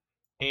he's sweet.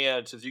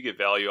 And since you get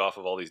value off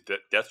of all these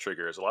death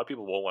triggers, a lot of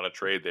people won't want to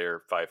trade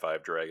their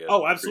 5/5 dragon.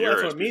 Oh, absolutely.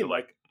 That's what I mean.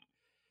 Like,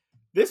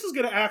 this is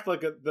going to act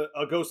like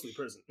a ghostly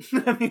prison.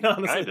 I mean,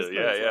 honestly. Kind of,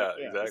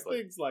 exactly. This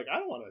thing's like, I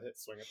don't want to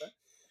swing at that.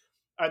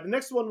 All right, the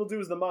next one we'll do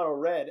is the mono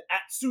red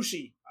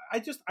Atsushi.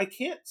 I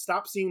can't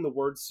stop seeing the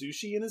word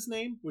sushi in his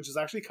name, which is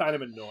actually kind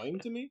of annoying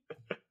to me.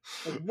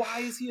 Like, why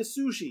is he a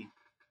sushi?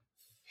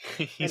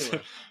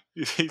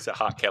 He's a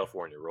hot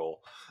California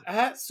roll.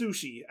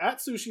 Atsushi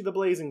the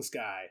Blazing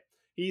Sky.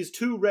 He's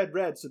 2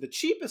 red, so the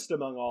cheapest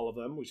among all of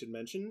them, we should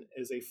mention,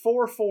 is a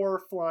 4/4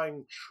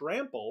 flying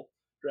trample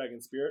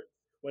dragon spirit.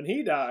 When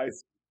he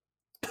dies,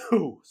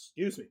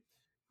 excuse me,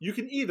 you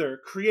can either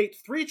create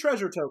 3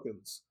 treasure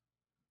tokens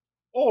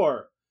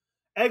or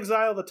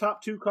exile the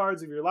top 2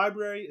 cards of your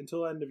library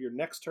until the end of your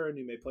next turn.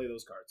 You may play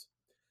those cards.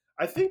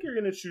 I think you're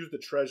going to choose the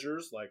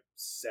treasures like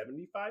 75%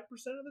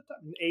 of the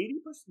time,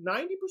 80%,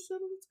 90%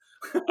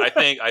 of the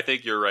time. I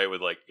think you're right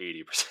with like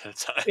 80% of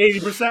the time.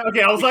 80%.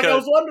 Okay, I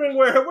was wondering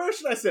where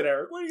should I sit,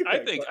 Eric? What do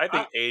you think? I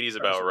think 80 is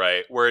about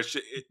right. Where it's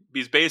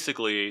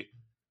basically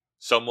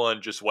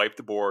someone just wiped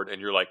the board and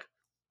you're like,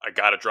 I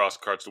got to draw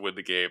some cards to win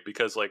the game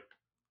because like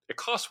it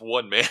costs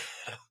 1 mana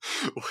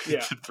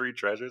with 3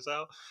 treasures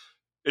out.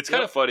 It's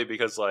kind of funny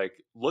because like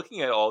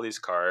looking at all these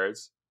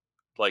cards,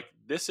 like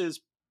this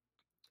is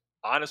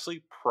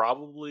honestly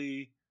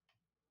probably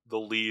the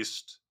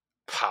least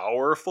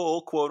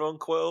powerful, quote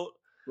unquote.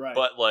 Right.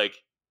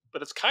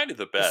 But it's kind of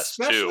the best,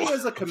 especially too.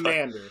 As a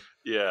commander.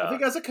 Yeah. I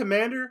think as a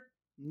commander,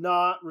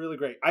 not really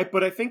great.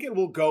 But I think it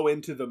will go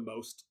into the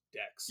most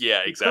decks.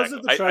 Yeah,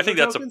 exactly. I think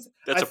that's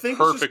a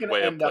perfect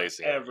way of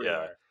placing it.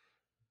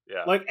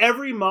 Yeah. Like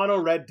every mono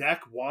red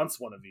deck wants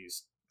one of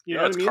these. You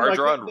know what I mean? Card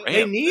draw and ramp.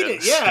 They need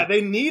it. Yeah,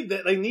 they need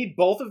that. They need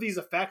both of these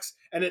effects,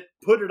 and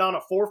put it on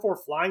a 4/4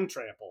 flying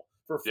trample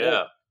for 4.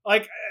 Yeah.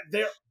 Like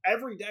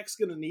every deck's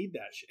gonna need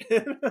that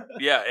shit.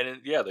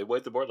 They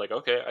white the board like,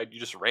 okay, you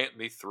just ramp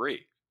me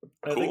 3.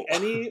 Cool. I think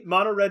any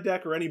mono red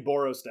deck or any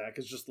Boros deck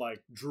is just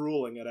like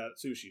drooling at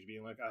Atsushi,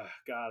 being like, oh,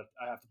 God,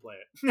 I have to play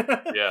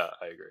it. Yeah,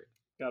 I agree.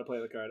 Gotta play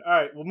the card. All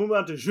right, we'll move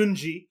on to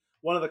Junji.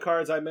 One of the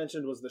cards I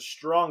mentioned was the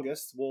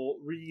strongest. We'll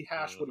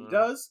rehash what he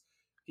does.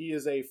 He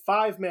is a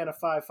 5 mana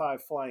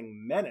 5/5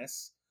 flying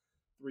menace,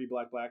 3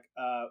 black.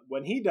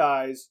 When he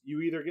dies,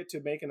 you either get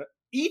to make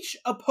each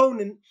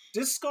opponent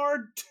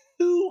discard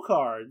 2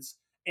 cards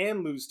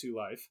and lose 2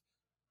 life.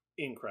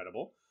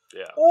 Incredible.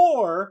 Yeah.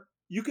 Or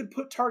you could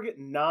put target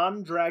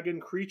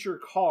non-dragon creature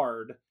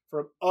card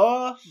from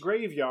a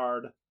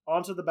graveyard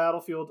onto the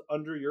battlefield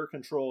under your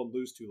control and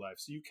lose 2 life.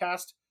 So you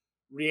cast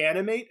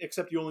Reanimate,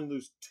 except you only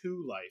lose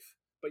 2 life.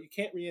 But you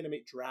can't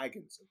reanimate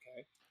dragons,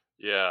 okay?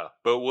 Yeah,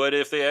 but what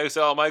if they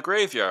exile my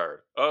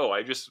graveyard? Oh,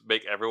 I just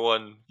make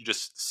everyone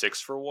just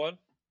 6 for 1?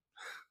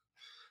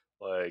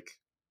 Like...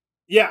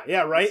 Yeah,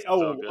 right?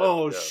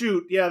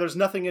 Shoot. Yeah, there's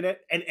nothing in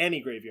it in any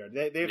graveyard.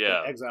 They have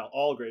to exile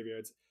all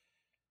graveyards.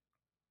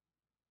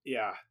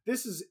 Yeah,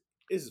 this is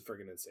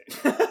freaking insane.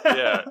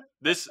 Yeah,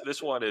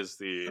 this one is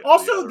the...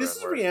 Also, this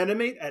is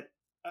Reanimate at...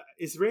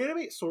 is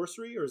Reanimate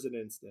sorcery or is it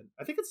instant?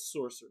 I think it's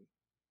sorcery.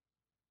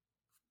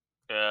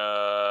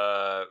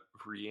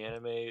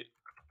 Reanimate...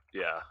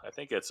 Yeah, I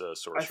think it's a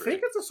sorcery. I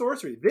think it's a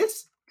sorcery.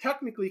 This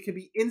technically can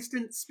be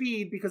instant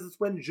speed because it's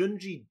when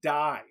Junji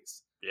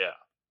dies. Yeah.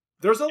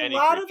 There's a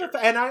lot of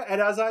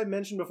and as I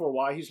mentioned before,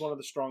 why he's one of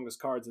the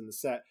strongest cards in the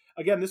set.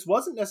 Again, this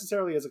wasn't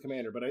necessarily as a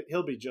commander, but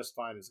he'll be just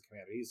fine as a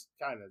commander. He's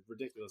kind of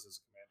ridiculous as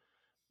a commander.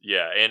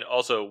 Yeah, and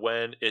also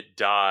when it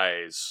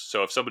dies,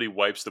 so if somebody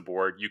wipes the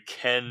board, you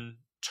can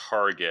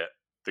target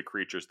the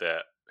creatures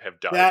that have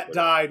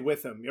died.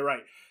 With him. You're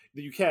right.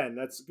 You can.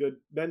 That's a good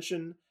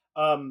mention.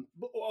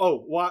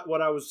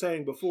 What I was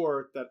saying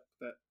before that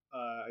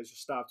I just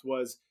stopped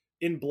was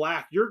in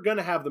black. You're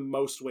gonna have the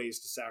most ways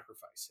to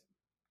sacrifice him.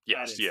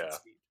 Yes, yeah.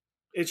 Speed.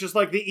 It's just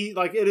like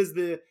it is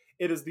the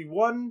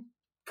one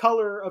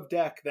color of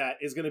deck that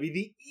is going to be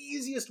the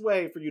easiest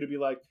way for you to be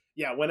like,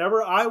 yeah,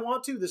 whenever I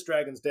want to, this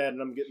dragon's dead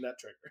and I'm getting that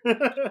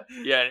trigger.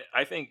 Yeah,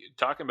 I think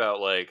talking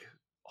about like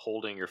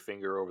holding your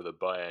finger over the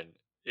button,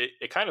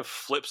 it kind of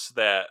flips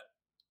that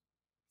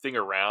thing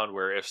around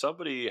where if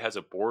somebody has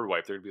a board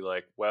wipe, they'd be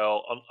like,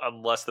 well,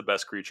 unless the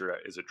best creature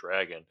is a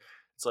dragon,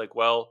 it's like,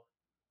 well,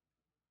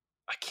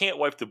 I can't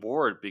wipe the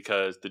board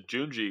because the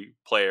Junji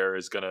player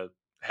is going to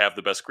have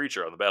the best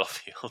creature on the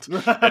battlefield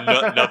and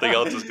nothing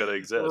else is going to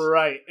exist.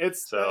 Right.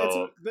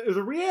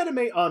 The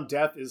Reanimate on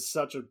death is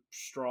such a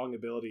strong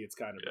ability. It's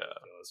kind of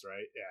ridiculous,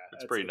 right? Yeah.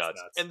 It's pretty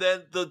nuts. And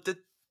then the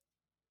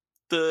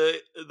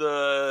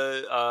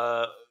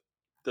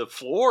the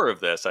floor of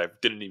this, I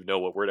didn't even know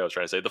what word I was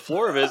trying to say. The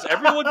floor of it is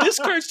everyone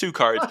discards 2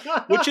 cards,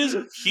 which is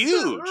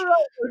huge.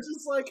 Right. It's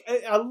just like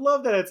I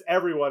love that it's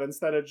everyone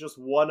instead of just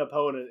one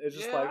opponent. It's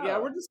just like, yeah,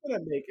 we're just gonna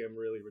make him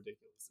really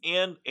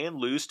ridiculous. And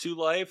lose 2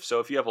 life.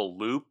 So if you have a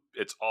loop,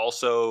 it's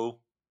also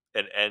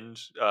an end.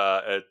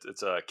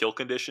 It's a kill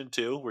condition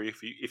too, where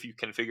if you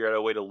can figure out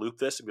a way to loop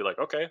this and be like,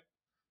 okay,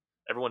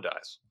 everyone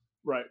dies.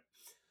 Right.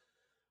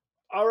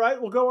 All right,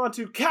 we'll go on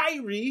to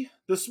Kyrie,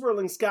 the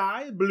Swirling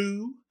Sky,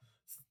 blue.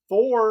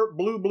 4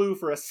 blue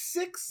for a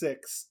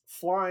 6/6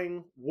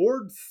 flying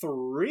ward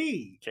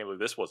 3. Can't believe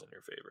this wasn't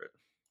your favorite.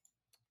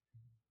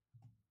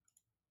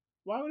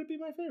 Why would it be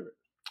my favorite?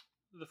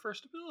 The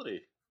first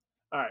ability.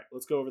 All right,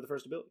 let's go over the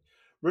first ability.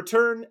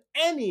 Return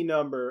any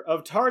number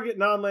of target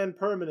non-land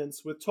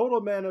permanents with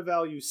total mana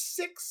value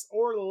 6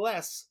 or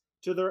less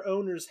to their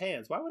owner's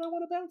hands. Why would I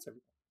want to bounce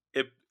everything?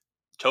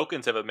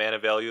 Tokens have a mana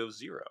value of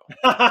 0.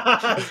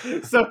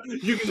 So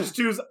you can just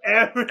choose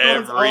every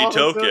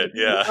token.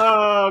 Yeah.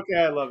 Oh,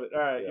 okay, I love it. All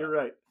right, Yeah. You're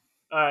right.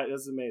 All right,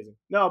 this is amazing.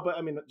 No, but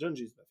I mean,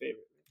 Junji's my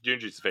favorite.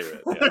 Junji's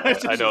favorite.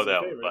 Yeah, I know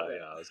that one, but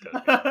yeah, I was kind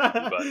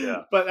of but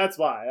yeah. But that's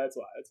why.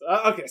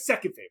 Okay,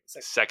 second favorite.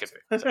 Second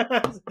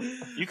favorite.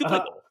 You can play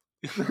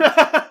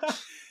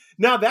both.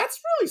 Now that's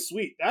really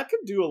sweet. That could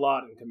do a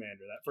lot in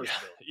Commander. That first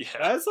ability.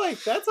 Yeah.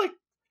 That's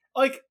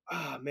like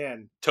oh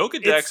man.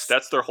 Token decks.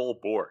 That's their whole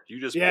board.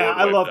 You just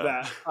I love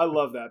that. I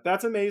love that.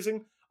 That's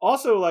amazing.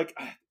 Also, like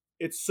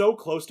it's so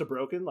close to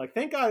broken. Like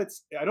thank God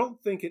I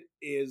don't think it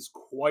is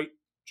quite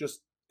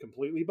just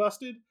completely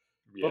busted.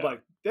 Yeah. But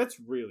like that's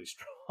really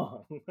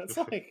strong.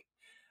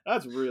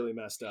 That's really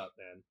messed up,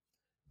 man.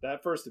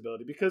 That first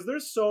ability, because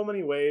there's so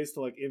many ways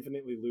to like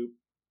infinitely loop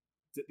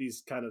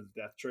these kind of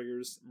death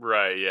triggers.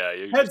 Right, yeah.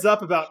 Heads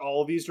up about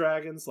all of these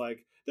dragons.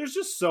 Like there's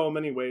just so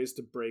many ways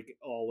to break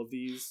all of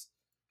these.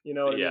 You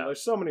know what I mean?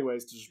 There's so many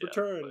ways to just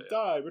return,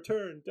 die,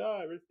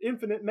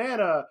 infinite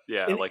mana.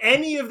 Yeah, in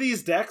any of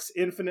these decks,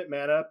 infinite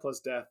mana plus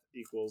death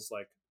equals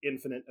like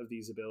infinite of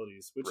these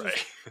abilities, which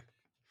is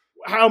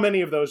how many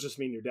of those just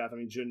mean you're death? I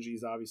mean,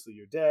 Junji's obviously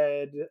you're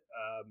dead.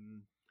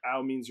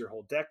 Ao means your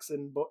whole deck's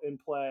in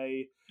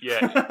play.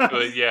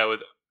 Yeah,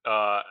 with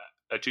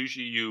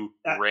Atsushi, you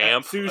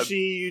ramp.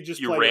 Atsushi, you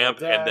just you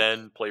ramp and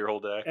then play your whole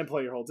deck.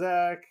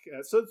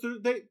 So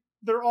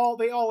they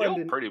all end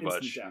in pretty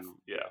much death.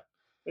 Yeah.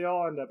 They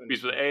all end up in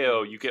because with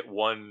AO, you get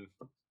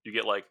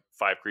like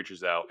 5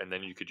 creatures out, and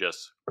then you could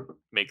just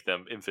make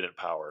them infinite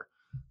power.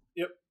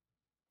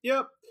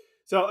 Yep.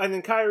 So, and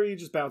then Kyrie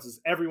just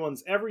bounces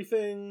everyone's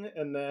everything,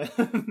 and then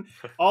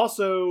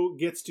also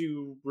gets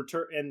to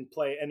return and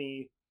play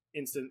any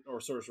instant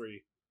or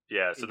sorcery.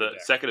 Yeah, so the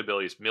second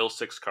ability is mill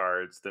 6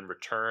 cards, then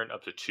return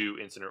up to 2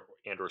 instant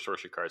and or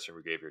sorcery cards from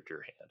your graveyard to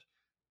your hand.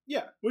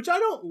 Yeah, which I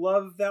don't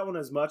love that one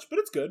as much, but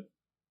it's good.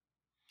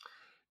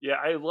 Yeah,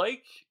 I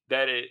like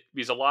that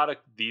because a lot of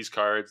these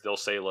cards, they'll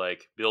say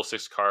like mill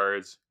 6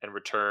 cards and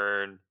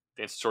return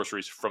instant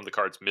sorceries from the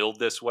cards milled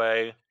this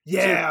way.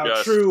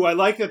 Yeah, true. I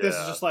like that this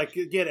is just like,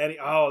 get any...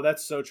 Oh,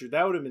 that's so true.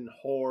 That would have been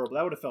horrible.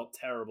 That would have felt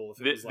terrible.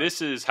 If it was like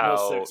this is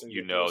how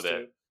you know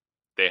that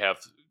they have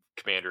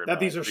Commander in that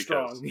mind, these are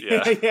strong.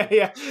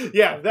 Yeah.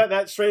 Yeah,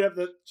 that straight up,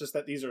 just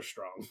that these are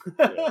strong.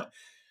 Yeah.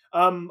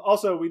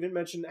 Also, we didn't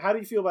mention, how do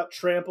you feel about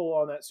trample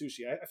on that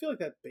Sushi? I feel like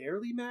that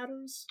barely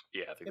matters.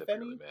 Yeah, I think that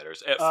barely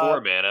matters. At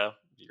 4 mana,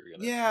 you're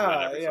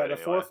gonna win the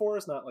 4/4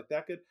 is not like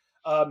that good.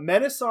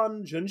 Menace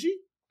on Junji,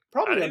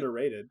 probably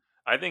underrated.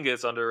 I think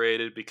it's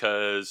underrated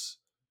because,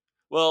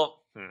 well,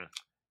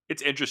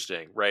 it's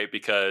interesting, right?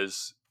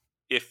 Because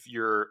if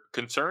you're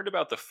concerned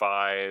about the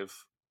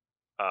 5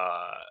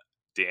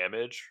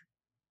 damage,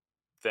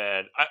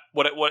 then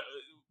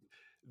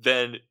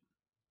then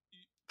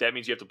that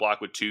means you have to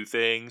block with 2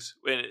 things.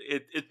 And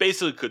it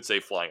basically could say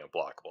flying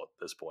unblockable at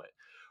this point.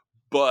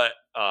 But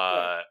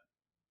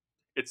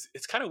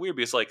it's kind of weird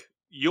because like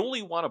you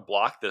only want to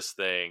block this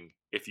thing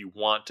if you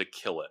want to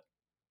kill it.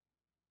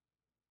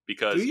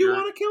 Because do you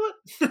want to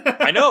kill it?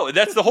 I know,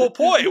 that's the whole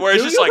point. Where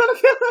it's just like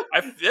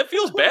that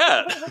feels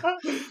bad.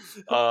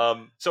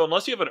 So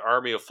unless you have an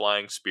army of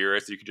flying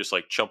spirits, you can just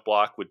like chump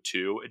block with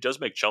 2. It does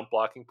make chump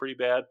blocking pretty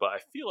bad, but I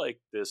feel like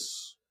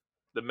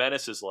the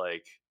menace is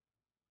like,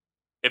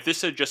 if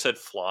this had just said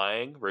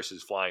flying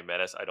versus flying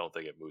menace, I don't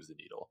think it moves the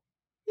needle.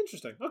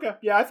 Interesting. Okay.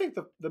 Yeah, I think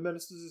the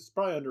menace is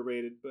probably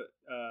underrated, but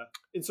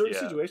in certain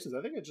situations,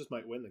 I think it just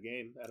might win the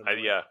game.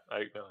 Totally.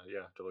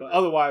 But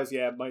otherwise,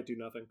 it might do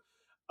nothing.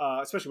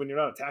 Especially when you're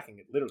not attacking,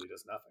 it literally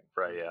does nothing.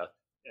 Right, yeah.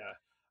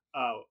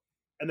 Yeah.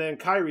 And then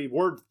Kyrie,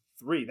 word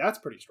 3, that's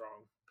pretty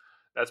strong.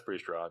 That's pretty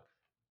strong.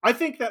 I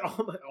think that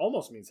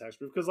almost means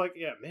hexproof, because, like,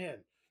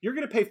 you're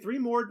going to pay 3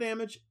 more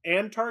damage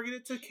and target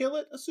it to kill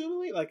it,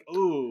 assumingly? Like,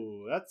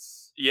 ooh,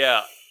 that's...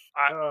 Yeah.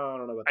 I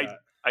don't know about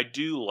that. I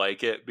do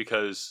like it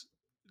because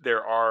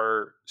there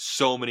are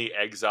so many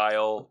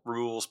exile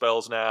removal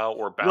spells now,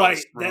 or Right,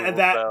 bounce removal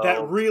that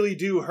spells. really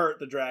do hurt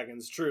the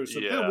dragons. True. So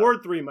Yeah.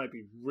 Ward 3 might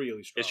be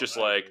really strong. It's just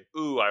I like,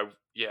 agree. ooh, I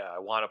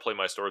want to play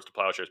my Swords to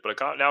Plowshares, but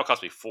now it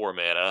costs me 4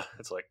 mana.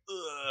 It's like,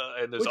 ugh,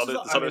 and there's Which is- this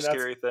I other mean, that's-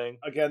 scary thing.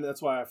 Again,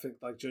 that's why I think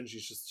like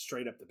Junji's just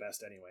straight up the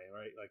best anyway,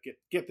 right? Like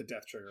get the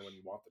death trigger when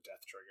you want the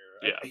death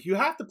trigger. Yeah. You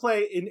have to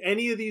play in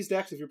any of these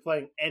decks. If you're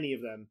playing any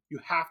of them, you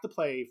have to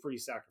play free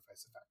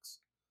sacrifice effects.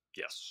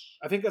 Yes,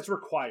 I think that's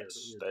required.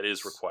 yes, that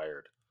is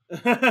required.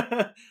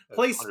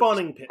 Play 100%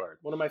 Spawning Pit, required.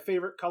 one of my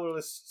favorite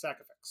colorless sac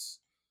effects.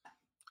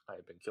 I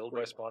have been killed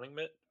by Great. Spawning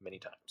Mitt many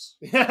times.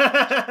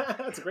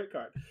 That's a great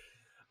card.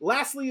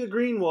 Lastly, a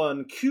green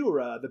one,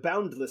 Kura, the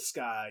Boundless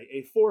Sky,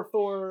 a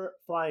 4/4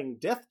 flying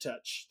Death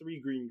Touch, 3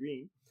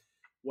 green.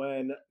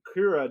 When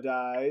Kura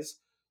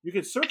dies, you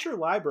can search your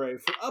library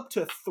for up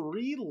to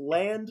 3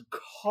 land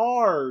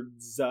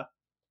cards. It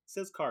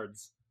says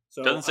cards.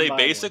 So Doesn't say I'm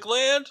buying basic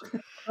land.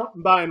 one.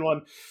 I'm buying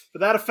one. For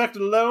that effect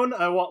alone,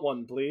 I want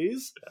one,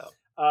 please. Yeah.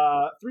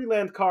 3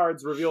 land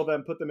cards, reveal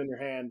them, put them in your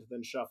hand,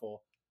 then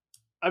shuffle.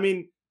 I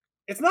mean,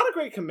 it's not a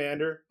great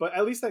commander, but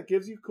at least that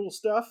gives you cool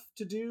stuff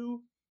to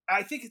do.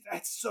 I think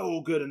that's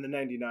so good in the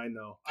 99,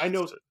 though. I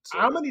know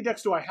how many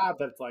decks do I have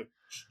that like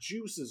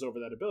juices over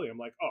that ability? I'm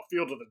like, oh,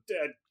 Field of the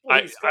Dead,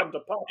 please come to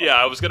pop. Yeah,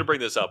 I was going to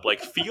bring this up. Like,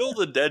 Field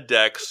the Dead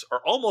decks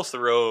are almost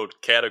their own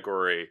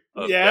category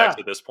of decks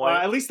at this point.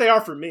 At least they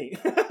are for me.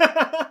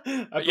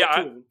 I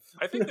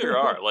think there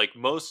are. Like,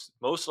 most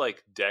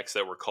like decks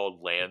that were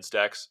called lands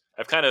decks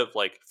have kind of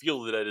like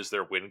Field of the Dead is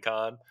their win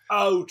con.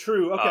 Oh,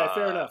 true. Okay,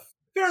 fair enough.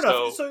 Fair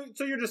enough.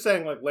 So you're just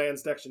saying like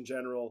lands decks in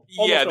general.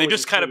 Yeah, they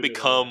just kind of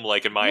become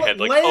like in my head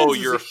like, lands oh,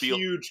 you're is a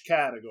huge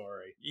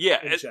category. Yeah,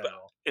 in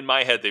general. In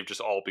my head they've just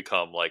all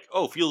become like,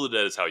 oh, Field of the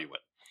Dead is how you win,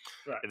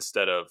 right,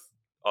 instead of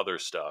other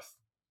stuff.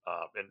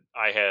 And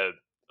I had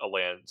a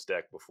lands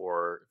deck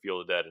before Field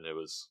of the Dead, and it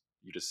was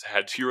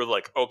you were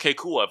like, okay,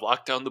 cool, I've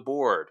locked down the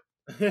board.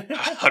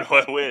 How do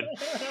I win?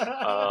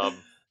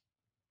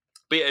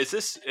 But yeah, is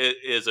this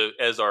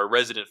as our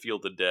resident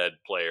Field of the Dead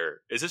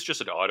player? Is this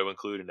just an auto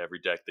include in every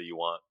deck that you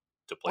want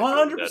to play?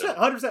 100%.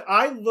 100%.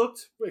 I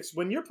looked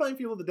when you're playing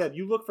Field of the Dead,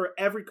 you look for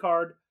every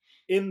card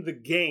in the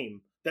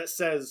game that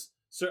says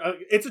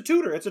it's a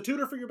tutor. It's a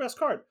tutor for your best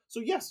card. So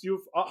yes,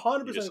 you've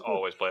 100%. You just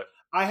always play it.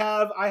 I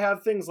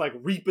have things like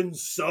Reap and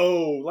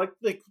Sow, like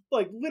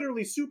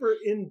literally super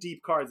in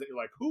deep cards that you're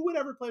like, who would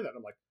ever play that?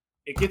 I'm like,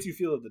 it gets you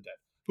Field of the Dead.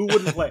 Who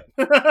wouldn't play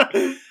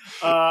it?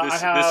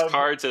 This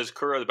card says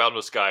Kura the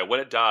Boundless Sky.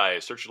 When it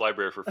dies, search your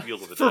library for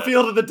Field of the Dead. For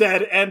Field of the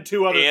Dead and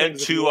 2 other and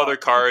things. 2 other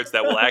cards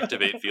that will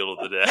activate Field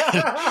of the Dead.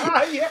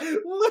 Yeah,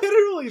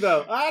 literally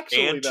though.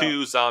 Actually, and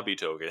 2 zombie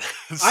tokens.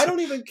 I don't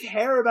even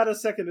care about a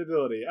second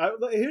ability.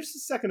 Here's the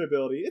second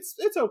ability. It's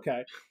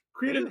okay.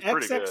 Create an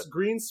XX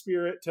green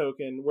spirit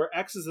token where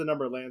X is the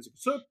number of lands.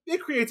 So it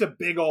creates a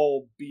big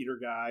old beater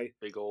guy.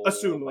 Big old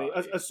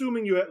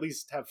assuming you at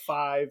least have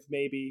 5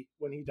 maybe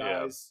when he dies.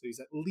 Yeah. So he's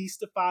at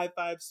least a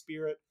 5/5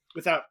 spirit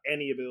without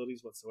any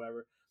abilities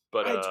whatsoever.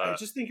 But I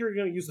just think you're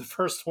going to use the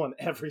first one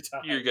every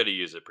time. You're going to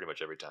use it pretty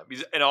much every time.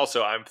 And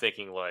also I'm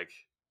thinking like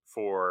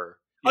for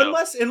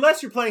unless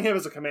you're playing him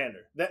as a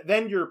commander,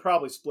 then you're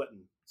probably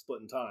splitting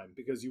time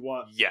because you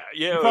want you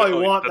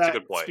probably want that's that a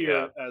good point,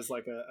 spirit as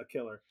like a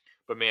killer.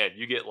 But man,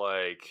 you get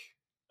like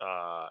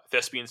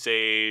Thespian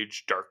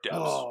Sage, Dark Depths.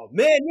 Oh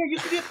man, yeah, you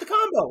can get the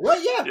combo.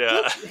 Right?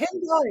 Yeah. Him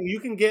dying, you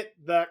can get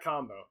that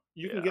combo.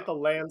 You can get the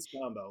lands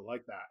combo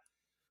like that.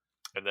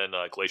 And then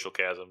Glacial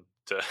Chasm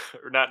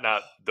or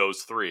not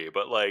those 3,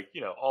 but like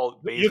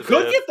all. You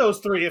could get those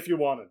 3 if you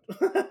wanted.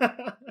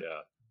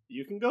 Yeah.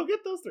 You can go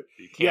get those 3.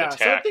 You can't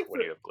attack when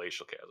you have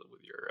Glacial Chasm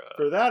with your...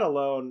 For that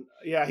alone,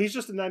 yeah, he's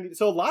just a 90...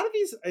 So a lot of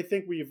these, I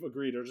think we've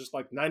agreed, are just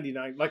like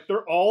 99. Like,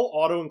 they're all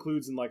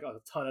auto-includes in like a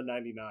ton of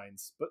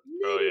 99s. But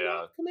maybe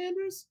not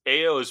commanders.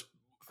 AO is,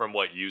 from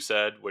what you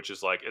said, which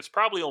is like, it's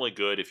probably only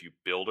good if you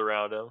build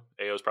around him.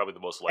 AO is probably the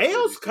most likely.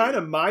 AO's kind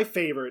of my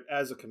favorite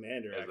as a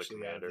commander, out of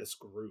this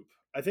group.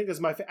 I think as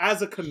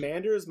a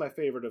commander is my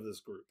favorite of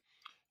this group.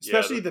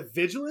 Especially the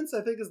Vigilance,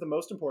 I think, is the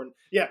most important.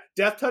 Yeah,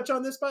 Death Touch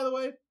on this, by the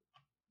way.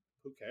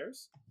 Who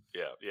cares?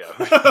 Yeah.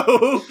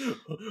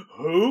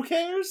 Who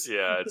cares?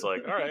 Yeah, it's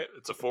like, all right,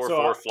 it's a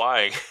 4/4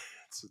 flying.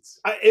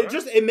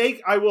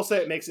 I will say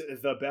it makes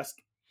it the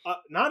best.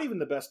 Not even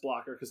the best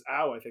blocker, because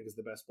Ow I think is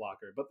the best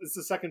blocker, but it's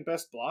the second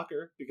best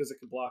blocker because it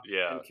can block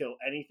and kill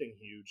anything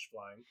huge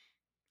flying.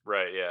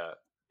 Right. Yeah.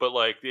 But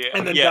like,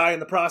 and then die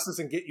in the process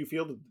and get you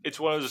fielded. It's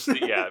one of those,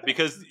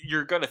 because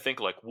you're gonna think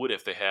like, what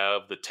if they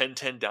have the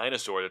 10/10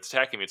 dinosaur that's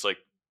attacking me? It's like,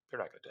 they're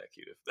not going to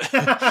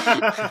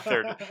attack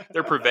you.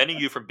 They're preventing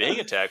you from being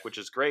attacked, which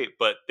is great,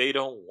 but they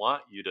don't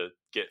want you to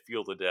get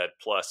Field of the Dead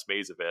plus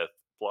Maze of Ith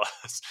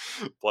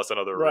plus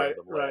another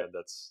random land.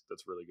 That's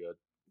really good.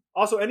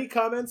 Also, any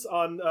comments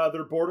on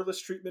their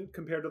borderless treatment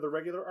compared to the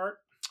regular art?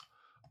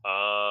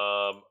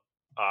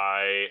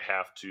 I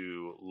have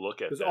to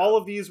look at because all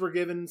of these were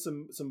given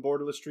some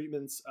borderless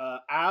treatments.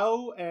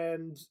 Ow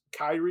and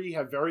Kyrie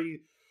have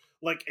very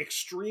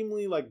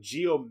extremely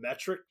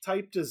geometric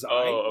type design.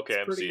 Oh, okay,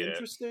 it's pretty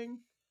interesting.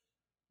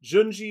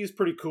 Junji is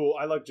pretty cool.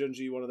 I like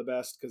Junji, one of the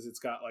best, because it's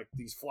got like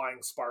these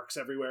flying sparks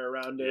everywhere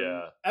around him.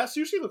 Yeah.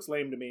 Atsushi looks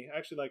lame to me. I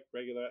actually like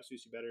regular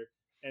Atsushi better.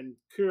 And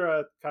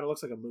Kura kind of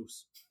looks like a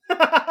moose.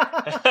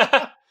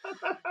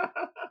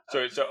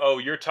 So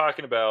you're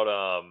talking about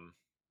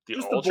the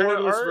Just alternate the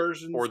borderless art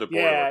versions. or the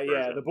borderless version?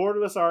 Yeah, the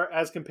borderless art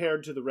as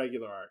compared to the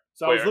regular art.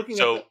 So Where? I was looking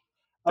So at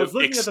the the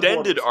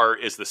extended borderless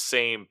art is the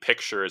same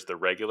picture as the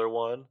regular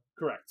one,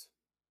 Correct.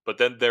 but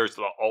then there's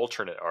the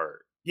alternate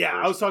art. Yeah,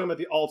 I was talking about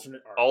the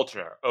alternate art.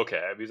 Alternate art.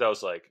 Okay, because I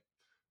was like,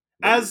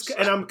 and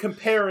I'm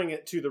comparing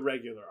it to the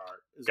regular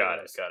art. Got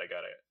it.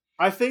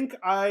 I think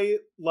I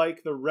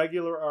like the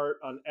regular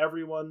art on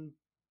everyone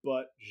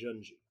but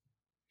Junji.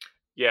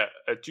 Yeah,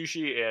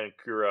 Atsushi and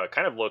Kura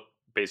kind of look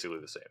basically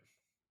the same.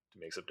 To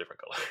make some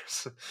different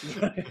colors.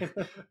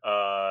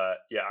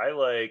 Yeah, I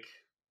like.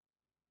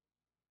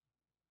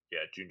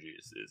 Yeah, Junji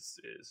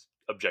is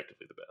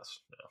objectively the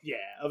best. No. Yeah,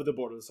 of the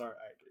borderless art,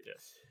 I agree. Yeah.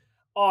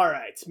 All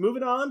right,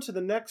 moving on to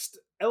the next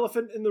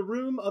elephant in the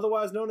room,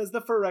 otherwise known as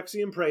the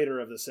Phyrexian Praetor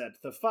of the set,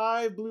 the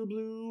 5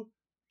 blue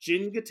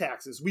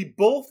Jin-Gitaxias. We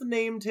both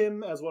named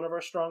him as one of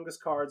our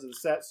strongest cards of the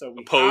set, so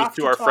we opposed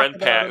to our friend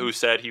Pat, who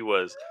said he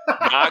was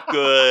not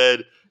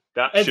good.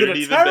 That shouldn't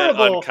even been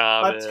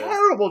uncommon. A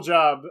terrible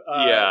job.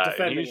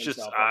 Defending he's just.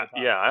 himself I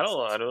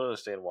don't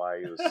understand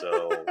why he was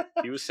so.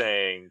 He was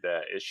saying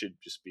that it should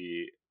just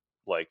be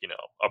like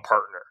a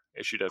partner.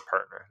 It should have a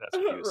partner. That's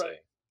what he was saying.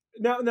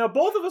 Now,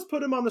 both of us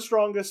put him on the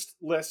strongest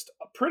list,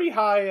 pretty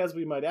high, as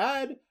we might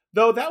add.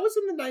 Though that was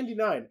in the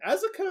 99.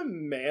 As a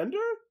commander,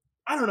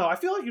 I don't know. I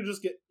feel like you're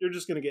just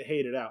gonna get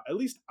hated out. At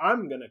least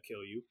I'm gonna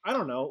kill you. I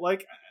don't know.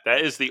 Like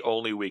that is the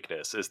only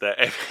weakness. Is that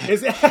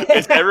is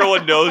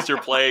everyone knows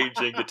you're playing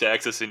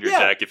Jin-Gitaxias in your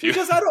deck?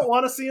 Because I don't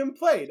want to see him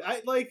played.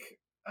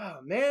 Oh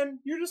man,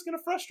 you're just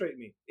gonna frustrate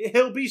me.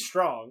 He'll be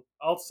strong.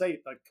 I'll say,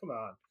 come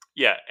on.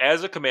 Yeah,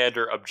 as a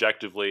commander,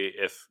 objectively,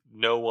 if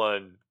no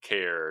one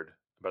cared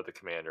about the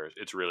commanders,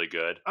 it's really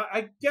good.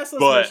 I guess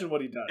let's mention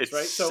what he does,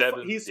 right?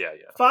 So he's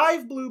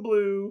 5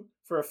 blue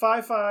for a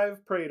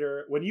 5/5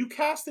 Praetor. When you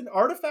cast an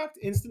artifact,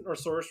 instant, or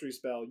sorcery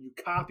spell, you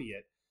copy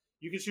it.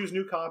 You can choose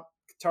new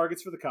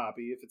targets for the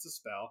copy if it's a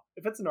spell.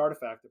 If it's an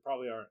artifact, there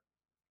probably aren't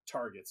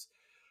targets.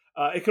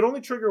 It can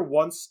only trigger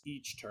once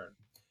each turn.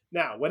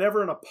 Now,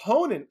 whenever an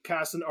opponent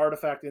casts an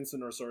artifact,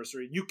 instant, or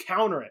sorcery, you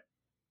counter it.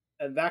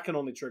 And that can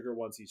only trigger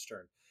once each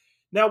turn.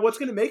 Now, what's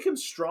going to make him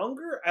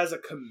stronger as a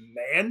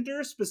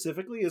commander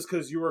specifically is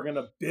because you are going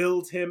to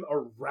build him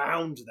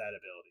around that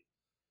ability.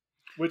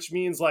 Which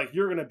means,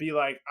 you're going to be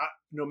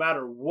no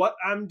matter what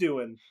I'm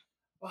doing,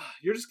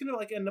 you're just going to,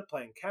 end up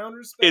playing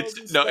counter spells. It's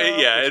just...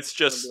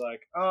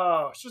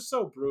 it's just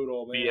so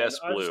brutal, man. BS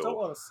Blue. I just don't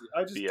want to see...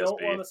 I just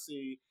don't want to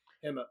see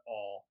him at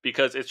all.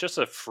 Because it's just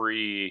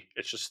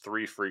it's just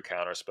 3 free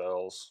counter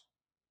spells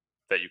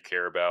that you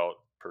care about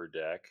per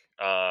deck.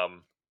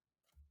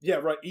 Yeah,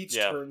 right. Each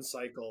turn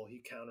cycle,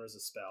 he counters a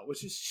spell,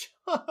 which is just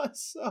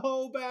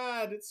so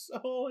bad. It's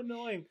so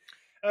annoying.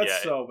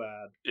 That's so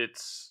bad.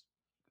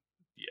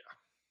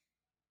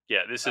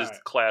 This is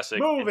classic.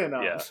 Moving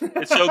on. Yeah,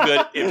 it's so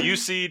good. If you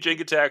see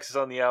Jin-Gitaxias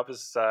on the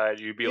opposite side,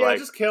 you'd be like,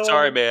 just kill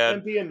 "Sorry, him man,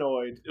 and be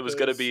annoyed." This was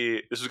gonna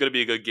be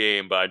a good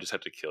game, but I just have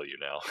to kill you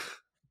now.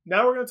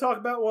 Now we're gonna talk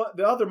about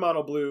the other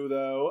mono blue,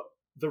 though.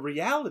 The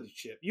reality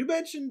chip. You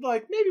mentioned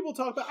maybe we'll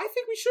talk about. I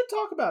think we should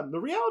talk about him. The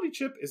reality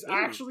chip is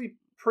actually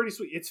pretty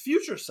sweet. It's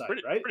Future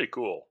Sight, right? Pretty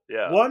cool.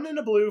 Yeah. 1 in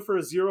a blue for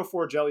a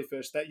 0/4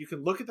 jellyfish that you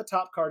can look at the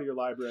top card of your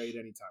library at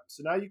any time.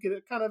 So now you get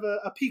kind of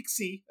a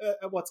peek-see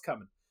at what's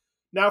coming.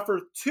 Now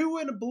for 2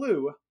 in a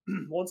blue,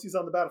 once he's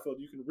on the battlefield,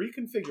 you can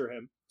reconfigure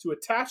him to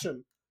attach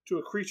him to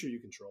a creature you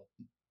control.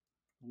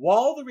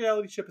 While the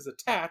reality chip is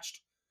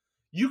attached,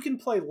 you can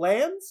play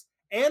lands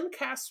and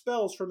cast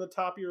spells from the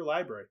top of your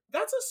library.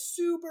 That's a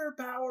super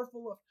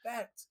powerful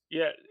effect.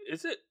 Yeah,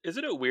 isn't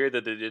it weird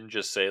that they didn't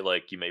just say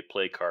you may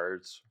play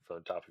cards from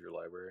the top of your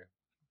library?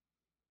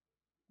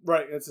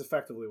 Right, it's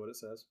effectively what it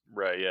says.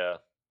 Right, yeah.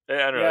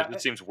 I don't know,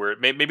 it seems weird.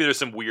 Maybe there's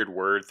some weird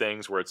word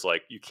things where it's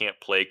you can't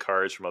play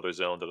cards from other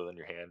zones other than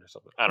your hand or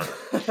something. I don't know.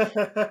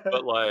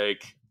 But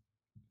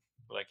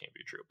that can't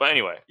be true. But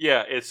anyway,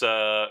 yeah, it's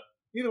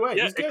either way,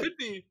 it could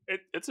be.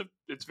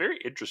 It's very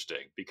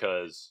interesting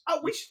because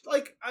we should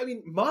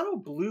mono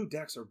blue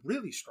decks are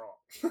really strong.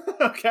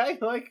 Okay,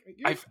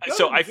 I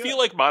feel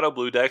like mono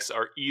blue decks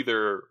are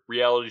either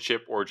reality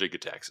chip or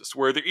Jin-Gitaxias,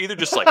 where they're either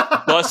just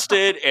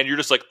busted and you're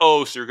just so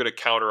you're gonna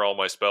counter all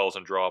my spells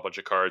and draw a bunch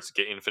of cards,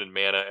 get infinite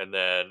mana, and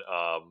then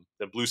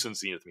Blue Sun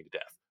Zenith me to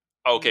death.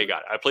 Okay, got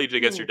it. I played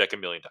against your deck a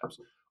million times.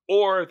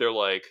 Or they're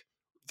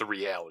the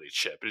reality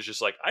chip. It's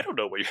just I don't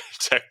know what your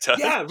deck does.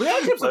 Yeah,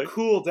 reality chip's a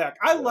cool deck.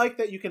 I like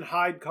that you can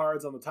hide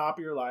cards on the top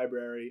of your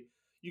library.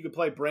 You can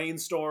play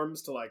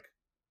brainstorms to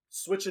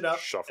switch it up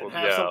and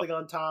have something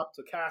on top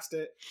to cast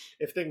it.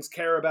 If things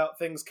care about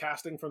things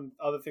casting from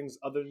other things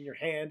other than your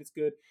hand, it's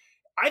good.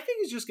 I think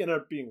it's just gonna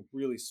be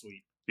really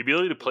sweet. The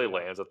ability to play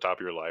lands at the top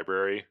of your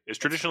library is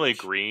traditionally a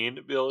green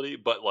ability,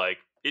 but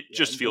it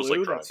just feels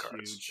like drawing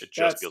cards. It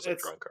just feels like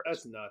drawing cards.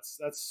 That's nuts.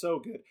 That's so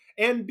good.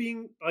 And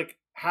being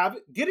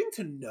getting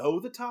to know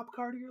the top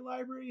card of your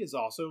library is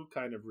also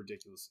kind of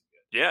ridiculously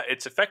good. Yeah,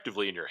 it's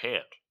effectively in your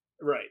hand.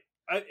 Right.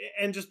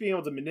 And just being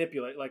able to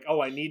manipulate, like,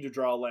 I need to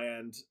draw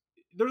land.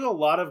 There's a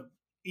lot of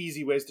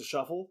easy ways to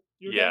shuffle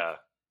your deck.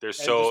 There's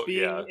And so just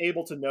being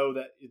able to know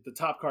that if the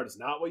top card is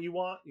not what you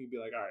want, you'd be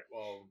like, all right,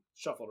 well,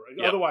 shuffle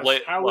it. Yeah,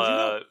 Otherwise, how would you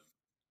know?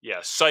 Yeah,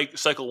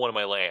 cycle one of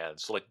my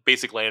lands, like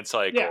basic land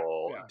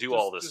cycle, do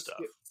all this stuff.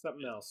 Get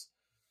something else.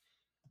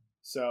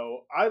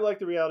 So I like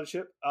the reality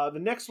chip. The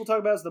next we'll talk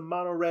about is the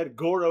mono red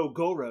Goro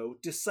Goro,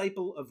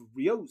 Disciple of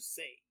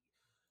Ryosei.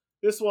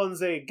 This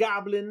one's a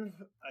goblin.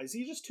 Is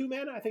he just 2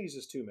 mana? I think he's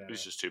just 2 mana.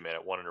 He's just 2 mana,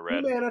 1 in a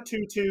red. 2 mana,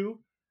 2/2.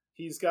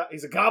 He's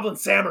a goblin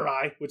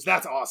samurai, which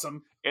that's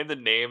awesome. And the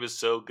name is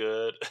so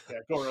good. Yeah,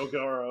 Goro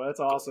Goro,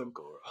 that's awesome.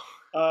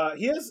 Goro.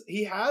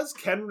 He has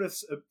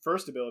Kenrith's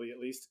first ability, at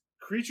least.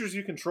 Creatures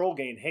you control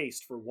gain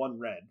haste for 1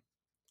 red.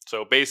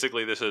 So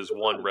basically, this is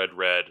 1 red.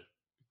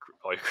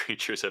 All your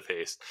creatures have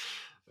haste.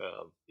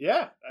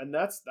 Yeah, and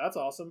that's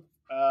awesome.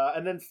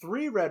 And then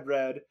 3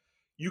 red.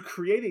 You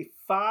create a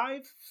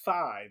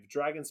 5/5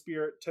 Dragon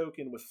Spirit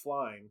token with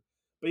flying,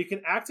 but you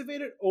can activate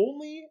it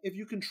only if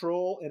you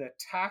control an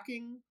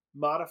attacking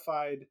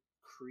modified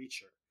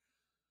creature.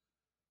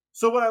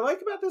 So what I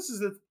like about this is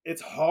that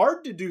it's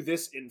hard to do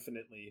this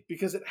infinitely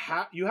because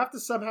you have to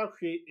somehow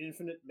create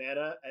infinite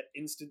mana at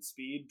instant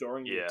speed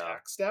during the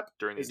attack step.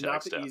 It's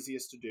not the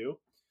easiest to do.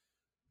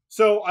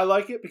 So I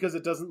like it because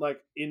it doesn't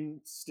like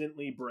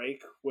instantly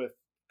break with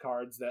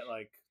cards that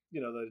like,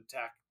 the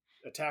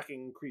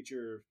attacking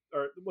creature,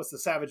 or what's the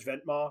Savage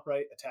Ventmaw,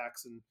 right?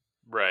 Attacks and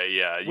right,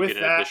 yeah. You with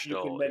that, you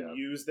can then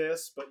use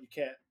this, but you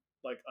can't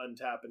like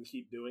untap and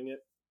keep doing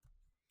it.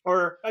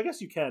 Or I guess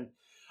you can.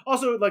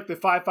 Also, like the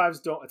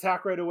 5/5s don't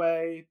attack right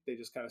away; they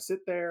just kind of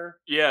sit there.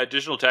 Yeah,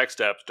 additional attack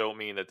steps don't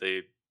mean that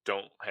they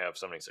don't have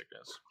summoning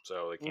sickness,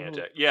 so they can't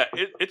attack. Yeah,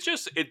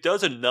 it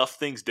does enough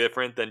things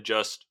different than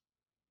just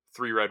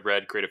 3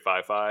 red create a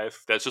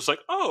 5/5. That's just like,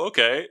 oh,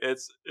 okay,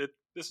 this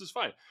is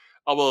fine.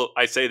 Although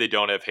I say they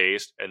don't have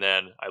haste, and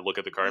then I look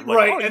at the card and I'm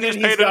like, and then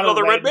just paid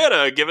another red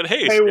mana, given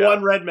haste. Pay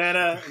 1 red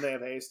mana, and they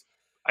have haste.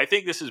 I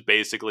think this is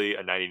basically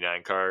a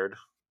 99 card,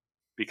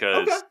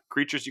 because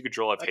creatures you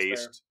control have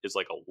haste is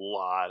like a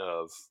lot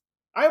of...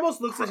 I almost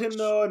looked at him,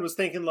 though, and was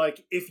thinking,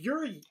 like, if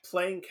you're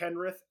playing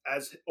Kenrith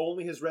as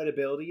only his red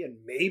ability,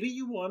 and maybe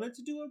you wanted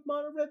to do a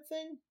mono red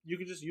thing, you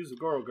could just use the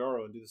Goro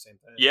Goro and do the same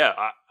thing. Yeah,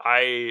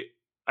 I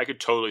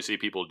could totally see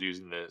people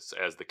using this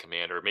as the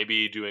commander.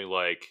 Maybe doing,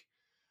 like,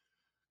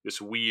 this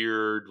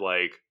weird,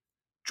 like,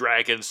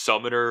 dragon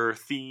summoner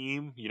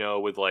theme,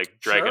 with like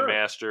Dragon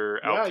Master,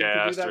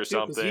 Outcast, or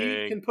something.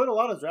 He can put a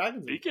lot of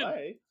dragons in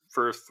play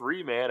for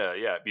 3 mana.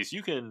 Yeah, because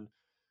you can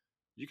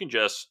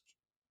just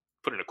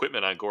put an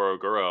equipment on Goro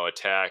Goro,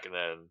 attack, and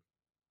then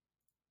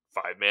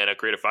 5 mana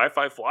create a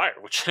 5/5 flyer,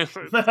 which is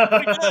pretty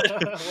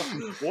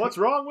good. What's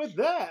wrong with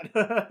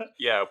that?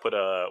 Yeah, put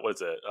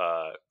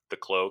the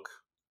cloak.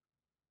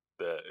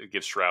 It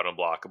gives Shroud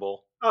unblockable.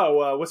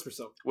 Oh,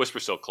 Whisper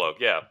Silk cloak.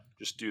 Yeah,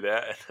 just do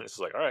that, and it's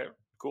like, all right,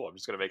 cool. I'm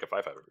just gonna make a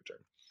 5/5 every turn.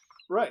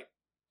 Right.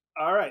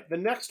 All right. The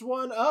next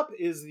one up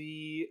is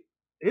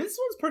this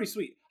one's pretty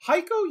sweet.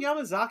 Heiko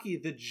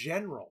Yamazaki, the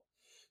General.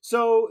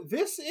 So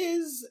this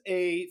is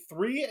a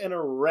 3 and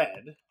a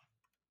red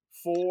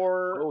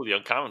for the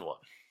uncommon one.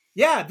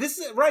 Yeah, this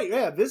is right.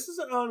 Yeah, this is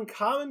an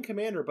uncommon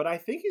commander, but I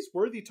think he's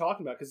worthy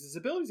talking about because his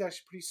ability is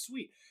actually pretty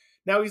sweet.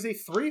 Now he's a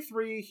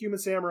 3/3 human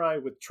samurai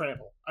with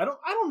trample. I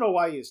don't know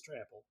why he has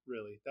trample,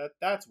 really.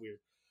 That's weird.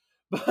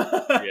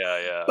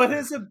 Yeah. But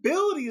his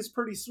ability is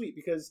pretty sweet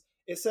because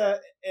it's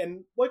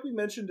and like we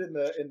mentioned in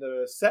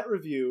the set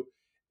review,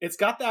 it's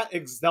got that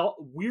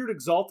weird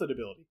exalted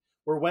ability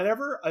where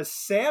whenever a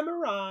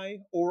samurai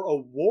or a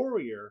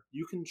warrior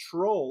you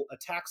control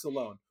attacks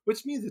alone,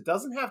 which means it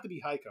doesn't have to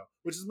be Heiko,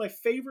 which is my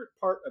favorite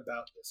part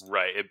about this.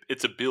 Right,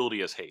 its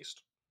ability is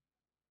haste.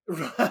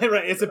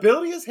 Right. Its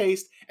ability is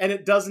haste, and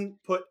it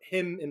doesn't put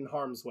him in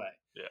harm's way.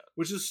 Yeah,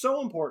 which is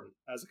so important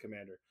as a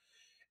commander.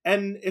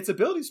 And its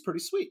ability is pretty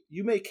sweet.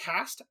 You may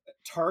cast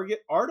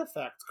target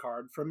artifact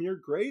card from your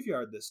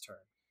graveyard this turn.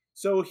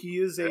 So he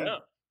is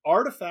a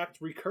artifact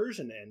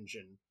recursion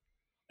engine,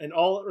 and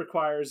all it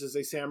requires is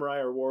a samurai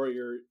or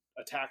warrior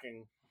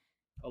attacking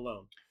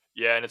alone.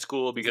 Yeah, and it's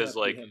cool because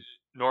like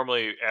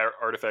normally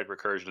artifact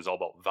recursion is all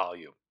about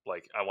value.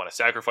 Like, I want to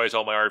sacrifice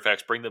all my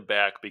artifacts, bring them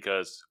back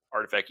because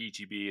artifact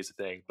ETB is a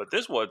thing. But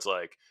this one's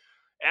like,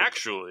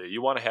 actually,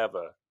 you want to have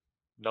a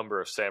number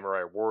of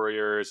samurai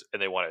warriors,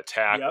 and they want to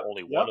attack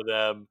only one of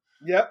them.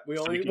 Yep, we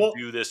can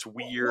do this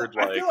weird.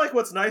 I feel like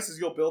what's nice is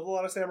you'll build a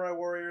lot of samurai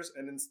warriors,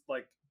 and it's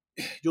like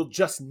you'll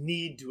just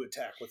need to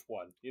attack with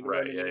one. You know what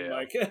I mean? Yeah.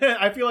 Like,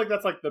 I feel like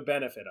that's like the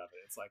benefit of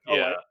it. It's like,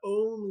 I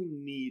only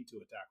need to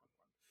attack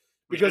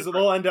with one because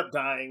they'll end up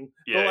dying.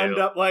 They'll end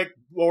up like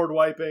board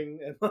wiping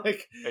and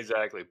like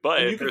exactly.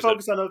 But you can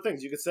focus on other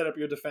things. You can set up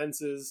your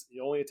defenses.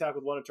 You only attack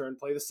with one a turn.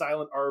 Play the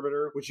Silent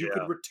Arbiter, which you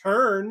could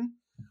return.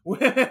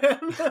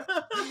 Exactly.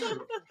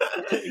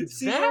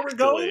 See where we're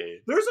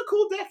going? There's a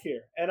cool deck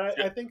here, and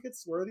I think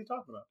it's worthy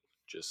talking about.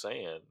 Just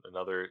saying.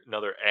 Another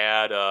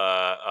ad.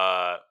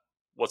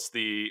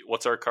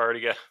 What's our card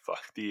again?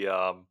 Fuck the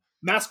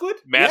Masquid?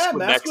 Yeah, Masquid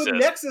Masquid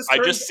Nexus. Nexus I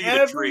turns just see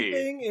the tree.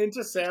 everything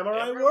into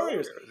Samurai Samurai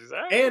Warriors.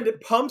 Exactly. And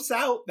it pumps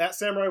out that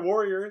Samurai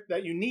Warrior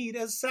that you need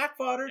as sack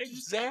fodder.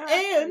 Exactly.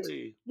 And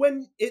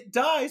when it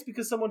dies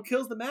because someone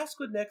kills the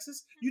Masquid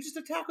Nexus, you just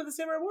attack with the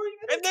Samurai Warrior.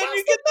 And then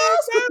you get the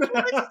Masquid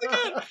Nexus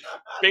again.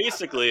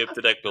 Basically, if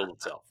the deck builds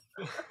itself.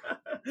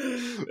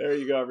 There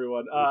you go,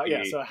 everyone.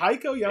 Yeah, so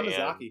Heiko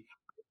Yamazaki.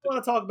 I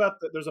want to talk about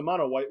there's a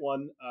mono white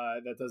one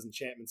that does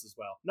enchantments as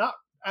well. Not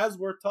as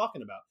worth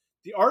talking about.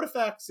 The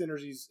artifact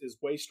synergies is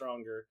way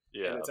stronger,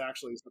 and it's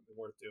actually something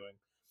worth doing.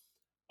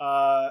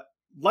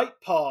 Light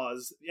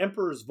Paws, the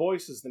Emperor's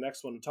Voice is the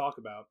next one to talk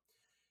about.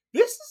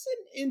 This is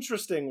an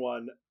interesting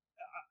one.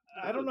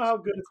 I don't know how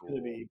good it's going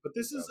to be, but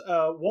this is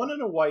 1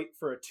 and a white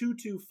for a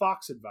 2/2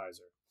 Fox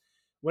Advisor.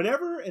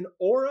 Whenever an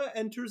aura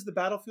enters the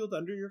battlefield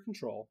under your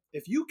control,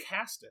 if you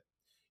cast it,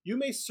 you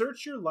may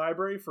search your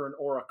library for an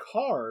aura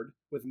card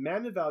with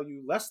mana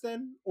value less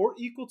than or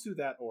equal to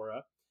that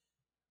aura.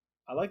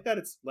 I like that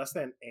it's less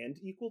than and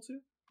equal to.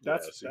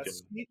 That's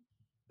sweet.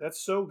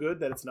 That's so good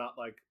that it's not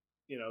like,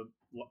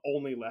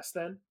 only less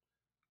than.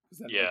 Because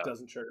then it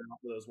doesn't trigger off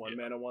of those 1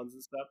 mana ones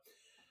and stuff.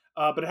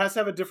 But it has to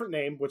have a different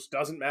name, which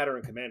doesn't matter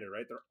in Commander,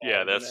 right? They're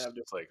all that's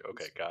just like,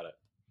 okay, got it.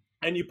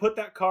 And you put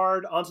that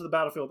card onto the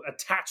battlefield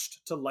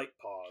attached to Light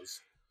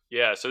Paws.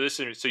 Yeah, so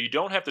you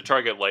don't have to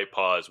target Light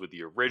Paws with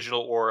the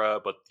original aura,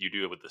 but you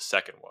do it with the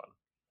second one.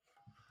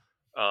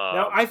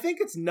 Now, I think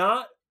it's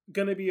not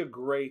going to be a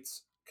great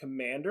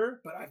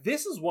Commander, but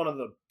this is one of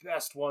the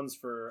best ones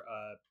for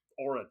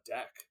aura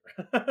deck.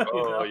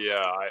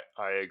 Yeah,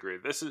 I agree.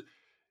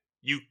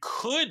 You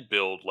could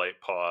build Light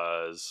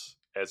Paws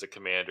as a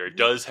commander. It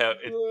does have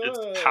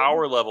its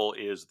power level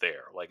is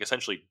there. Like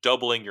essentially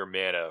doubling your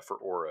mana for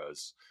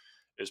auras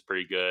is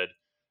pretty good.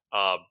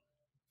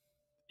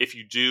 If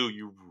you do,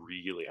 you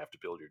really have to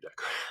build your deck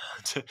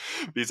around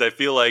because I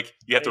feel like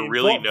you have to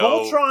really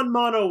know. Voltron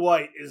mono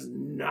white is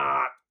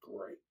not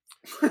great.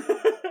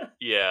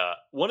 Yeah,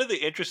 one of the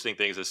interesting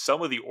things is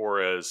some of the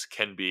auras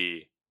can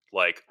be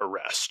like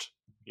arrest.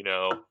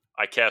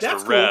 I cast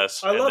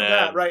arrest. Cool. I love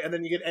that. Right, and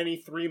then you get any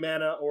 3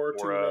 mana or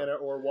 2 mana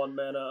or 1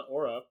 mana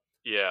aura.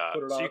 Yeah,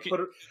 put it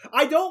on.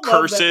 I don't love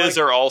curses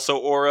are also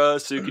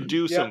auras, so you can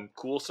do some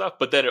cool stuff.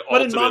 But then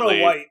ultimately, in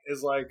mono white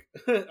is like,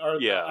 I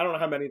don't know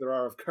how many there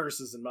are of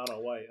curses in mono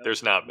white.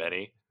 There's not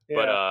many,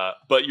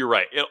 but you're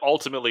right. It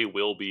ultimately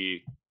will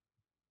be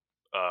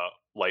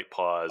Light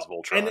Paws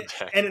Voltron,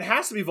 and it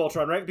has to be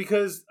Voltron, right?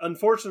 Because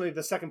unfortunately,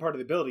 the second part of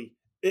the ability,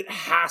 it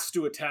has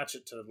to attach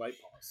it to Light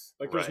Paws.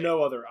 Like there's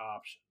no other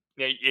option.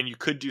 Yeah, and you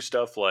could do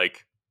stuff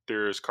like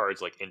there's cards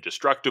like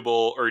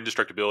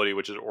Indestructibility,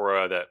 which is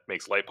aura that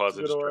makes Light Paws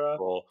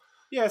indestructible. Aura.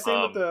 Yeah,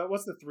 same with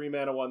what's the 3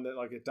 mana one that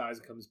like it dies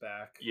and comes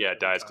back. Yeah,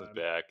 dies comes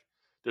back.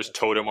 There's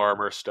Totem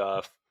Armor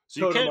stuff.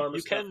 So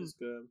you can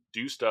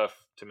do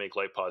stuff to make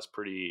Light Paws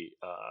pretty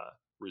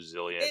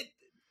resilient.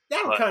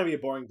 That would kind of be a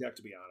boring deck,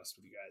 to be honest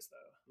with you guys,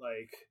 though.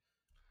 Like,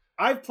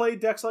 I've played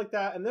decks like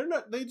that, and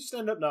they just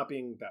end up not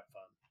being that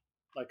fun.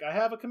 Like, I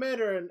have a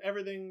commander, and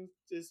everything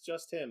is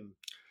just him.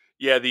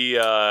 Yeah,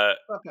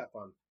 not that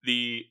fun.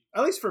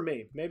 At least for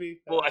me, maybe.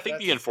 Well, I think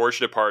the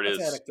unfortunate part is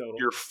anecdotal.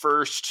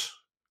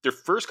 Their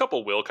first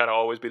couple will kind of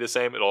always be the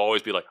same. It'll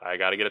always be like, I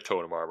got to get a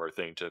Totem Armor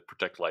thing to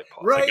protect Light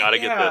Paws. Right, I got to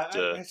get that.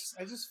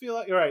 I just feel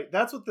like, right,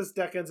 that's what this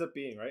deck ends up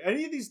being, right?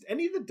 Any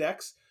of the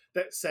decks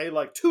that say,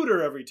 like,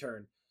 tutor every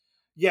turn,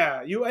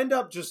 you end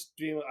up just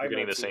being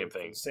getting the same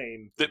thing.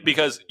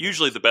 Because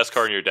usually the best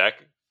card in your deck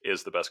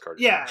is the best card.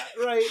 Yeah,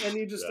 right. And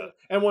you just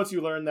and once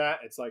you learn that,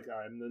 it's like,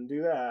 I'm gonna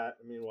do that.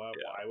 I mean, why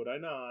would I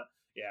not?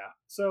 Yeah.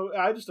 So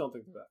I just don't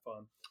think they're that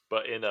fun.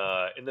 But in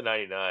the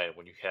 99,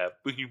 when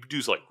you do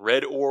like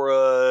red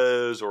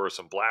auras or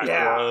some black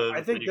ones,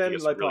 I think then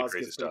Light Paws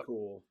gets pretty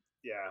cool.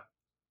 Yeah.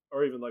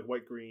 Or even like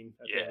white green.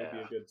 I think would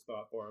be a good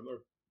spot for them.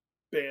 Or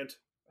Bant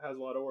has a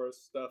lot of auras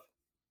stuff.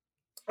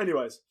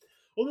 Anyways,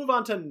 we'll move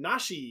on to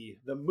Nashi,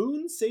 the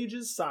Moon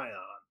Sage's Scion,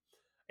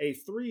 a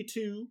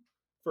 3/2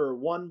 for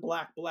 1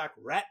 black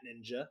rat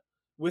ninja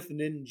with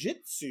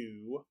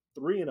ninjutsu,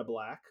 3 and a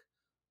black,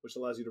 which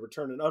allows you to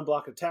return an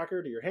unblocked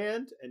attacker to your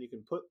hand, and you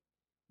can put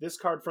this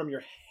card from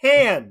your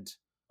hand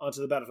onto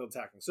the battlefield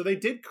attacking. So they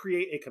did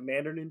create a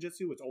commander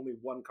ninjutsu, which only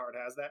 1 card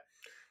has that.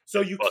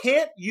 So you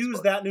can't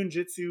use that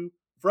ninjutsu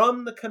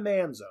from the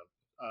command zone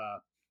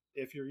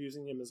if you're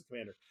using him as a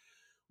commander.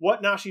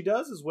 What Nashi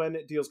does is when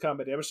it deals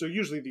combat damage, so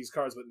usually these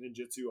cards with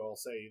ninjutsu all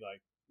say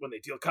like when they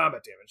deal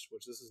combat damage,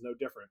 which this is no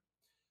different.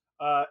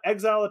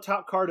 Exile a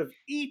top card of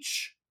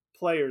each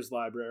player's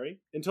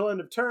library. Until end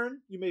of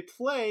turn, you may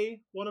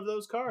play one of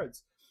those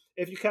cards.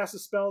 If you cast a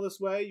spell this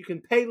way, you can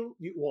pay...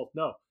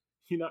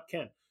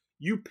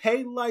 You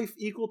pay life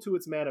equal to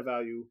its mana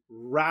value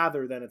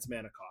rather than its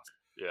mana cost.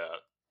 Yeah.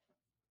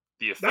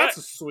 The effect...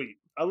 That's sweet.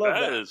 I love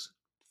that. That is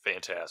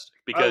fantastic.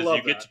 Because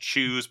you get to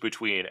choose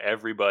between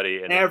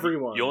everybody. And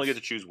everyone. You only get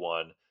to choose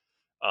one.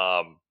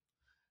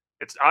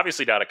 It's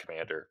obviously not a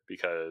commander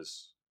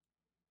because...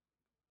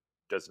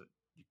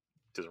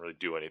 doesn't really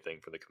do anything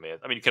for the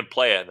command. I mean, you can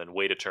play it and then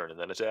wait a turn and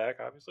then attack,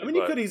 obviously. I mean,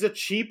 you could. He's a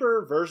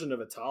cheaper version of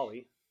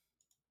Atali.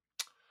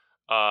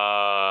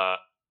 Atala,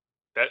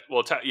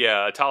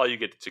 you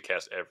get to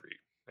cast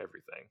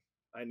everything.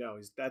 I know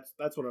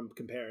that's what I'm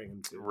comparing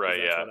him to. Right,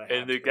 yeah,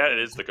 and that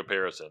is the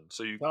comparison.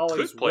 So you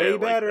Atali's could play way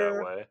it better,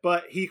 that way,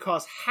 but he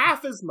costs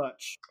half as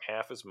much.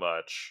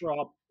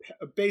 For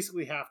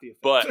basically half the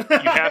effect.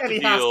 But you have to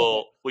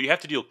deal. Well, you have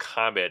to deal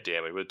combat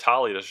damage. With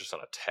Atali, that's just on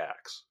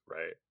attacks,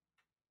 right?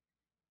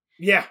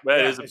 Yeah,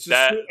 it's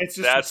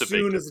just as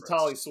soon as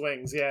Atali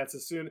swings. Yeah, it's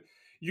as soon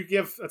you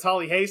give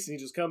Atali haste and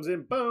he just comes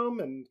in,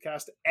 boom, and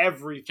cast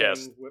everything.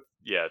 And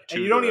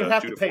you don't even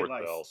have to pay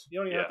life. You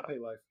don't even have to pay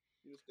life.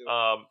 You just do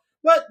it.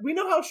 But we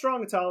know how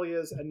strong Atali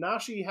is, and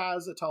Nashi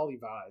has Atali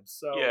vibes,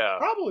 so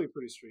probably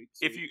pretty sweet.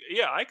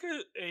 I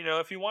could,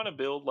 if you want to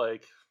build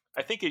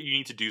I think you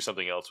need to do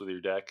something else with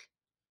your deck.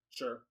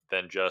 Sure.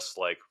 Than just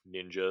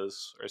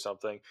ninjas or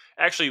something.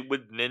 Actually,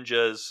 with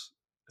ninjas,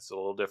 it's a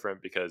little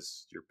different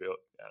because you're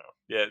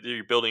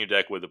building your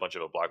deck with a bunch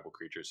of unblockable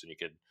creatures, and you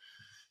can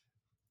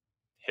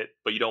hit,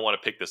 but you don't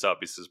want to pick this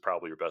up. This is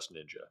probably your best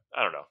ninja.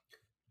 I don't know.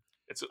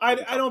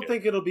 I don't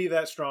think it'll be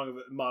that strong of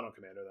a mono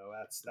commander though.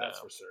 That's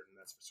for certain.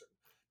 That's for certain.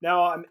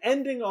 Now I'm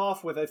ending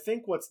off with I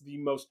think what's the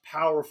most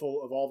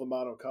powerful of all the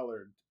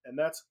monocolored, and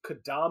that's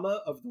Kodama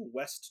of the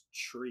West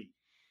Tree.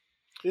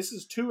 This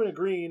is 2 and a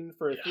green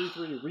for a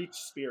 3/3 reach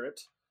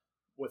spirit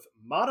with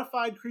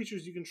modified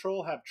creatures you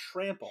control have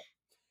trample.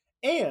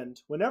 And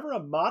whenever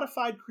a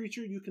modified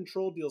creature you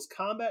control deals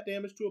combat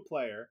damage to a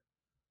player,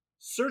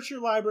 search your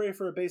library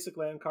for a basic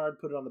land card,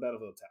 put it on the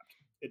battlefield tapped.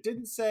 It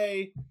didn't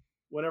say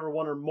whenever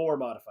one or more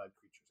modified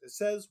creatures. It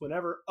says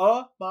whenever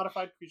a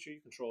modified creature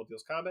you control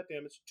deals combat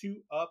damage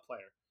to a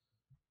player.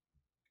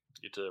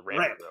 It's a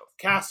rampant growth.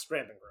 Cast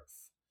rampant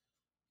growth.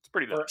 It's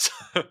pretty nice.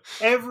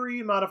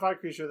 Every modified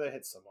creature that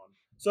hits someone.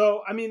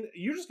 So, I mean,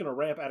 you're just going to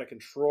ramp out of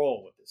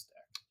control with this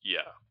deck.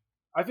 Yeah.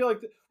 I feel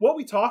like what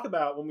we talk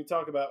about when we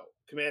talk about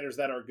commanders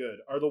that are good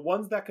are the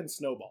ones that can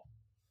snowball.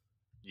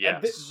 Yes.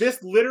 And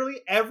this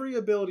literally, every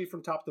ability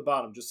from top to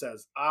bottom just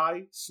says,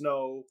 I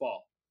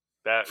snowball.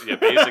 Basically,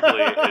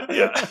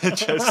 it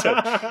just said,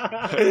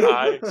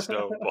 I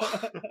snowball.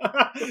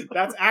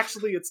 That's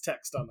actually its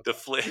text on the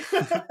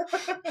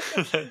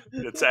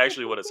It's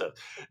actually what it says.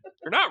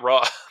 You're not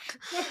wrong.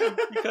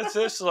 Because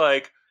it's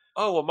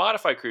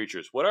modified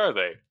creatures, what are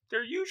they?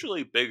 They're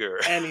usually bigger.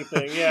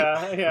 Anything,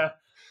 yeah.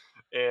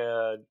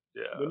 And,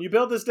 when you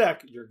build this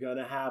deck, you're going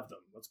to have them.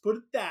 Let's put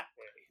it that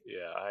way.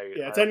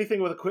 It's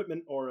anything with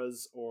equipment,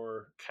 auras,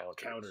 or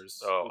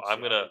counters.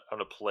 I'm gonna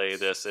play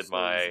this in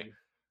my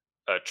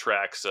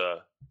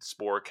Traxa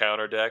Spore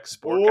counter deck.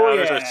 Spore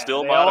counters are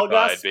still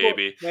modified,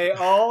 baby. They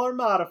all are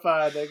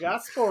modified. They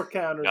got Spore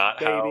counters, Not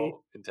baby.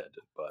 How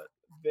intended, but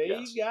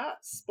they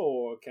got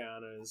Spore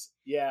counters.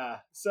 Yeah.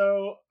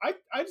 So I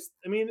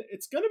mean,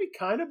 it's gonna be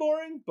kind of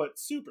boring, but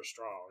super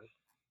strong.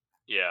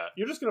 Yeah.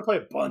 You're just going to play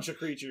a bunch of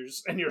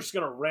creatures, and you're just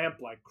going to ramp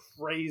like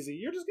crazy.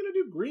 You're just going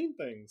to do green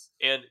things.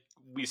 And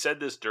we said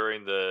this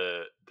during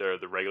the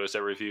regular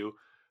set review,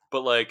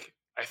 but I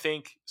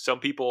think some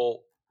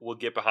people will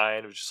get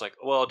behind of just it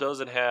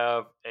doesn't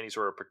have any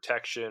sort of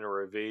protection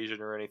or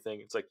evasion or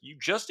anything. It's you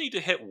just need to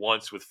hit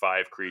once with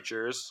 5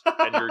 creatures,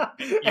 and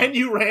and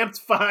you ramped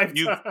 5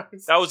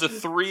 times. That was a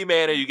 3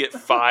 mana. You get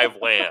 5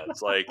 lands.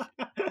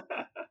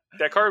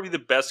 That card would be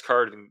the best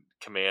card in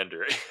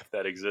Commander if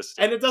that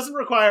existed. And it doesn't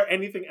require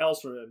anything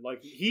else from him.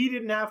 He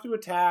didn't have to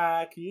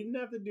attack. He didn't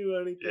have to do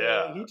anything.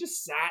 Yeah. He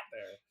just sat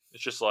there.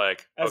 It's just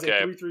as a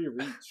 3/3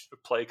 reach.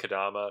 Play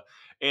Kodama.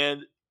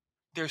 And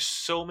there's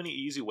so many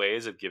easy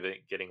ways of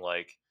getting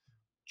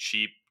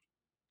cheap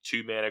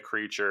 2 mana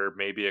creature.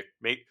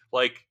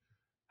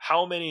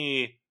 How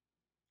many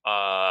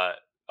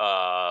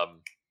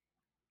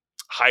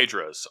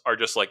Hydras are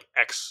just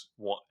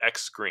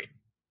X green?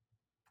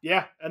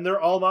 Yeah, and they're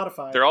all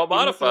modified. They're all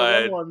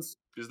modified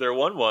because they're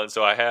 1/1.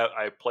 So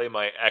I play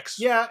my X.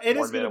 Yeah, it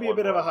is going to be a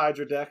bit of a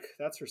Hydra deck.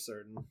 That's for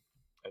certain.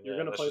 And you're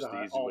going to play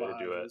the easy way to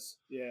do it.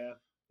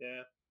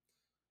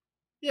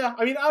 Yeah.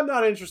 I mean, I'm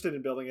not interested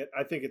in building it.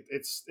 I think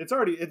it's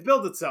already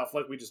built itself,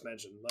 like we just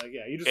mentioned.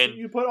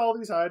 You put all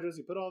these Hydras,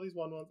 you put all these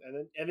 1/1s,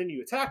 and then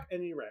you attack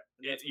and you ramp.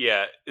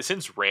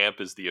 Since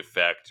ramp is the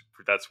effect,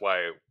 that's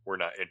why we're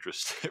not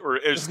interested, or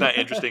it's not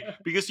interesting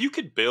because you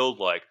could build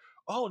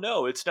oh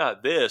no, it's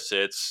not this.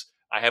 It's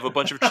I have a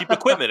bunch of cheap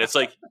equipment. It's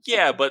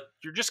but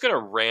you're just gonna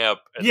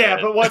ramp.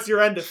 But what's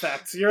your end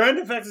effect? Your end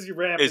effect is you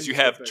ramp. Is you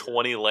have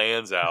 20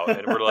 lands out,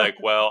 and we're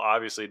well,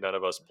 obviously none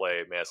of us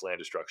play mass land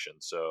destruction,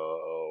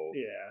 so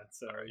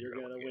you're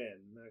gonna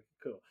win.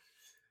 Cool.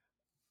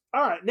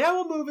 All right, now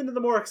we'll move into the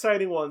more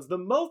exciting ones. The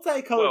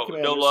multicolored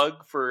commanders. No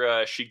lug for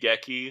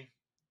Shigeki.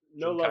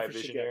 No love for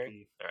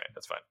Shigeki. All right,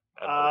 that's fine.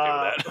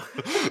 I'm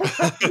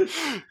okay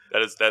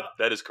with that.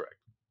 That is correct.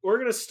 We're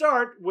going to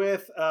start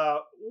with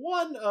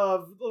one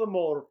of the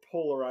more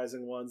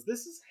polarizing ones.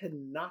 This is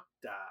Hinata,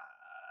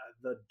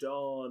 the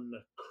Dawn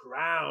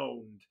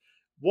Crowned.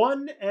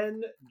 1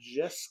 and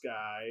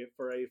Jeskai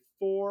for a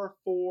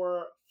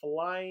 4/4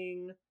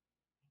 flying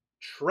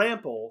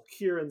Trample,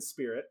 Kieran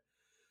Spirit.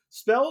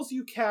 Spells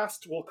you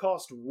cast will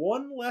cost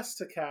 1 less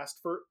to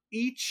cast for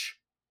each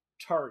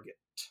target.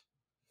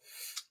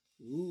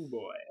 Ooh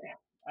boy,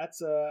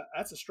 that's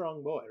a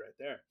strong boy right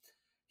there.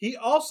 He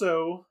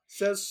also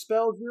says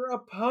spells your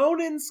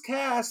opponents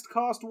cast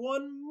cost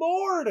 1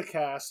 more to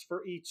cast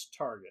for each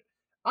target.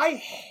 I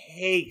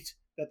hate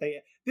that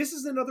this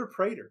is another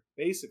Praetor,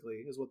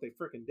 basically, is what they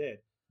freaking did.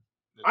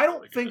 I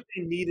don't think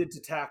they needed to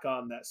tack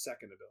on that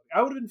second ability.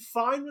 I would have been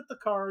fine with the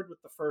card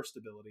with the first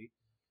ability.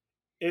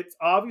 It's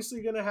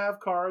obviously going to have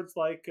cards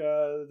like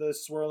the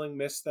Swirling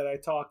Mist that I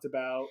talked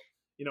about,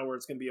 where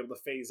it's going to be able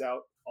to phase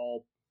out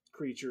all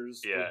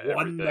creatures for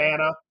 1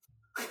 mana.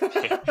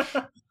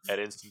 At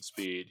instant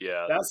speed,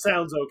 yeah. That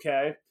sounds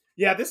okay.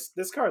 Yeah, this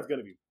card's going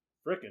to be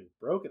freaking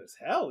broken as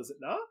hell, is it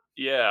not?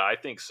 Yeah, I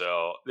think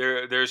so.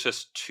 There's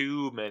just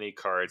too many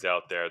cards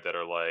out there that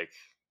are like,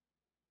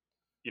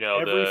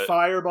 every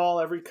Fireball,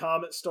 every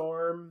Comet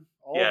Storm,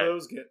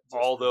 those get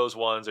all those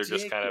ones are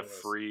just kind of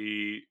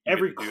free.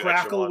 Every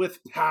Crackle with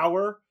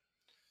Power.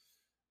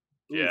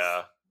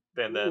 Yeah.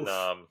 And then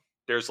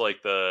there's like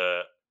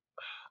I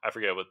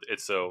forget what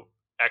it's, so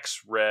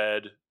X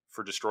red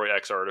for destroy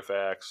X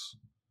artifacts.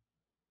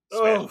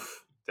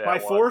 By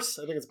force?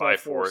 I think it's by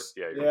force.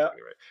 Yeah, you're right.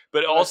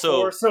 But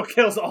also so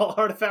kills all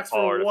artifacts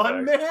for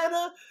 1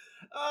 mana.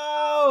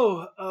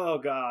 Oh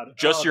god.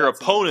 Just your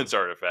opponent's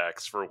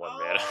artifacts for 1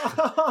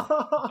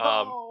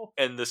 mana.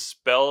 And the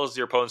spells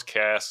your opponent's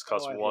cast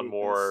cost 1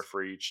 more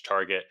for each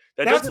target.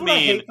 That's doesn't mean I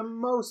hate the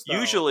most, though.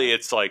 Usually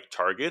it's like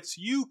targets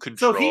you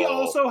control. So he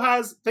also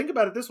has, think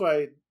about it this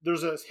way,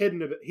 there's a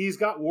hidden, he's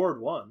got Ward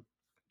 1.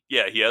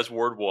 Yeah, he has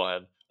Ward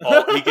 1.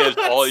 He gives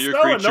all your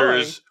creatures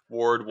annoying.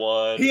 Ward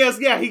 1.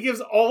 He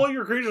gives all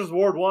your creatures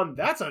Ward 1.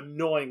 That's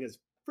annoying as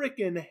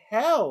freaking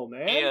hell,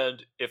 man.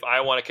 And if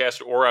I want to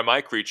cast Aura on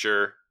my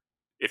creature,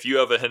 if you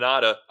have a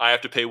Hinata, I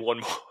have to pay 1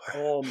 more.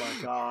 Oh my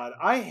god.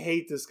 I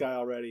hate this guy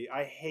already.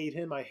 I hate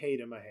him.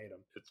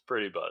 It's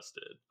pretty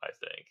busted, I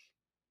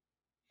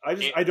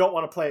think. I don't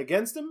want to play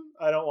against him.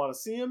 I don't want to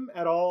see him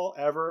at all,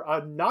 ever.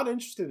 I'm not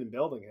interested in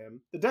building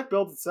him. The deck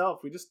builds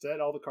itself. We just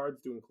said all the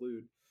cards to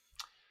include.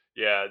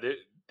 Yeah,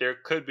 there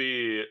could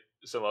be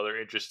some other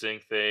interesting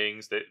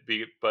things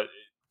but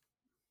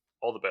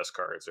all the best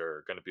cards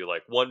are going to be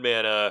like 1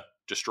 mana,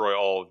 destroy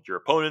all of your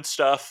opponent's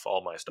stuff.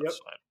 All my stuff's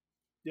fine.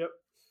 Yep.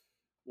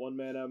 1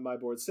 mana, my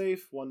board's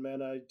safe. 1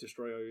 mana,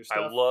 destroy all your stuff.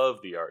 I love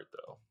the art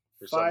though.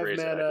 For 5 some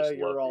reason, mana, I just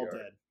you're all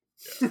dead.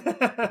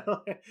 Yeah.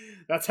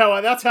 that's how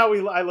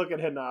I look at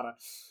Hinata.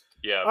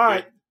 Yeah. All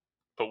right.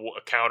 Put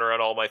a counter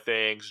on all my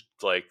things.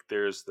 Like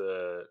there's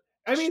the.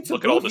 I mean,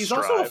 look at all the he's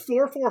strive. also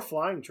a 4/4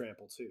 flying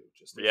trample too.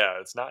 It's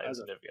not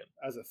insignificant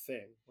as a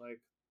thing.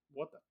 Like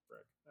what the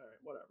frick? All right,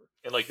 whatever.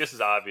 And like this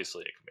is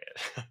obviously a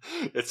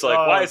command. It's like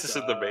why is this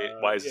in the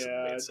main? Why is this in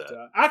the main set?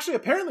 Actually,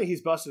 apparently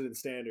he's busted in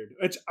standard,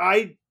 which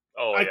I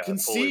can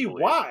see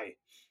why.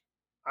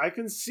 I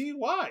can see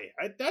why.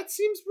 That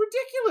seems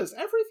ridiculous.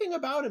 Everything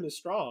about him is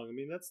strong. I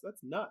mean, that's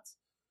nuts.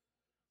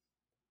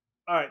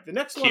 All right, the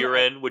next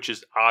Kieran, which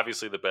is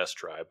obviously the best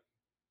tribe.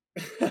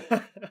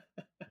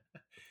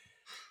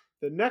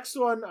 The next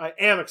one I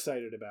am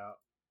excited about.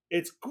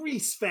 It's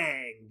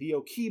Greasefang, the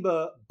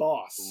Okiba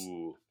boss.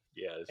 Ooh,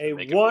 yeah, this a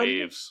making 1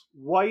 waves.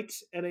 White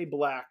and a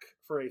black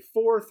for a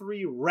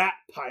 4/3 rat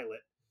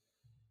pilot.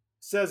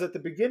 Says at the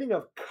beginning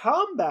of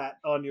combat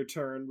on your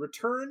turn,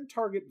 return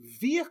target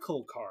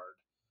vehicle card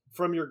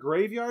from your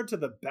graveyard to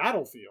the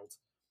battlefield.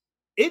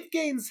 It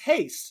gains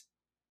haste.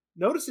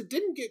 Notice it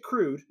didn't get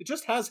crude. It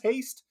just has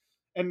haste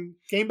and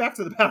came back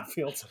to the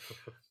battlefield.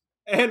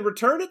 And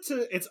return it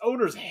to its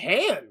owner's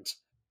hand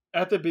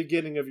at the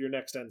beginning of your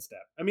next end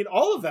step. I mean,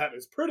 all of that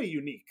is pretty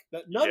unique.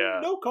 That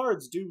no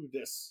cards do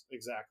this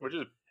exactly. Which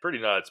is pretty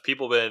nuts.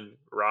 People have been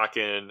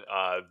rocking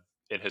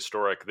in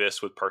Historic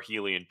this with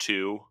Parhelion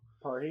 2.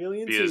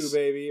 Parhelion 2,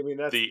 baby. I mean,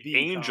 that's the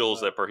angels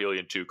that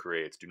Parhelion 2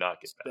 creates do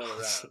not get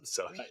balanced.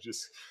 So right. you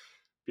just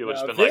people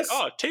have just been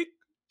like,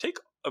 take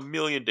 1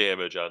 million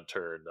damage on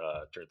turn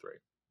 3.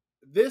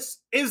 This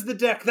is the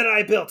deck that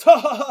I built. Ho,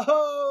 ho, ho,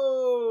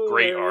 ho.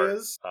 Great there art. It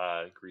is.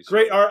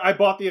 Great art. I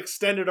bought the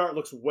extended art.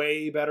 Looks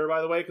way better,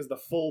 by the way, because the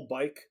full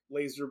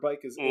laser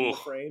bike is in the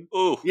frame.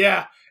 Ooh.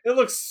 Yeah, it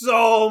looks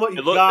so much.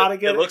 It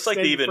looks like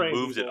they even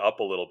moved it up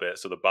a little bit,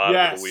 so the bottom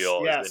of the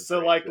wheel. Yes, so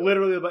like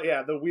literally, but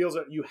yeah, the wheels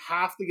are. You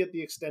have to get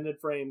the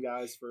extended frame,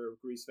 guys, for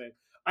Greasefang.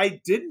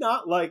 I did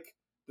not like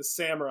the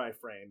Samurai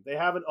frame. They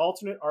have an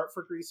alternate art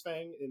for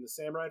Greasefang in the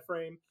Samurai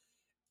frame.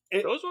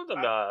 Those ones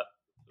I'm not.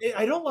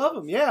 I don't love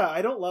them. Yeah,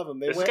 I don't love them.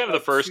 This is kind of the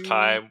first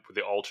time with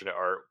the alternate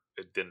art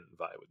it didn't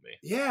vibe with me.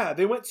 Yeah,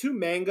 they went too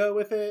manga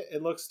with it.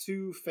 It looks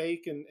too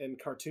fake and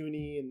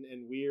cartoony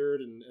and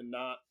weird and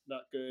not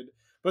good.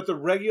 But the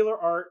regular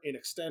art in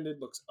extended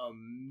looks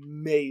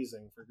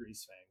amazing for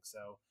Greasefang.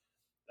 So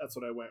that's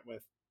what I went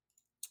with.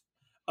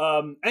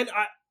 And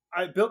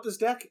I built this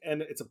deck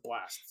and it's a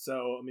blast.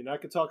 So I mean, I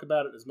could talk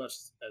about it as much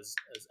as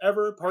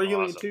ever.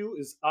 Parhelion 2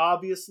 is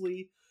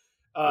obviously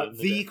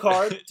the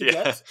card to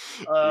get.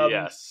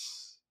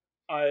 Yes.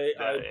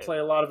 I play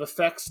a lot of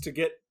effects to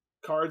get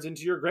cards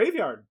into your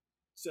graveyard.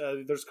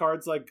 So there's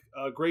cards like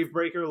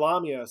Gravebreaker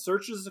Lamia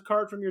searches a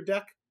card from your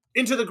deck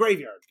into the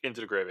graveyard.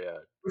 Into the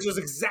graveyard. Which is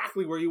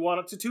exactly where you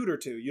want it to tutor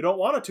to. You don't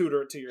want to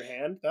tutor it to your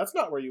hand. That's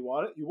not where you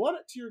want it. You want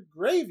it to your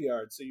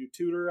graveyard. So you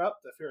tutor up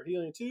the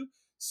Parhelion 2,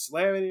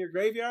 slam it in your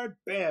graveyard,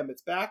 bam,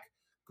 it's back.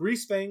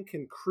 Greasefang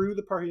can crew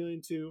the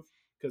Parhelion 2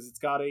 because it's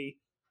got a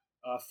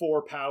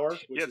 4 power.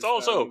 Which it's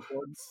also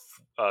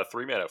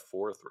 3 mana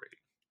 4/3.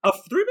 A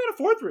 3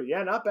 mana 4/3.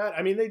 Yeah, not bad.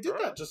 I mean, they did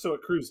that just so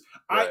it crews.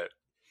 Right.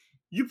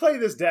 You play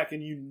this deck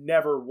and you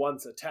never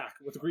once attack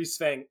with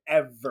Greasefang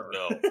ever.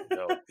 No.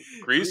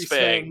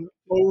 Greasefang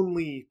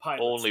only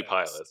pilots. Only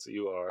pilots.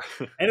 You are.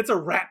 And it's a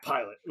rat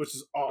pilot, which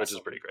is awesome. Which is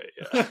pretty great,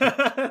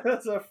 yeah.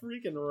 That's a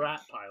freaking rat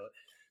pilot.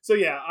 So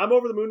yeah, I'm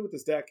over the moon with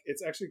this deck.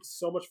 It's actually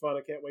so much fun.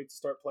 I can't wait to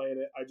start playing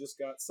it. I just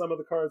got some of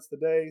the cards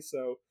today,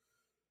 so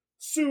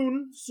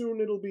soon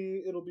it'll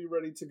be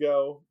ready to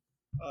go.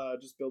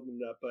 Just building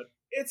it up, but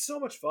it's so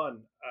much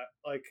fun.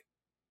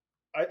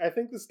 I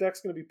think this deck's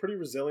going to be pretty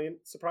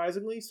resilient,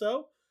 surprisingly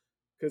so.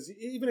 Because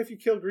even if you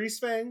kill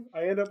Greasefang,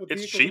 I end up with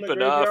it's vehicles cheap in the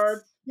enough. graveyard.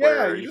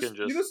 Yeah,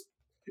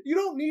 you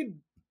don't need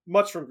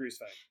much from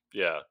Greasefang.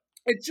 Yeah,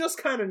 it just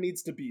kind of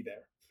needs to be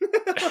there.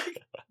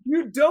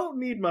 You don't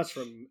need much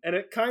from him, and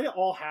it kind of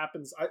all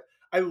happens.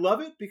 I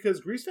love it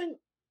because Greasefang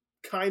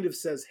kind of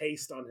says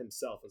haste on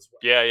himself as well.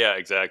 Yeah,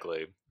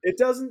 exactly. It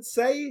doesn't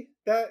say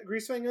that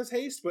Greasefang has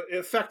haste, but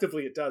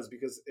effectively it does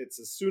because it's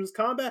as soon as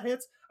combat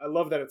hits. I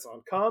love that it's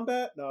on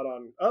combat, not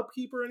on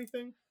upkeep or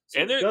anything.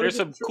 So and there's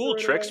some cool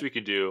tricks we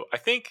can do. I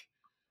think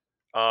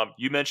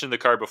you mentioned the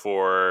card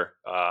before.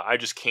 I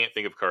just can't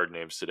think of card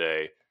names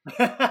today.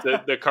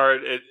 the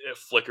card it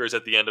flickers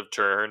at the end of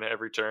turn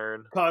every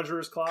turn.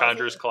 Conjurer's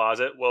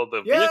Closet. Well,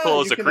 the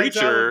vehicle is a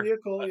creature,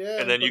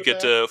 and then you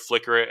get to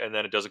flicker it, and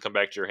then it doesn't come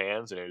back to your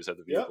hands, and you just have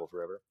the vehicle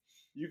forever.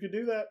 You could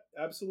do that,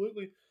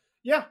 absolutely.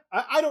 Yeah,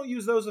 I don't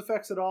use those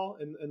effects at all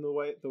in the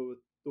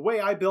way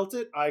I built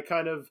it. I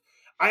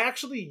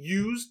actually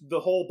used the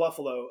whole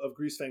buffalo of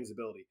Greasefang's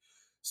ability.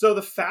 So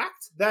the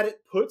fact that it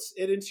puts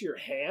it into your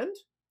hand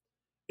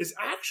is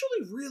actually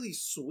really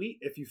sweet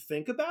if you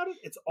think about it.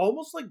 It's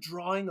almost like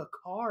drawing a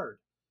card.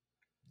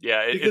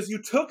 Yeah, because you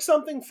took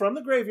something from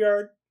the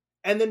graveyard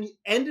and then you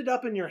ended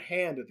up in your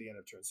hand at the end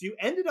of turn. So you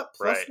ended up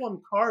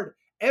 +1 card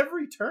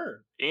every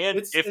turn.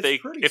 And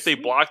if they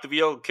blocked the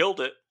vehicle and killed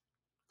it,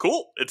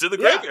 cool. It's in the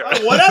graveyard.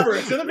 Whatever.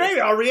 It's in the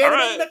graveyard. I'll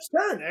reanimate next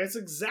turn. That's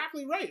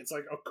exactly right. It's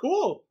like, oh,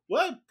 cool.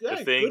 Well,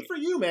 good for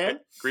you, man.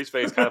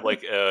 Greasefang is kind of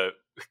like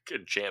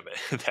enchantment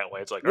that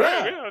way. It's like,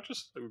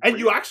 and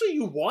you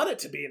want it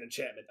to be an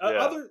enchantment.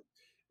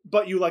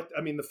 But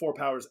the 4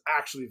 power is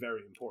actually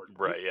very important.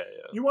 Right, yeah.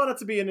 You want it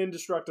to be an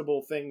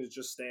indestructible thing that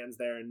just stands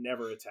there and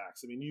never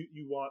attacks. I mean,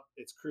 you want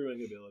its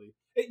crewing ability.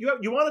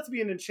 You want it to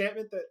be an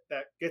enchantment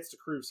that gets to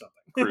crew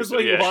something. That's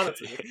what you want it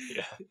to be.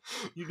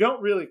 You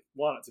don't really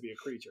want it to be a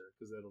creature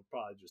because it'll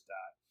probably just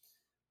die.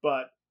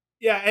 But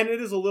yeah, and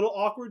it is a little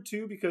awkward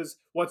too because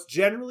what's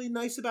generally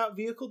nice about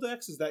vehicle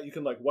decks is that you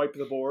can wipe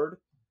the board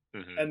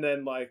and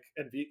then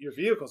your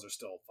vehicles are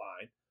still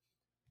fine.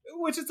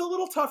 Which it's a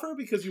little tougher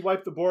because you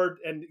wipe the board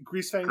and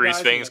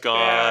Greasefang's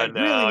gone.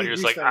 No, you're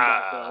just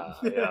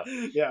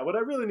yeah. What I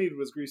really needed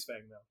was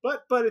Greasefang though,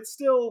 but it's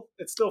still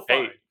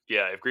fine. Hey,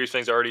 yeah, if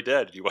Greasefang's already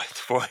dead, you wipe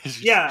the board.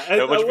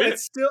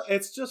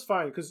 It's just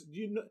fine because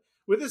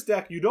with this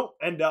deck you don't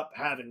end up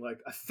having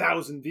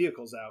 1,000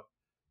 vehicles out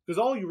because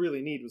all you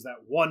really need was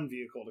that one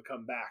vehicle to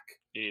come back.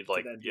 You need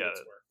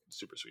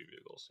super sweet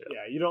vehicles.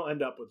 Yeah, you don't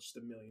end up with just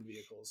 1 million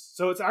vehicles.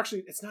 So it's not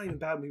even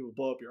bad when people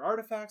blow up your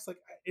artifacts.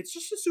 It's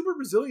just a super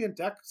resilient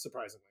deck,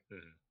 surprisingly.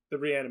 The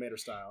Reanimator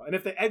style. And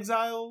if they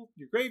exile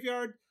your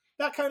graveyard,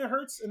 that kind of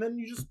hurts, and then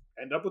you just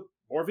end up with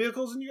more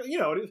vehicles, and it's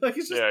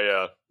just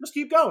just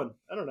keep going.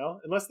 I don't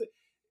know, unless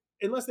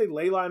they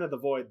Leyline of the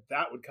Void,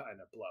 that would kind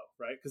of blow,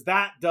 right? Because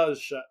that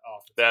does shut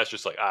off. That's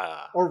just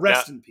or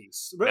Rest in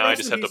Peace. Now I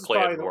just have to play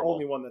it normal. The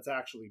only one that's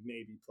actually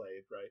maybe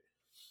played, right?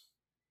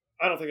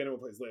 I don't think anyone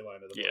plays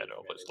Leyline of the Void. Yeah, no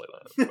one plays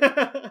Leyline of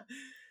the Void.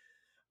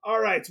 All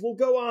right, we'll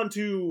go on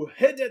to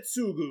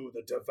Hidetsugu,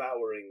 the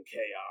Devouring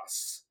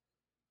Chaos.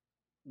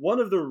 One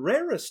of the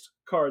rarest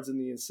cards in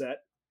the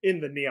set in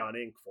the Neon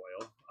Ink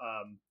foil.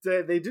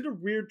 They did a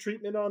weird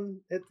treatment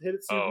on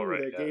Hidetsugu where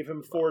they gave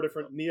him 4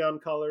 different neon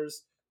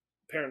colors.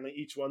 Apparently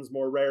each one's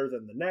more rare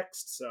than the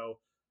next, so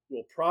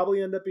will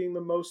probably end up being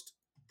the most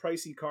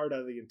pricey card out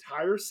of the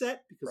entire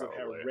set because of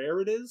how rare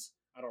it is.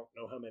 I don't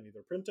know how many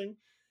they're printing.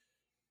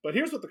 But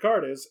here's what the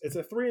card is. It's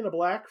a 3 and a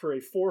black for a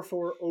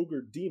 4/4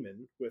 Ogre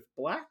Demon with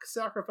black,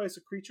 sacrifice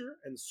a creature,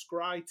 and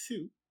scry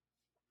 2.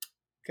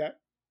 Okay.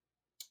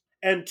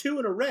 And 2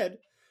 and a red,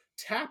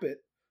 tap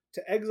it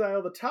to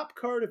exile the top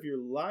card of your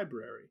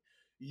library.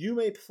 You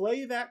may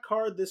play that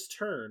card this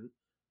turn.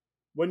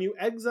 When you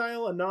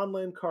exile a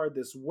non-land card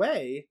this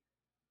way,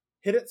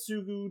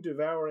 Hidetsugu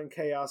Devouring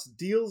Chaos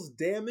deals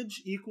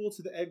damage equal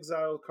to the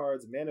exiled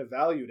card's mana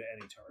value to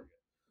any target.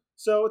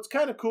 So it's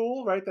kind of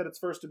cool, right, that its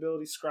first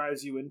ability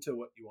scries you into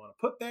what you want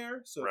to put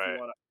there. So if you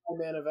want a high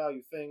mana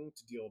value thing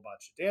to deal a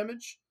bunch of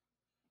damage,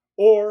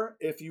 or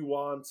if you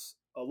want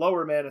a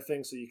lower mana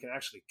thing so you can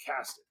actually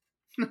cast it.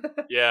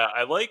 Yeah,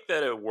 I like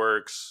that it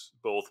works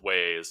both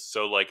ways.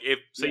 So, like, if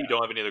say you Yeah.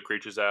 don't have any other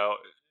creatures out,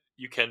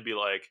 you can be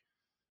like,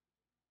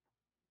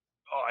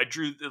 "Oh, I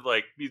drew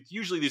like."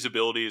 Usually, these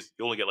abilities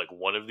you only get like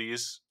one of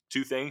these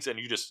two things, and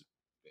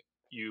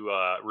you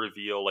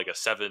reveal like a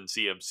 7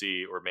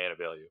 CMC or mana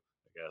value.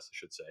 I guess I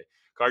should say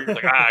card. You're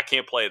like, I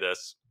can't play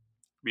this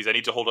because I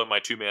need to hold up my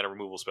 2 mana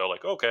removal spell.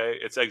 Like, okay,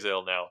 it's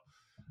exile now.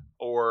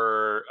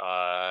 Or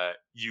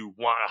you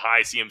want a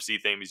high CMC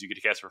thing because you get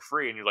to cast for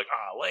free, and you're like,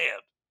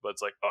 land. But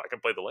it's like, I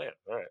can play the land.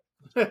 All right.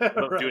 I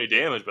don't do any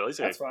damage, but at least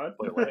I can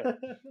play land.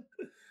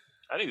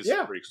 I think this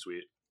is pretty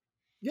sweet.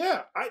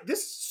 Yeah, this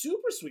is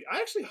super sweet. I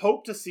actually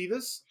hope to see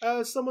this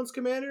as someone's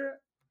commander.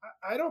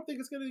 I don't think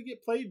it's going to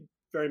get played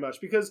very much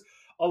because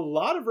a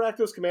lot of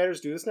Rakdos commanders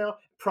do this now.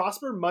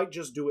 Prosper might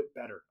just do it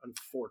better,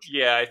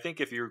 unfortunately. Yeah, I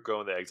think if you're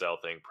going the exile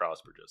thing,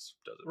 Prosper just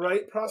does it.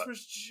 Right?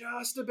 Prosper's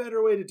just a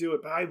better way to do it.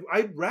 But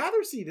I'd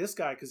rather see this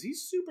guy because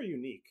he's super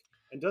unique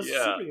and does a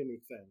super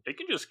unique thing. It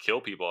can just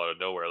kill people out of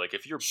nowhere. Like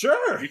if you're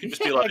sure, you can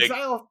just be like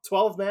exile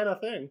 12 mana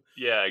thing.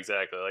 Yeah,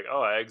 exactly. Like,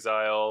 I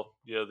exile,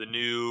 the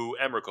new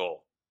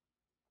Emrakul.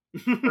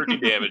 13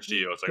 damage to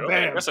you. It's like,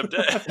 okay, I guess I'm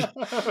dead.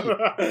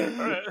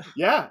 All right.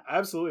 Yeah,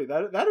 absolutely.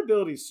 That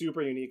ability is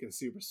super unique and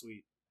super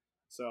sweet.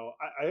 So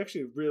I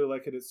actually really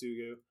like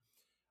Hidetsugu.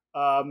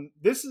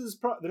 This is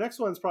the next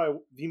one's probably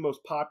the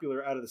most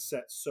popular out of the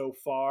set so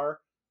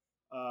far.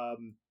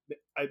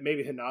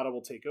 Maybe Hinata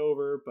will take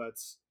over,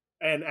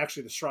 and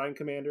actually the Shrine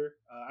Commander.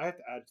 I have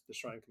to add the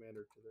Shrine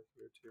Commander to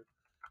here too.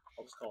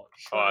 I'll just call it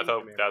Shrine I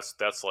thought Commander.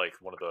 that's like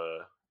one of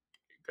the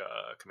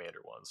commander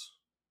ones.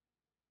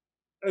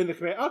 In the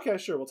command, okay,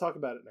 sure. We'll talk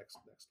about it next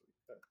week.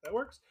 That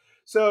works.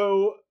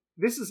 So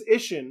this is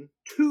Isshin,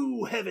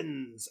 2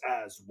 heavens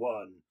as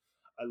one.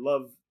 I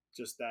love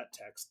just that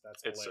text.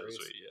 That's hilarious.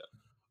 So sweet,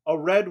 yeah. A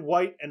red,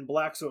 white, and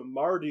black, so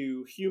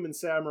Mardu, human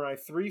samurai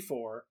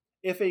 3/4.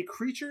 If a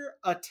creature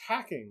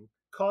attacking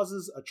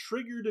causes a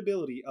triggered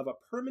ability of a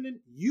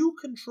permanent you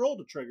control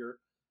to trigger,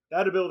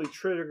 that ability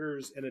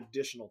triggers an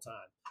additional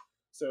time.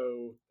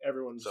 So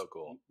everyone so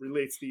cool.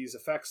 relates these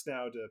effects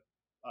now to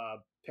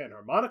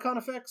Panharmonicon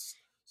effects.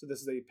 So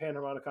this is a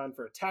Panharmonicon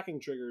for attacking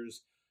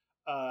triggers,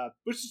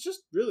 which is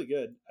just really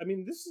good. I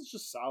mean, this is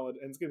just solid,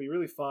 and it's going to be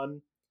really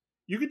fun.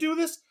 You could do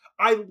this.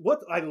 What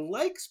I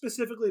like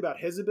specifically about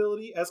his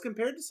ability, as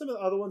compared to some of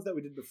the other ones that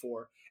we did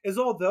before, is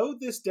although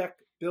this deck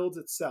builds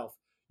itself,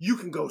 you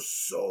can go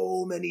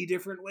so many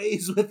different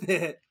ways with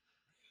it.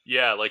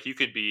 Yeah, like you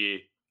could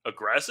be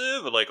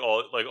aggressive,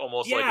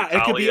 almost like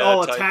it could be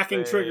all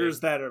attacking triggers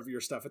that are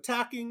your stuff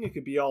attacking. It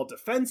could be all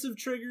defensive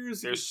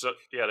triggers. There's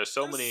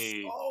so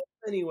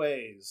many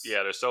ways.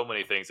 Yeah, there's so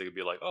many things that could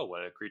be like,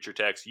 when a creature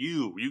attacks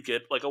you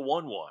get like a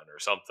 1/1 or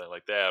something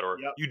like that, or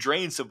you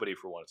drain somebody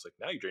for 1. It's like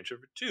now you drain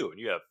somebody for 2, and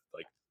you have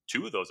like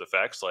 2 of those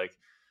effects. Like,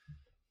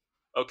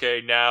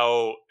 okay,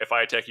 now if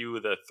I attack you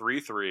with a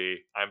 3/3,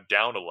 I'm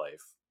down a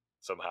life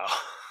somehow.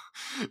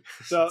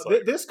 So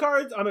this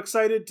card, I'm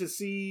excited to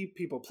see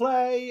people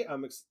play.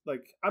 I'm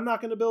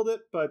not going to build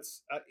it, but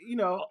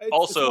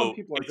also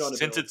people are going to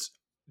since it's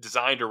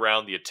designed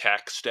around the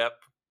attack step,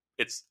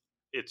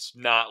 it's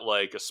not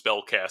like a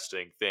spell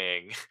casting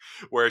thing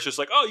where it's just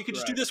like, you can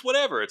just do this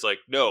whatever. It's like,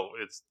 no,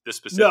 it's this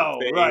specific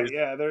phase, right?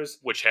 Yeah,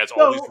 which has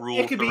all these rules.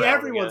 It could be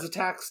everyone's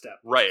attack step,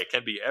 right? It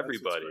can be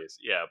everybody's,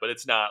 but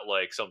it's not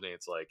like something.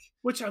 It's like,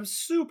 which I'm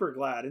super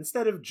glad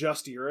instead of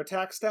just your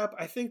attack step.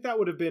 I think that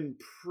would have been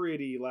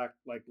pretty like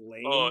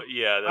lame. Oh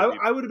yeah,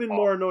 I would have been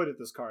more annoyed at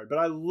this card, but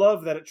I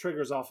love that it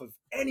triggers off of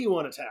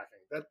anyone attacking.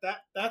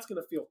 That's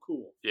gonna feel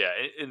cool. Yeah,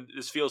 and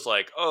this feels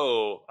like,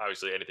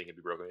 obviously anything can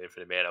be broken with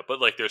infinite mana, but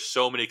like there's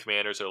so many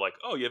commanders that are like,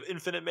 you have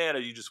infinite mana,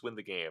 you just win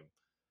the game.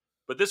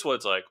 But this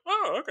one's like,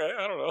 okay,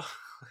 I don't know.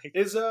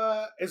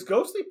 Is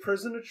Ghostly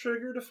Prison a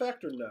triggered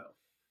effect or no?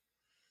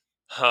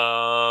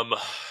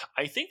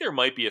 I think there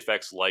might be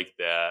effects like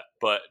that,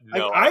 but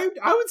no.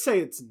 I would say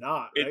it's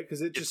not, right?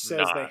 Because it just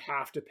says they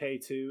have to pay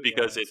 2.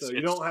 Because so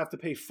you don't have to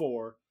pay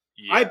 4.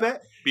 Yeah, I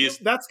bet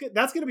that's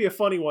going to be a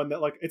funny one that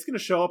like it's going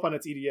to show up on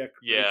its EDX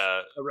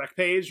a rec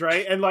page,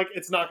 right? And like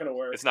it's not going to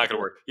work. It's not going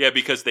to work. Yeah,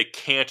 because they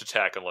can't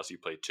attack unless you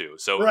play 2.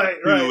 So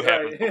 2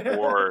 happens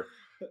before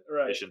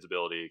Ishin's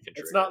ability can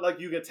trigger. It's not like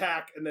you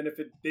attack and then if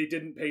they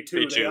didn't pay 2,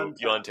 you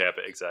untap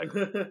it.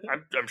 Exactly.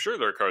 I'm sure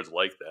there are cards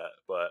like that,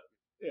 but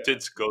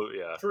since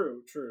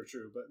True.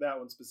 But that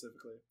one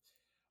specifically.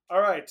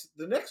 All right,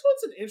 the next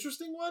one's an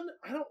interesting one.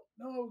 I don't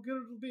know how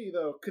good it'll be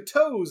though.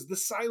 Katoz, the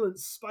Silent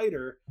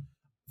Spider.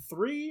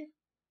 3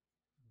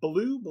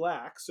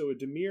 blue-black, so a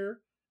Dimir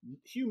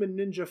human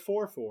ninja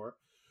 4/4.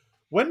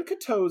 When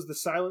Katoz, the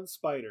Silent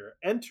Spider,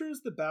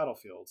 enters the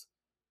battlefield,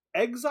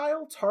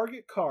 exile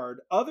target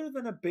card other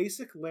than a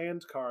basic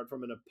land card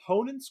from an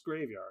opponent's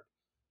graveyard.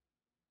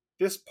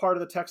 This part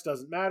of the text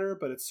doesn't matter,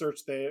 but it's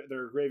search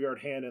their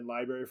graveyard, hand, and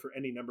library for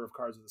any number of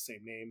cards with the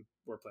same name.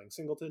 We're playing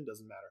Singleton,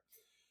 doesn't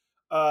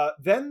matter.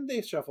 Then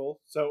they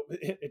shuffle. So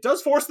it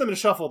does force them to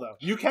shuffle, though.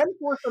 You can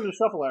force them to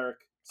shuffle, Eric.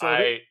 So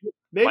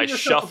Maybe My your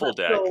shuffle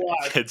deck's deck. still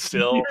alive. It's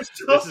still. Your This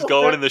is shuffle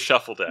going deck- in the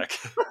shuffle deck.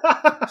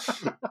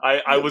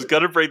 I was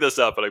gonna bring this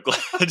up, but I'm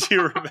glad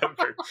you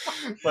remembered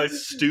my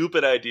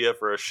stupid idea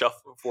for a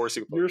shuffle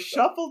forcing. Your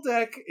shuffle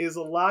deck is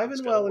alive It's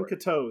and gonna well in work.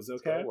 Kato's,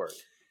 It's okay? gonna work.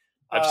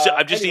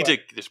 I just need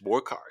Anyway. to. There's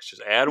more cards.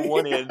 Just add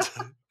one in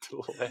to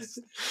the list.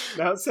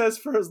 Now it says,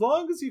 for as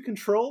long as you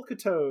control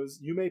Kato's,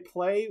 you may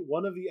play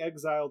one of the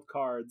exiled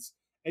cards,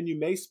 and you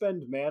may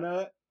spend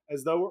mana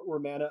as though it were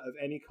mana of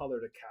any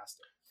color to cast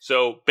it.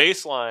 So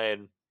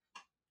baseline,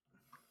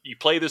 you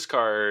play this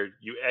card,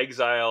 you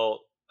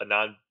exile a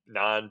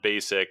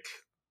non-basic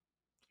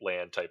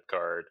land type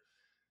card,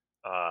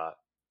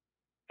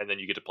 and then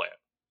you get to play it.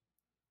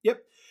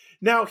 Yep.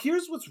 Now,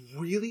 here's what's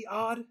really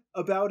odd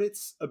about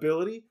its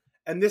ability,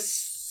 and this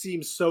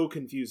seems so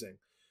confusing,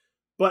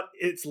 but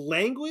its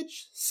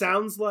language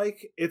sounds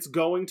like it's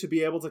going to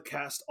be able to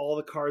cast all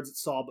the cards it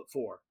saw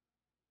before.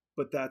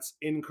 But that's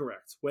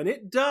incorrect. When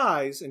it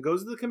dies and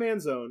goes to the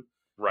command zone,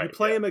 Right. You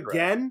play him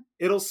again,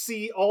 it'll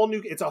see all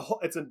new. It's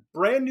a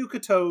brand new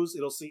Kato's.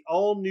 It'll see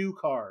all new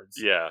cards.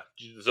 Yeah,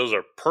 those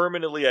are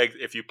permanently.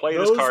 If you play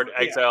Those- this card,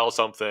 yeah. exile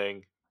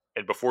something,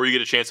 and before you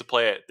get a chance to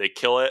play it, they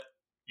kill it.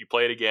 You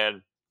play it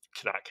again,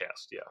 cannot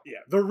cast. Yeah. Yeah.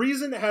 The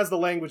reason it has the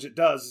language it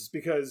does is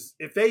because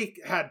if they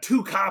had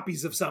 2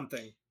 copies of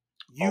something,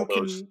 you All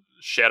can. those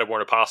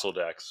Shadowborn Apostle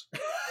decks.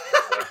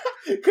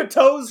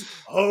 Kato's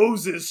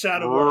hoses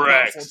Shadowborn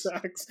Correct. Apostle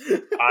decks.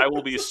 I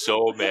will be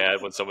so mad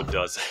when someone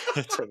does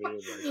that to me. In my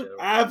show.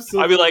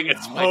 Absolutely. I'd be like,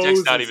 my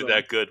deck's not hoses even them.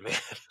 that good, man.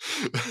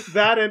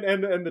 That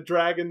and the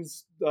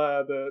dragons,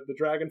 the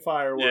dragon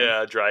fire one.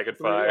 Yeah,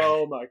 Dragonfire.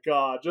 Oh my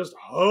god, just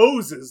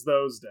hoses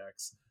those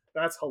decks.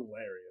 That's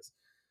hilarious.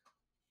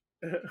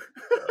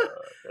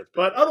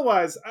 But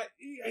otherwise,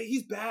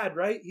 he's bad,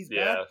 right? He's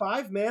Yeah. bad.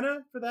 5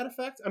 mana for that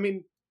effect. I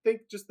mean,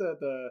 think just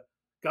the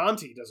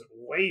Gonti does it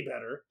way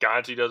better.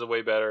 Gonti does it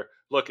way better.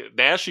 Look,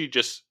 Nashi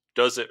just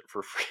does it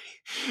for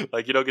free.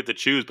 Like, you don't get to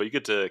choose, but you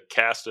get to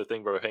cast a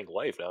thing by paying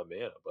life, not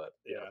mana. But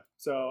Yeah.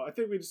 So I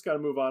think we just got to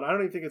move on. I don't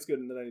even think it's good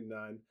in the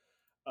 99.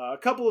 A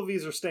couple of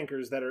these are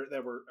stinkers that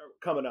we're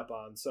coming up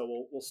on,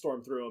 so we'll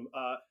storm through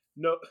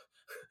them.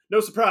 No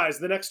surprise.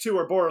 The next 2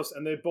 are Boros,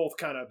 and they're both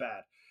kind of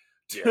bad.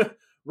 Yeah.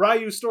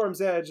 Ryu Storm's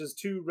Edge is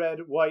 2 red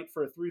white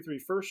for a 3/3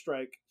 first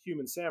strike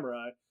human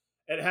samurai.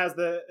 It has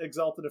the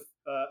exalted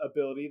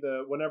ability.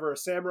 Whenever a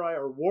samurai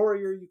or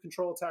warrior you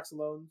control attacks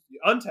alone, you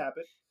untap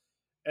it,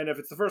 and if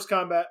it's the first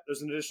combat,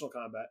 there's an additional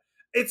combat.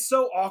 It's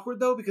so awkward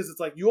though because it's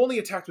like you only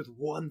attacked with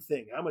one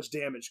thing. How much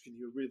damage can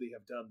you really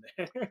have done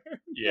there?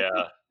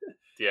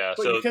 yeah.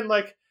 But So you can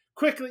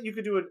quickly. You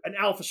could do an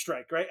alpha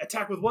strike, right?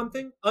 Attack with one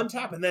thing,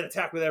 untap, and then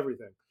attack with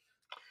everything.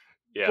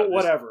 yeah, But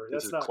whatever.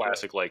 This That's is not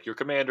classic. Like, your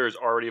commander is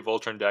already a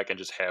Voltron deck and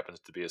just happens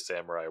to be a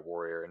samurai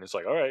warrior, and it's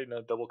like, all right,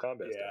 no double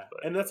combat. Yeah, stuff,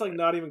 but and that's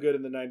not even good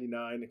in the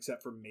 99,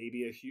 except for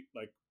maybe a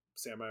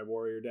samurai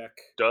warrior deck.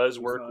 does It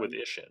was work fine. with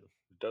Ishin.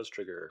 It does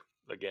trigger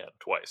again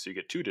twice, so you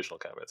get 2 additional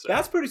combats.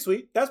 That's pretty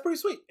sweet.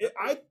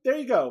 There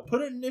you go.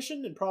 Put it in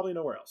Nishin and probably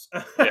nowhere else.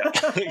 Yeah,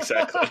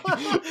 exactly.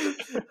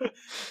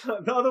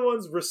 The other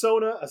one's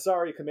Risona,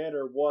 Asari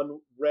Commander, 1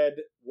 red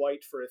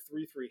white for a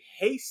 3/3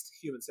 haste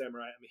human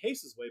samurai. I mean,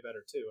 haste is way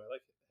better too. I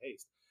like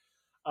haste.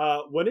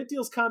 When it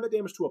deals combat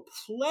damage to a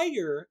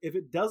player, if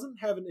it doesn't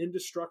have an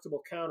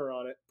indestructible counter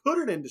on it, put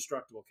an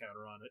indestructible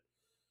counter on it.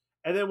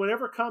 And then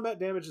whenever combat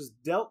damage is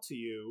dealt to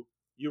you,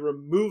 you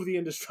remove the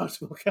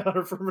indestructible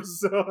counter from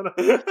Risona.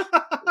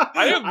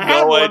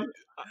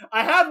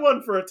 I had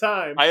one for a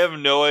time. I have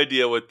no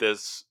idea what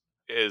this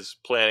is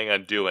planning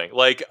on doing.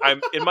 Like,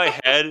 I'm in my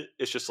head,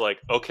 it's just like,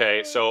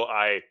 okay, so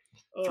I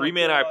 3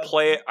 mana, I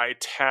play it, I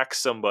attack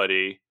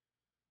somebody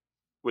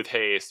with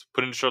haste,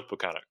 put an indestructible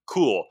counter.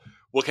 Cool.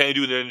 What can I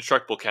do with the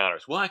indestructible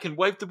counters? Well, I can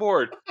wipe the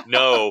board.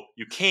 No,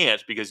 you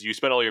can't, because you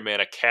spent all your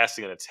mana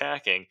casting and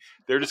attacking.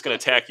 They're just going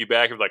to attack you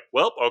back and be like,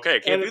 well, okay,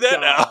 can't do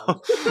that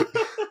now.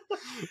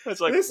 It's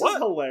like, this what? is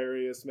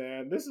hilarious,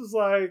 man. This is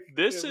like,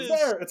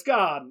 it's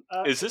gone.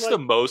 Is this the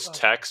most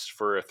text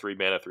for a 3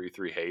 mana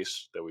 3/3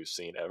 haste that we've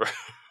seen ever?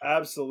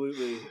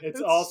 Absolutely.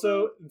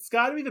 It's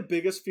got to be the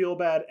biggest feel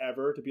bad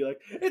ever to be like,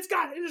 it's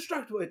got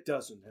indestructible. It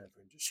doesn't have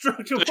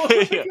indestructible.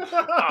 Yeah.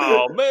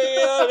 Oh,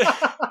 man.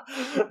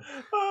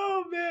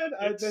 Oh, man.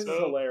 This is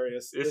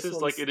hilarious. This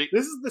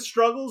is the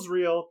struggle's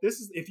real.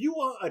 If you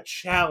want a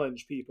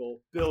challenge,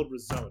 people, build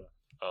Risona.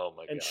 Oh,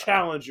 my God. And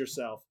challenge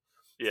yourself.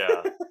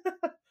 Yeah.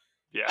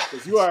 Yeah.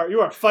 Because you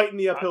are fighting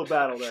the uphill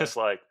battle there. Just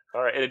like,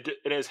 all right,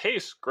 and his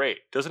haste, great.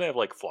 Doesn't have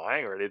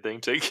flying or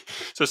anything.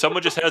 So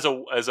someone just has a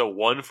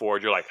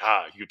 1/4. You're like,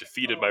 you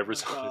defeated my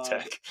Risona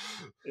attack.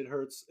 It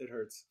hurts.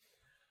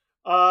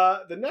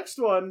 The next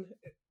one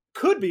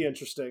could be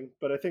interesting,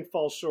 but I think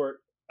falls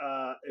short.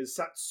 Is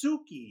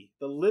Satsuki,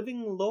 the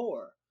Living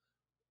Lore.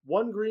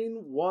 1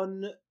 green,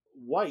 1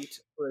 white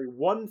for a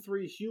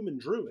 1/3 human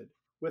druid.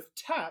 With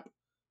tap,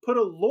 put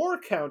a lore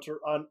counter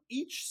on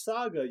each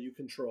saga you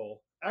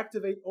control.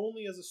 Activate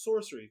only as a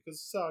sorcery, because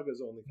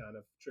sagas only kind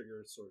of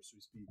trigger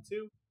sorcery speed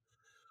too.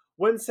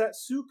 When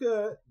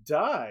Satsuka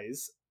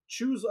dies,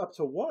 choose up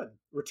to 1.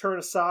 Return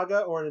a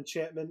saga or an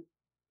enchantment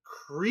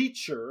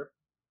creature.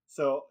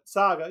 So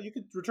saga, you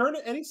could return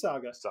any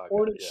saga,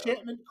 or an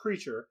enchantment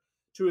creature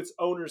to its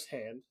owner's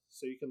hand.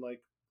 So you can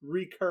like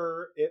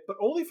recur it, but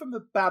only from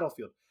the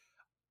battlefield.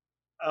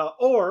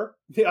 Or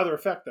the other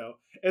effect though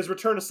is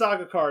return a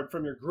saga card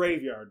from your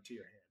graveyard to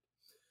your hand.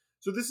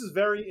 So this is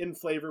very in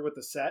flavor with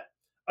the set.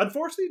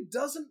 Unfortunately, it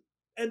doesn't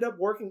end up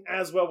working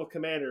as well with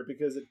Commander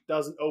because it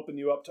doesn't open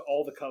you up to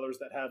all the colors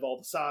that have all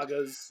the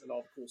sagas and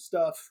all the cool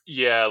stuff.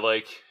 Yeah,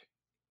 like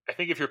I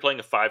think if you're playing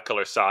a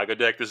 5-color saga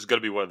deck, this is going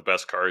to be one of the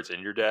best cards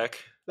in your deck.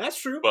 That's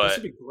true. But this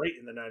would be great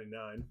in the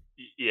 99.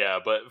 Yeah,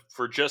 but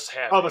for just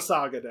having of a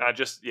saga deck,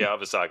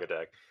 of a saga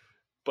deck.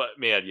 But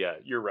man, yeah,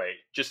 you're right.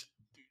 Just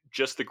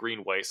the green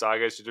white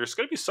sagas. There's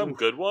going to be some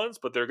good ones,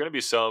 but there are going to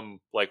be some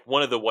like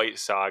one of the white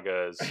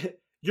sagas.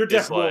 Your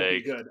deck won't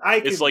be good.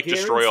 It's like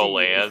destroy all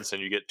lands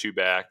and you get 2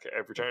 back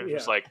every turn. Yeah.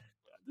 It's like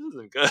this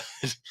isn't good.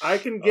 I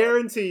can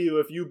guarantee you,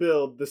 if you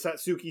build the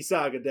Satsuki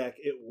Saga deck,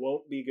 it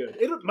won't be good.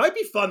 It might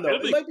be fun though.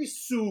 It might be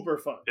super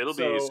fun. It'll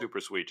be super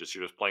sweet.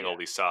 You're just playing all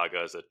these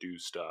sagas that do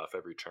stuff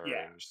every turn.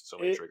 Yeah. So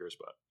many triggers,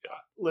 but yeah.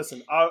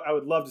 Listen, I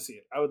would love to see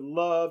it. I would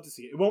love to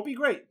see it. It won't be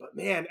great, but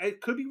man,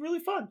 it could be really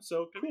fun.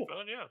 So could cool. Be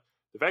fun, yeah.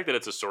 The fact that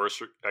it's a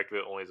sorcery,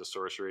 activate only as a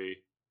sorcery,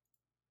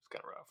 is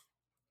kind of rough.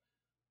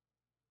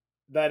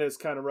 That is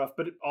kind of rough,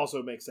 but it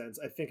also makes sense.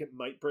 I think it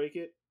might break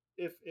it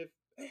if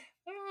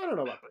I don't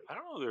know about break. I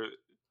don't know.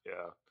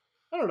 Yeah.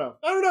 I don't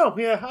know.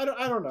 Yeah, I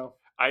don't know.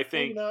 I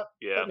think maybe not,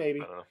 yeah,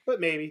 but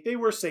maybe they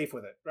were safe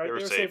with it, right? They were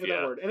safe with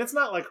that word, and it's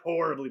not like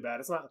horribly bad.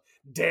 It's not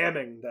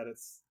damning that it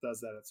does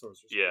that at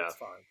sorcery. Yeah, it's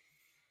fine,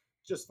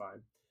 just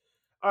fine.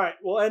 All right,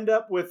 we'll end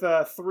up with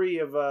three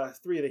of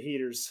the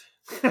heaters.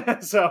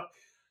 So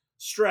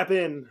strap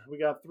in. We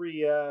got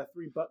three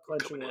butt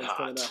clenching ones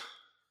coming up.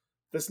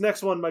 This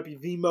next one might be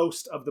the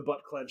most of the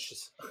butt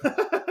clenches.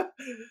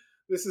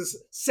 This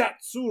is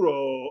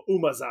Satsuro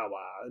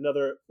Umazawa.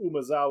 Another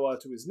Umazawa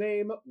to his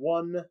name.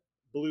 1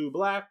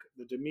 blue-black,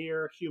 the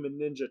Dimir Human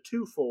Ninja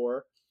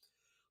 2/4.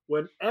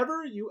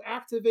 Whenever you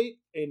activate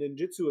a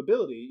ninjutsu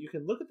ability, you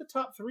can look at the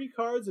top 3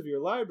 cards of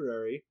your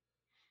library.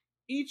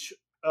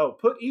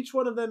 Put each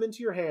one of them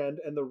into your hand,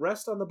 and the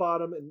rest on the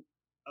bottom. And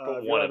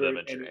put one of them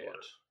into your hand.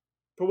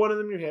 Put one of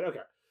them in your hand. Okay.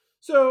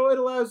 So it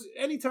allows,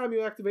 anytime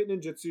you activate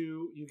ninjutsu,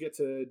 you get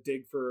to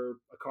dig for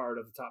a card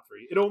of the top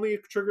 3. It only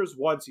triggers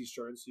once each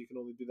turn, so you can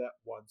only do that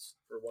once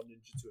for one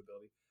ninjutsu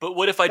ability. But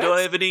what if I don't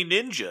have any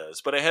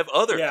ninjas, but I have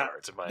other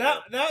cards in my hand?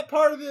 That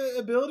part of the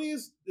ability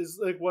is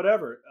like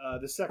whatever.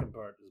 The second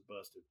part is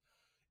busted.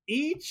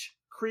 Each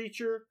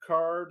creature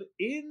card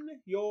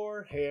in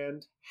your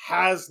hand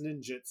has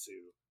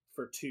ninjutsu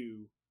for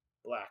 2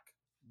 black,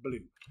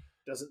 blue.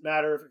 Doesn't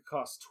matter if it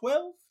costs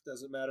 12.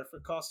 Doesn't matter if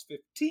it costs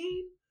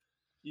 15.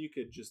 You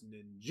could just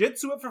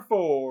ninjutsu it for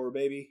 4,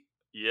 baby.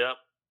 Yep.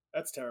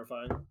 That's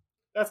terrifying.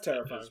 That's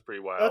terrifying. That's pretty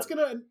wild. That's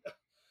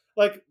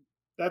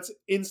that's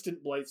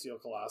instant Blightsteel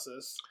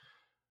Colossus.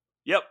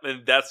 Yep,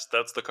 and that's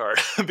the card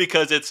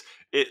because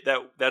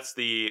that's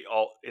the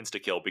all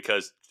insta kill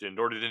because in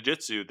order to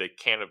ninjutsu they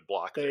can't have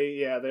blocked.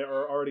 They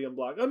are already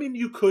unblocked. I mean,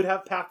 you could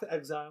have Path to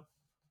Exile.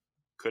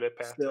 Could have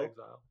Path to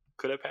Exile.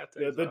 Could have Path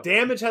to Exile. The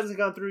damage hasn't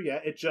gone through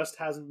yet. It just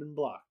hasn't been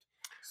blocked.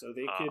 So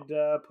they could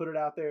put it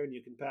out there, and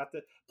you can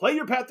play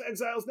your Path to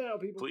Exiles now,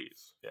 people.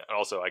 Please, yeah. And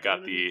also, I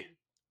got the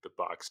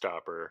box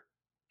stopper.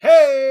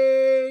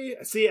 Hey,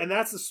 see, and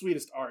that's the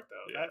sweetest art,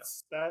 though.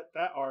 Yeah.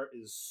 That art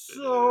is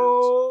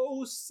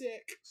so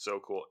sick,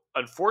 so cool.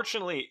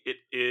 Unfortunately, it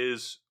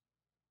is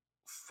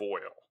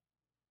foil,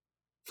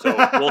 so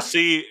we'll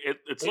see.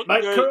 It's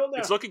looking good.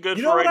 It's looking good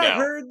for right now. You know what I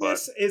heard?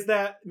 This is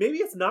that maybe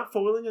it's not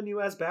foiling on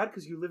you as bad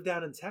because you live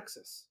down in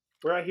Texas,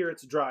 where I hear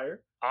it's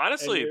drier.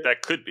 Honestly,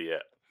 that could be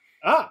it.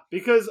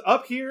 Because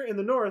up here in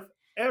the north,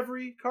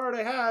 every card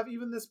I have,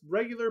 even this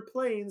regular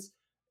plains,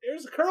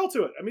 there's a curl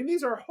to it. I mean,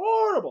 these are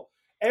horrible.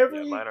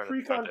 Every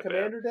pre-con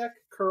commander deck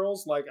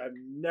curls like I've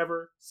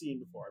never seen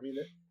before. I mean,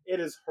 it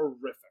is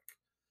horrific.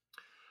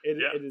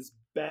 It is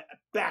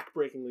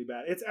back-breakingly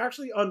bad. It's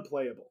actually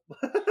unplayable.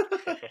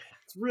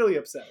 It's really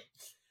upsetting.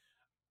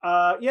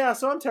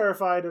 So I'm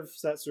terrified of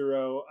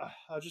Satsuro.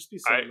 I'll just be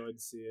so annoyed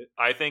to see it.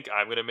 I think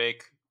I'm going to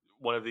make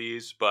one of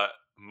these, but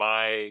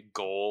my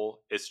goal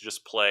is to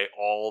just play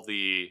all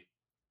the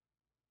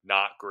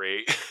not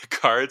great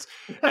cards.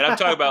 And I'm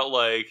talking about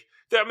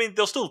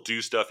they'll still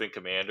do stuff in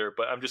Commander,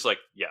 but I'm just like,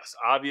 yes,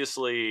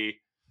 obviously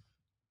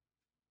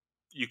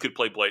you could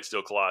play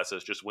Blightsteel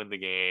Colossus, just win the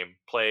game,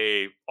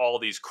 play all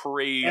these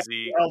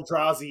crazy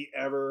Eldrazi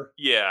ever.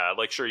 Yeah,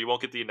 sure, you won't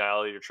get the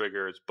Annihilator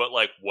triggers, but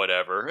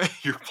whatever.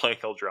 You're playing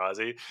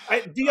Eldrazi.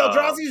 The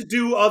Eldrazi's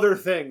do other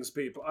things,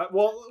 people.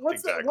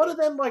 One of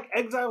them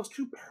exiles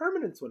 2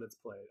 permanents when it's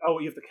played. Oh,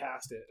 you have to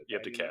cast it. Okay, you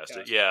have to cast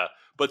it. Yeah,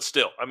 but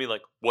still, I mean,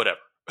 whatever.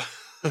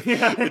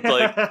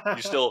 It's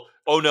you still.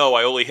 Oh no!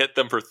 I only hit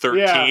them for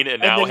 13,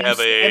 and now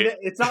have and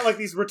it's not like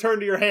these return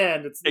to your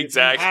hand. It's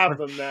exactly you have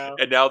them now,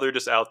 and now they're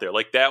just out there.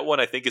 That one,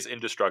 I think, is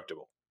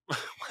indestructible.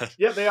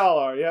 Yeah, they all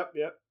are. Yep.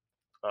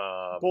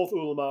 Both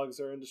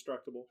Ulamogs are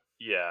indestructible.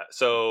 Yeah.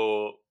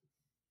 So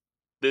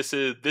this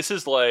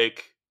is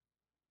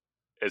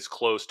as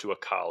close to a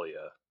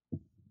Kalia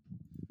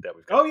that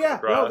we've Oh come yeah,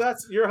 no,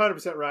 across. you're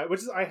 100% right.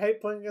 Which is I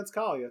hate playing against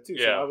Kalia too.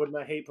 So Yeah. why wouldn't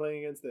I hate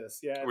playing against this?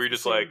 Yeah, Where it's you're the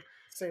just like,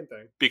 same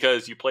thing.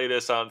 because you play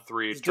this on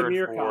 3, Just give me turn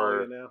your 4,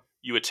 Kalia now.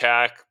 you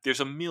attack. There's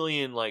a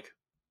million like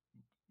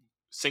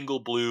single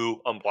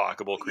blue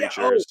unblockable Yeah.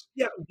 Oh, creatures.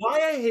 yeah. Why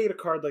I hate a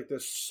card like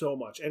this so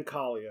much, and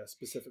Kalia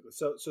specifically.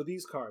 So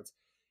these cards,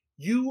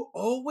 you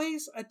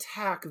always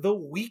attack the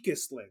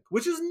weakest link,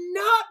 which is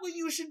not what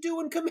you should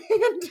do in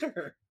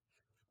Commander.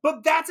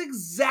 But that's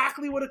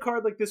exactly what a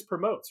card like this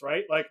promotes,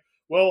 right? Like,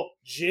 well,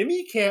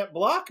 Jimmy can't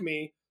block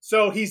me,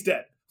 so he's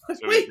dead. Like,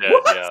 So he's wait, dead,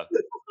 what? yeah.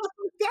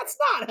 That's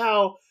not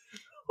how.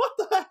 What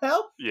the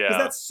hell? Because Yeah.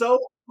 that's so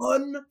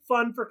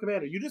unfun for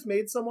Commander. You just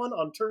made someone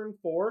on turn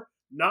 4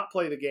 not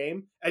play the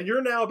game, and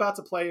you're now about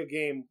to play a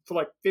game for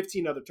like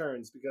 15 other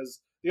turns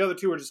because the other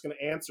 2 are just going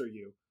to answer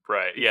you.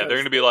 Right. Yeah, they're Because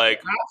going to be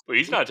like, well,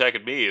 he's not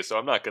attacking me, so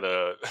I'm not going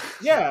to.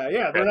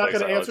 yeah, they're not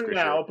going to exile this answer creature.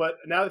 now, but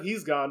now that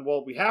he's gone,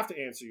 well, we have to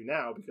answer you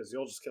now because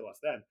you'll just kill us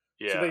then.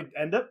 Yeah. So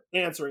they end up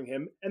answering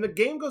him, and the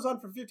game goes on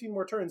for 15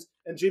 more turns,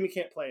 and Jimmy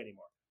can't play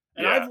anymore.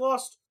 And Yeah. I've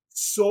lost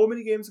so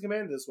many games of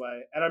Commander this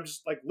way, and I'm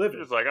just like livid.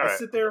 Just like, all I right.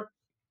 sit there.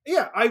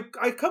 Yeah,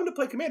 I come to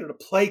play Commander,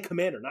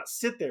 not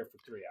sit there for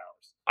 3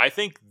 hours. I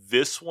think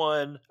this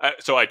one.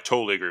 So I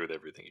totally agree with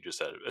everything you just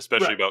said,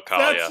 especially about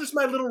Kalia. That's just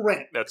my little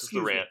rant. That's just the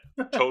Excuse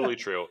rant. me. Totally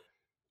true.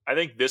 I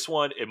think this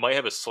one, it might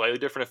have a slightly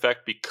different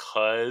effect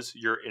because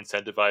you're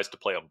incentivized to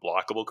play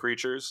unblockable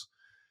creatures.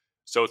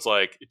 So it's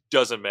like, it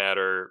doesn't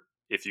matter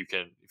if you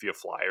have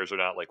flyers or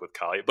not, like with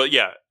Kalia. But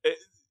yeah,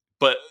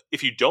 but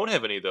if you don't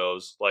have any of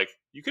those, like,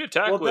 you can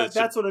attack with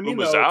that's what I mean.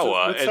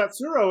 Umezawa. With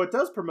Satsuro, it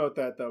does promote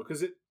that though,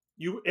 because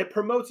it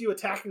promotes you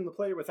attacking the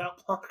player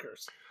without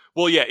blockers.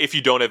 Well, yeah, if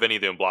you don't have any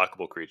of the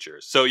unblockable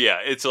creatures. So yeah,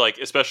 it's like,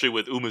 especially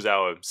with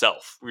Umezawa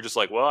himself, we're just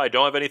like, well, I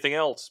don't have anything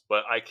else,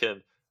 but I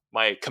can.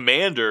 My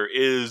commander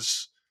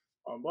is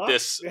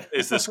this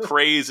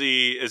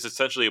crazy, is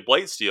essentially a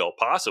Blightsteel,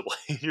 possibly.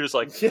 You're just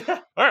like, all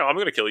right, I'm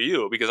going to kill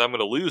you because I'm going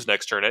to lose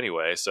next turn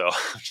anyway, so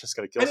I'm just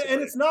going to kill somebody.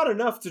 And it's not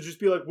enough to just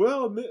be like,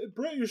 well,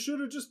 Brett, you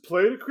should have just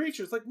played a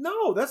creature. It's like,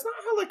 no, that's not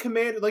how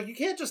Commander. Like, you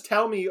can't just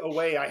tell me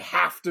away I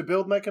have to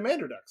build my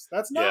Commander decks.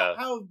 That's not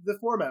how the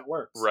format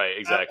works. Right,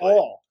 exactly. At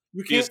all.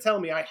 You can't tell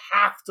me I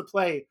have to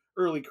play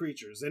early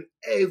creatures in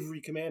every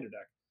Commander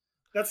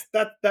deck.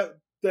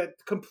 That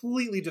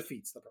completely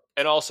defeats the purpose.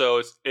 And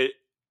also,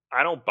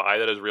 I don't buy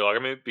that as a real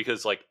argument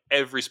because like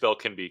every spell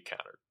can be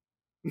countered.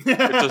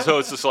 So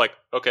it's just like,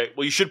 okay,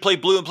 well, you should play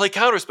blue and play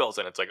counter spells,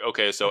 and it's like,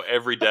 okay, so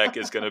every deck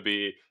is going to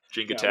be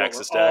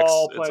Jin-Gitaxias decks.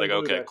 It's like,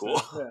 okay,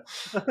 cool,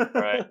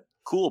 right,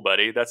 cool,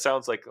 buddy. That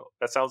sounds like a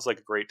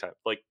great time.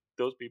 Like,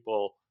 those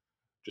people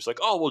just like,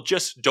 oh, well,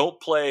 just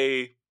don't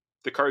play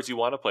the cards you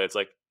want to play. It's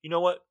like, you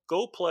know what?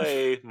 Go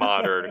play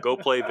Modern. Go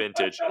play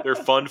Vintage. They're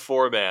fun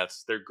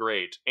formats. They're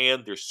great,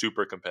 and they're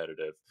super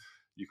competitive.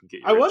 You can get.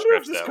 Your I wonder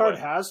if that this card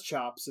way. has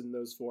chops in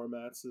those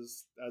formats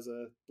as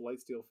a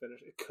Blightsteel finish.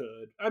 It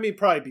could. I mean,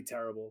 probably be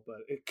terrible, but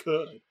it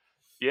could.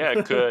 Yeah,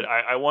 it could.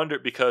 I wonder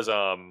because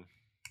the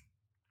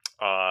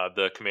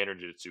Commander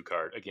Jujutsu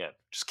card again.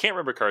 Just can't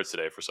remember cards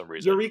today for some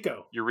reason.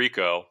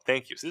 Yuriko.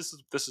 Thank you. So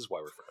this is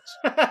why we're friends.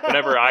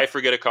 Whenever I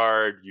forget a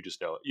card, you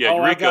just know it. Yeah,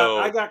 Yuriko.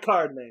 I got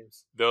card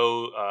names.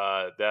 Though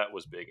that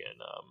was big in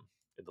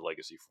the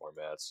Legacy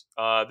formats.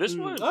 This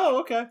one. Oh,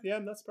 okay. Yeah,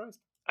 I'm not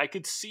surprised. I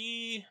could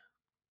see.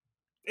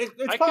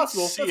 It's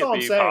possible. See that's it all I'm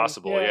being saying.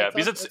 possible. Yeah,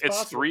 because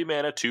it's 3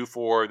 mana,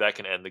 2/4 that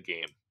can end the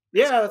game.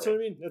 Yeah, that's what I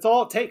mean. It's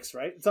all it takes,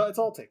 right? It's all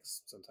it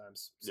takes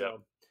sometimes. So. Yep.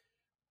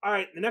 All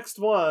right, the next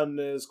one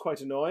is quite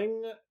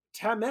annoying.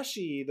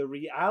 Tameshi, the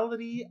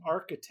Reality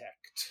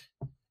Architect,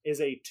 is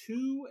a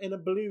 2 and a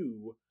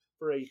blue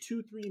for a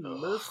 2/3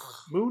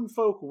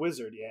 Moonfolk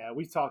Wizard. Yeah,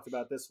 we talked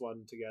about this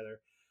one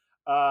together.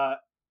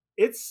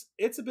 Its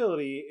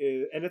ability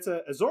is, and it's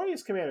a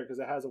Azorius commander because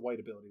it has a white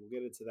ability. We'll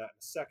get into that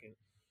in a second.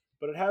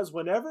 But it has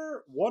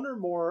whenever one or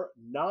more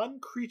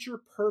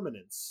non-creature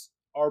permanents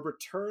are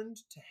returned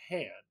to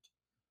hand,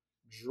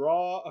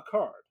 draw a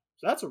card.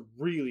 So that's a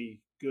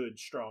really good,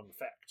 strong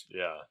effect.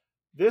 Yeah.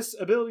 This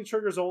ability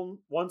triggers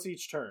once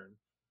each turn.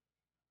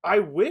 I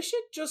wish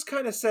it just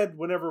kind of said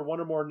whenever one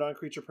or more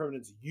non-creature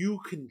permanents you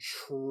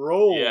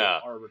control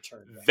are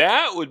returned.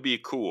 That would be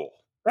cool.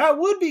 That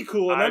would be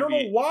cool, and I don't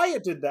know why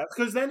it did that,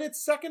 because then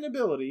its second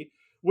ability,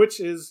 which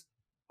is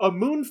a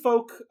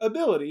Moonfolk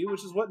ability,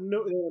 which is what they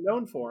were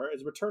known for,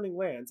 is returning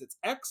lands. It's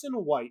X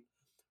and white.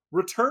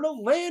 Return a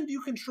land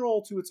you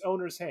control to its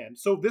owner's hand.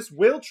 So this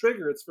will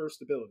trigger its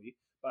first ability,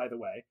 by the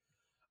way.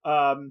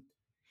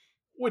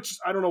 Which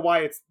I don't know why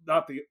it's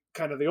not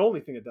the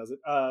only thing that does it.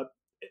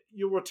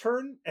 You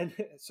return, and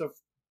so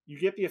you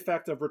get the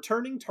effect of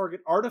returning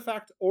target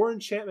artifact or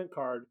enchantment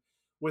card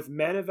with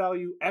mana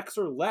value X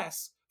or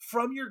less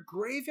from your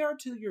graveyard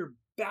to your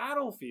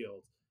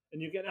battlefield,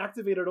 and you can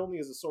activate it only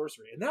as a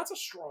sorcery, and that's a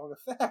strong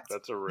effect.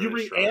 That's a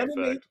really strong effect.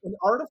 You reanimate an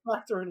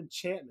artifact or an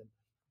enchantment,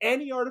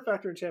 any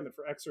artifact or enchantment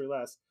for X or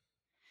less,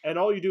 and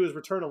all you do is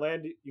return a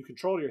land you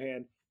control to your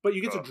hand. But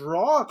you get to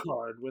draw a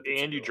card with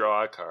its and you ability.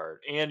 draw a card,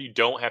 and you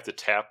don't have to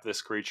tap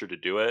this creature to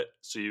do it.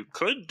 So you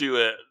could do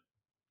it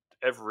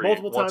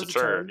Multiple once times a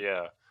a turn. turn.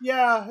 Yeah,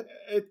 Yeah,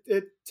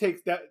 it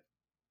takes that.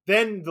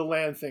 Then the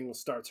land thing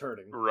starts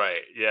hurting.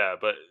 right. Yeah,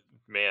 but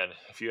man,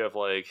 if you have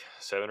like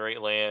 7 or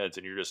 8 lands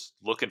and you're just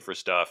looking for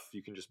stuff,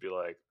 you can just be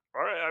like,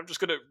 all right, I'm just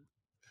gonna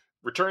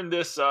return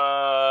this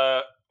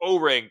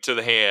O-ring to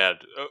the hand,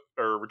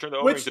 or return the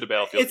O-ring Which to the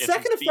battlefield. its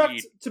Instant second effect,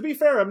 speed. to be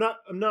fair, I'm not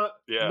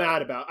Yeah.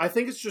 mad about. I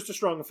think it's just a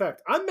strong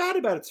effect. I'm mad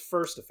about its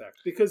first effect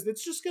because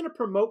it's just going to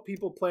promote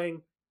people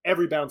playing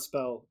every bounce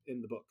spell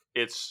in the book.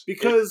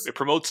 Because it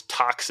promotes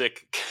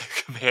toxic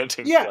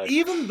commanding play.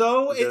 Even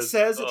though it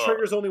says it ugh.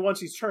 triggers only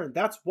once each turn,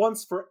 that's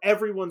once for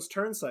everyone's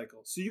turn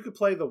cycle. So you could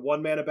play the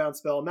 1 mana bounce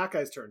spell on that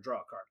guy's turn, draw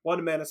a card.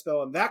 1 mana spell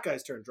on that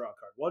guy's turn, draw a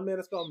card. 1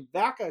 mana spell on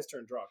that guy's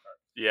turn, draw a card.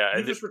 Yeah,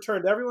 You just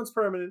returned everyone's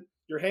permanent.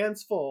 Your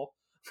hand's full.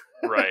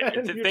 Right. and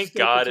And you're thank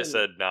still God it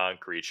continuing. said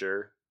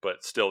non-creature,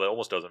 but still, that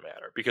almost doesn't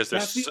matter because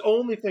That's there's the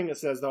only thing it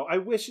says, though. I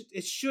wish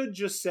it should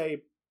just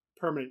say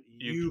permanent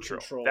you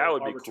control. That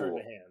would be return cool.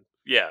 to hand.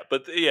 Yeah,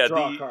 but yeah,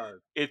 Draw a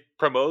card. it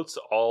promotes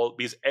all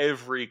because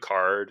every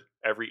card,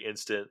 every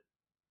instant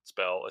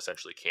spell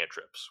essentially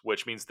cantrips,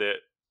 which means that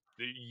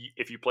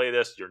if you play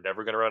this, you're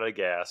never going to run out of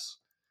gas.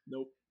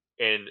 Nope.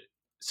 And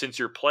since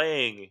you're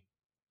playing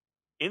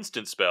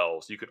instant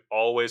spells, you can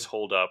always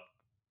hold up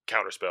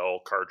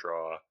counterspell, card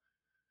draw.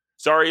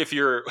 Sorry if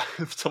you're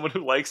someone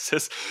who likes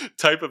this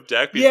type of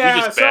deck because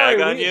we just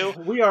bag on you.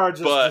 We are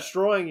just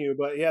destroying you,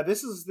 but yeah,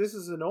 this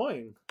is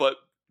annoying. But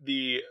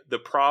the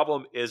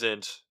problem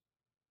isn't.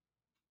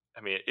 I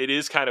mean, it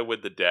is kind of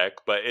with the deck,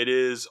 but it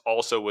is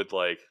also with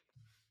like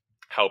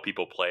how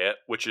people play it,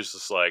 which is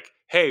just like,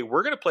 hey,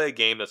 we're going to play a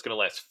game that's going to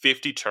last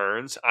 50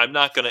 turns. I'm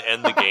not going to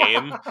end the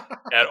game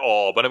at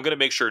all, but I'm going to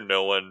make sure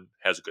no one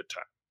has a good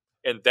time.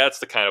 And that's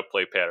the kind of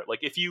play pattern.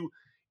 Like if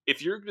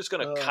you're just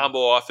going to combo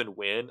off and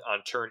win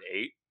on turn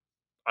 8,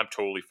 I'm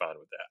totally fine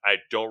with that. I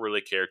don't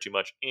really care too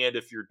much. And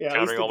if you're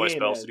countering all my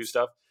spells to do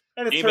stuff,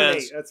 and it's turn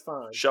 8, that's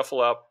fine.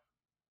 Shuffle up,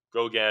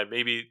 go again,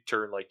 maybe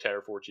turn like 10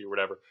 or 14 or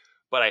whatever.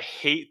 But I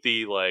hate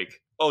the like,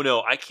 oh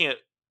no, I can't.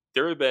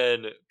 There have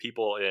been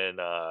people in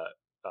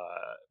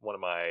one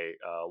of my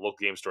local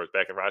game stores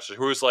back in Rochester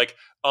who was like,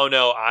 oh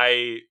no,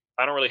 I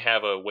don't really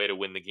have a way to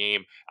win the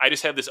game. I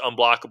just have this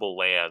unblockable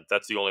land.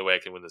 That's the only way I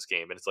can win this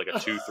game. And it's like a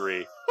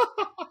 2/3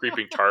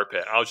 creeping tar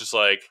pit. I was just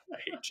like, I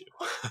hate you.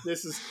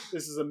 This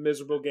is a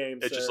miserable game.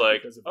 It's just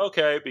like,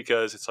 okay,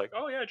 because it's like,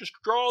 oh yeah, just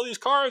draw all these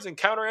cards and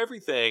counter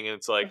everything. And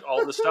it's like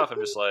all this stuff.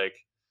 I'm just like,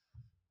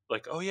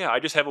 oh yeah,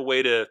 I just have a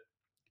way to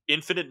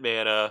infinite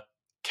mana,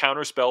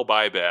 counterspell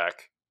buyback,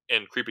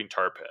 and creeping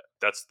tar pit.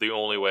 That's the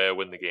only way I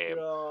win the game.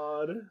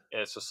 God. And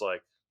it's just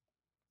like,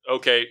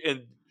 okay,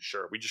 and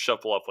sure, we just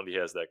shuffle up when he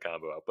has that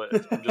combo out.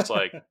 But I'm just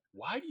like,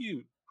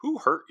 who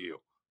hurt you?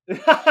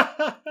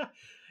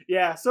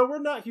 Yeah, so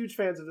we're not huge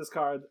fans of this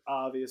card,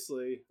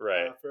 obviously.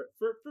 Right.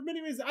 For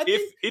many reasons.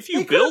 If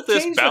you build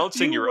this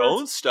bouncing your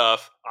own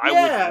stuff, I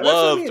would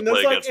love to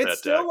play against that deck. It's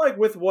still like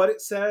with what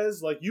it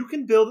says, like you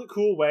can build it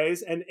cool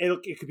ways, and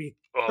it could be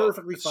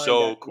perfectly fine.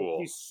 So cool. It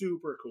could be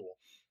super cool.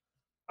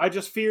 I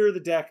just fear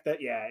the deck that,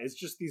 it's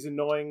just these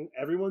annoying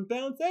everyone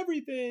bounce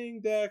everything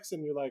decks,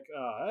 and you're like,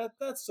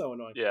 that's so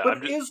annoying. Yeah, but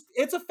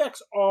its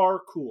effects are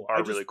cool.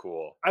 Really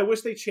cool. I wish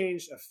they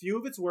changed a few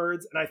of its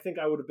words, and I think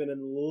I would have been in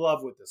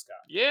love with this guy.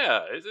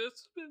 Yeah,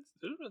 it's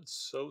been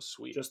so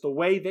sweet. Just the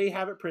way they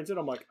have it printed,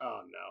 I'm like, oh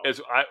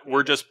no.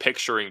 We're just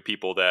picturing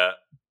people that,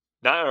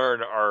 not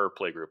in our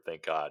play group,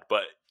 thank God,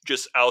 but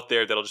just out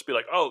there that'll just be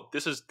like, oh,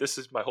 this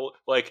is my whole,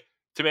 like,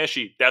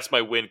 Tamashi, that's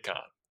my win con.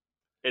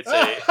 It's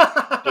a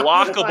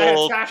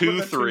blockable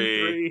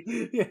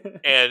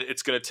 2/3, and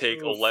it's going to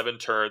take 11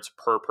 turns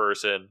per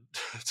person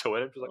to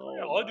win. It's like,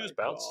 all I do is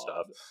bounce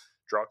stuff,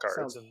 draw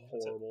cards.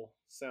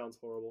 Sounds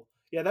horrible.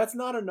 Yeah, that's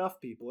not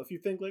enough, people. If you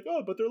think like,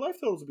 oh, but their life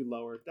totals will be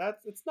lower,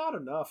 it's not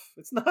enough.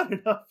 It's not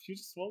enough. You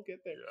just won't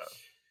get there. Yeah.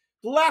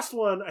 The last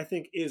one, I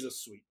think, is a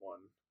sweet one.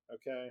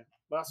 Okay?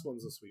 Last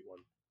one's a sweet one.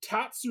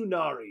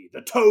 Tatsunari,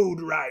 the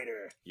Toad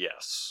Rider.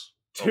 Yes.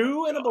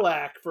 2 and a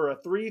black for a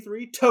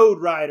 3/3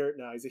 Toad Rider.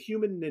 No, he's a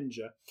human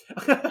ninja.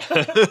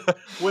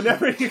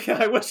 Whenever you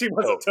can, I wish he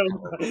was a Toad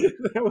Rider.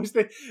 I wish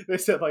they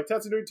said like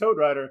Tatsunari Toad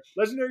Rider,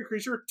 legendary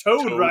creature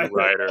Toad Rider.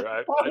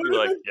 I'd be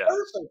like, yes.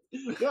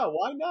 Perfect. Yeah,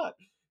 why not?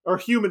 Or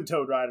human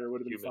Toad Rider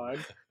would have been fine.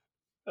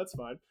 That's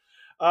fine.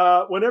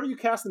 Whenever you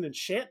cast an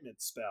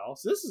enchantment spell,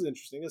 so this is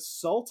interesting. It's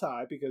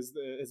Sultai because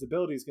his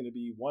ability is going to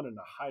be 1 and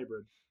a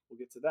hybrid. We'll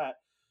get to that.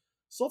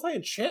 Sultai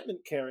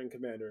Enchantment Carrying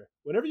Commander.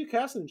 Whenever you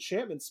cast an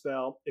enchantment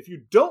spell, if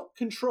you don't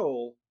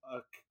control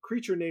a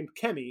creature named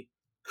Kemi,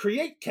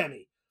 create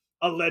Kemi,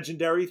 a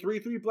legendary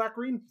 3/3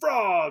 black-green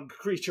frog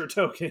creature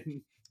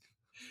token.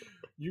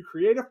 You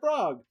create a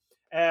frog.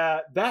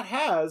 That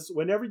has,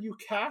 whenever you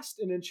cast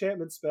an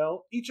enchantment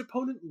spell, each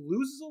opponent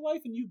loses a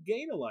life and you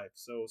gain a life.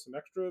 So some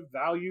extra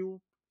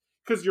value.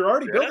 Because you're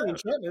already building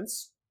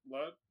enchantments.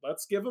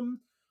 Let's give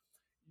them...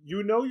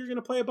 you're going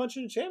to play a bunch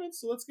of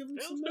enchantments, so let's give them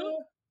some...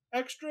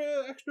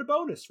 extra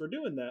bonus for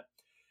doing that.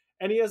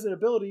 And he has an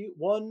ability,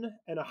 1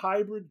 and a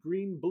hybrid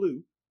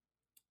green-blue,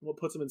 what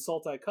puts him in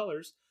Sultai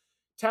colors.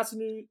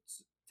 Tatsunari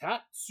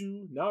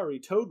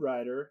Toad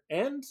Rider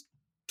and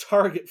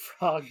target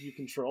frog you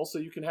control, so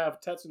you can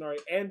have Tatsunari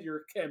and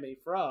your Kame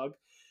frog.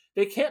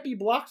 They can't be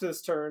blocked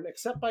this turn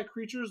except by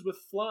creatures with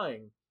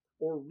flying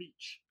or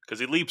reach. Because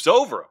he leaps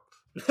over him.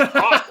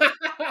 Awesome.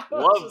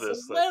 Love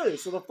this thing.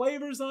 So the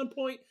flavor's on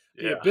point.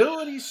 The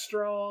ability's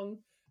strong.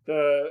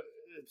 The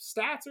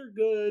stats are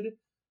good.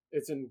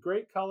 It's in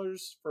great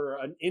colors for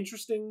an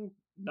interesting,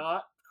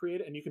 not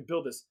creative, and you can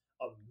build this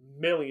a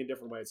million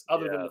different ways,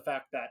 other than the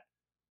fact that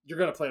you're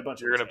going to play a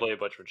bunch of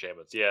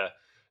enchantments. Yeah.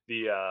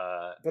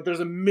 But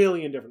there's a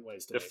million different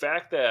ways to the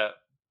fact that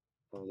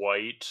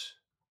white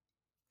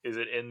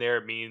isn't in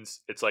there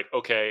means it's like,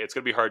 okay, it's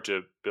going to be hard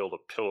to build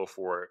a pillow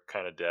fort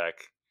kind of deck.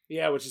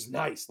 Yeah, which is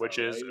nice. Which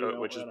is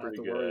pretty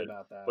good.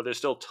 But there's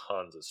still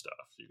tons of stuff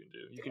you can do.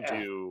 You can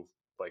do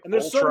like and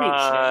there's so many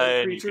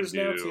enchantment creatures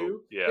now do,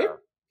 too. Yeah. They've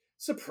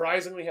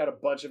surprisingly had a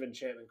bunch of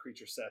enchantment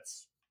creature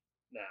sets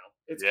now.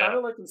 It's kind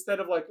of like, instead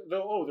of like,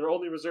 they're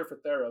only reserved for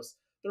Theros,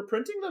 they're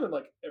printing them in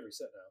like every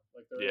set now.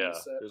 Like they're in the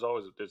set. There's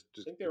always I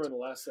think they were in the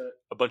last set.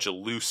 A bunch of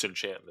loose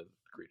enchantment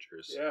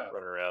creatures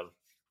running around.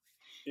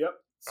 Yep.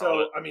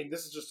 So I mean,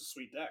 this is just a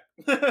sweet deck.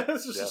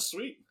 This is just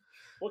sweet.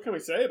 What can we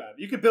say about it?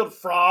 You could build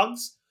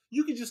frogs.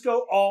 You could just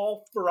go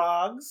all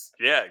frogs.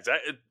 Yeah,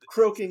 exactly.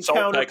 Croaking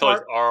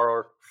counterpart.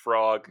 Our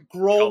frog.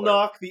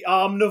 Grolnok, the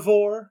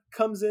omnivore,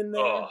 comes in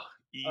there. Oh,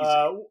 easy.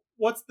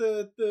 What's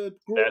the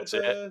That's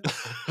it.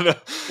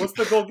 What's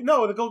the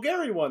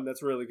Golgari one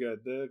that's really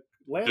good? The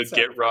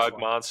Gitrog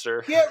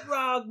monster.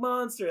 Gitrog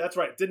monster. That's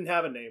right. Didn't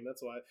have a name.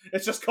 That's why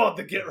it's just called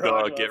the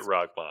Gitrog monster.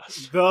 Gitrog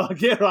monster. The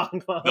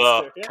Gitrog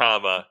monster.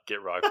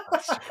 Gitrog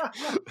monster.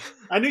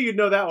 I knew you'd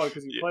know that one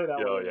because you play that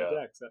one in the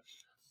deck. So.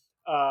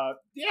 I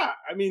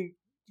mean,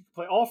 you can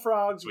play all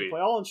frogs. You can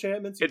play all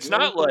enchantments. It's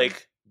not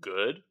like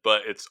good,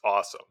 but it's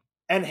awesome.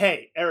 And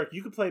hey, Eric,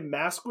 you could play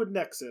Maskwood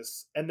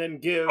Nexus and then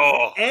give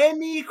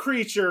any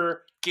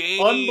creature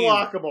game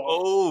unblockable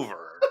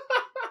over.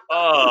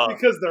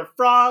 Because they're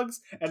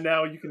frogs, and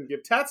now you can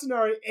give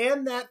Tatsunari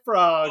and that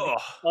frog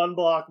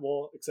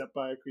unblockable, except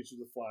by creatures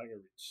with flying or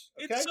reach.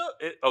 Okay?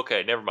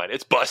 Okay, never mind.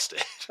 It's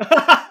busted.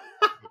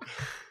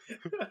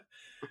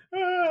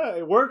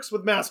 It works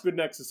with Maskwood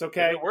Nexus,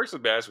 okay? If it works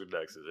with Maskwood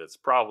Nexus. It's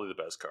probably the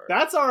best card.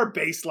 That's our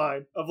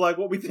baseline of like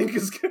what we think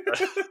is good.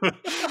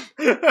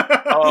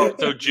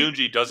 So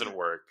Junji doesn't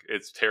work.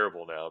 It's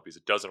terrible now because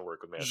it doesn't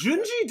work with Maskwood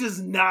Nexus. Junji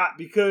does not,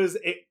 because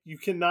you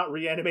cannot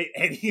reanimate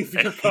any of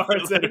your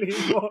cards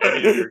anymore.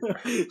 You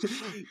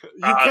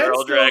can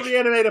still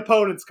reanimate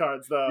opponents'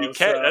 cards, though. You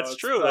can. So that's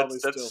true.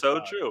 That's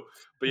so true.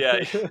 But yeah,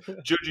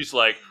 Junji's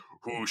like,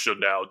 who shall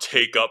now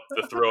take up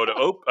the throne?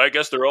 Oh, I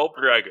guess they're all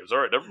dragons. All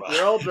right, never mind.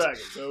 They're all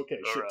dragons. Okay,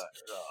 shit.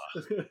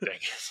 Right. Dang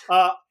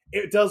it.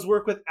 It does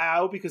work with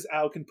Ao, because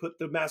Ao can put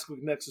the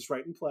Maskwood Nexus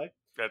right in play.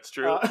 That's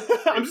true.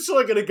 I'm just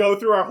going to go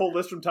through our whole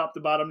list from top to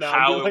bottom now.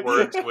 How it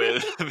works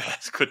with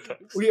Maskwood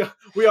Nexus.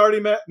 We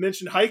already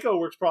mentioned Heiko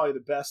works probably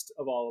the best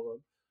of all of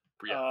them.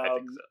 Yeah, I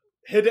think so.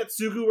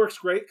 Hidetsugu works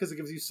great because it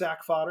gives you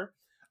sack fodder.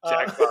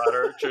 Sack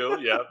fodder, true,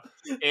 yeah.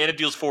 And it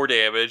deals 4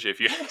 damage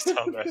if you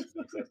stop Maskwood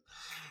Nexus.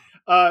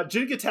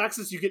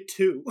 Jin-Gitaxias, you get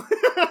 2.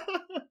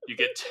 You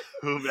get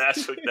 2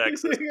 Maskwood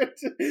Nexus.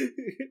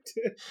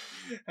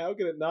 How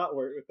can it not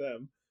work with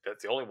them?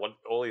 That's the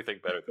only thing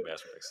better than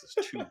Maskwood Nexus.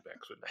 2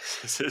 Maskwood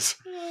Nexuses.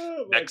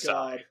 Oh my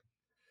God.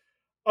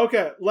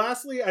 Okay,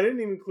 lastly, I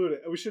didn't even include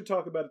it. We should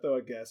talk about it, though,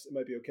 I guess. It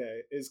might be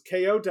okay. Is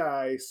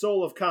Kyodai,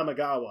 Soul of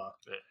Kamigawa.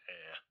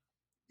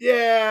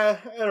 Yeah,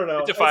 I don't know.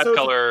 It's a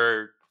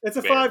 5-color... It's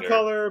a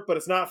 5-color, but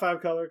it's not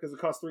 5-color because it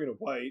costs 3 and a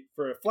white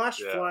for a flash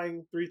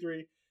flying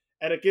 3/3.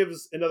 And it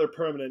gives another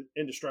permanent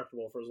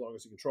indestructible for as long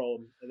as you control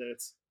them. And then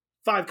it's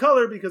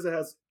 5-color because it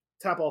has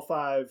tap all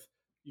 5.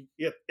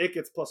 It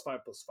gets +5/+5,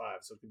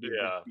 so it can be a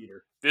big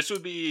beater. This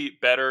would be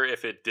better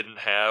if it didn't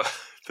have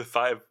the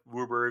 5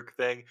 Wurberg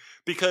thing,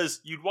 because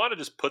you'd want to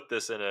just put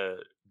this in a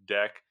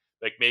deck.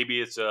 Like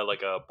maybe it's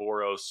like a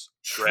Boros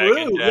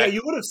dragon deck. Yeah,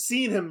 you would have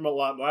seen him a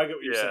lot more. I get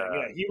what you're saying.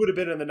 Yeah, he would have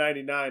been in the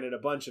 99 in a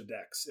bunch of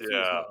decks. If he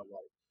was not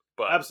white.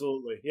 But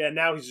absolutely. Yeah,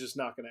 now he's just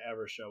not going to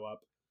ever show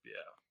up. Yeah.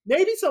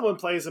 Maybe someone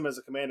plays him as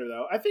a commander,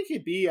 though. I think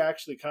he'd be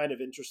actually kind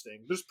of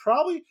interesting. There's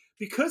probably,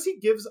 because he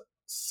gives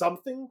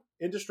something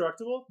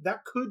indestructible,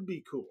 that could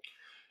be cool.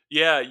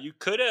 Yeah, you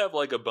could have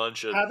like a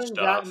bunch of having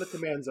stuff. That in the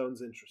command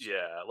zone's interesting.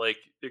 Yeah,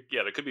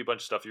 there could be a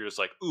bunch of stuff you're just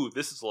like, ooh,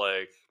 this is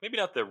like maybe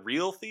not the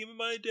real theme of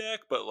my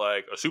deck, but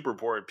like a super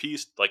important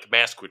piece, like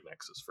Maskwood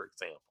Nexus, for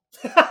example.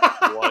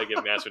 You want to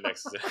get Maskwood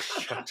Nexus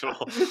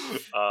indestructible,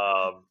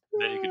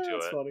 then you can do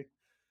it. Funny.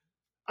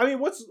 I mean,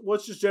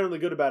 what's just generally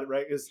good about it,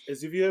 right? Is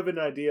if you have an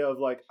idea of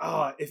like,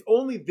 if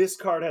only this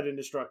card had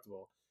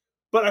indestructible.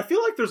 But I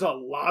feel like there's a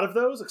lot of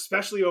those,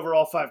 especially over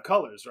all 5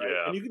 colors, right?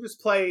 Yeah. And you can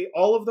just play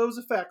all of those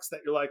effects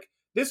that you're like,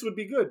 this would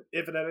be good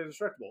if it had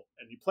indestructible.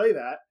 And you play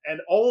that, and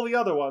all the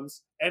other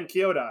ones, and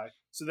Kyodai,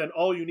 So then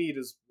all you need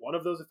is one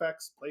of those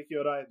effects, play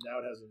Kyodai, now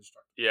it has an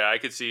instructor. Yeah, I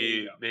could There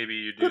see you go. maybe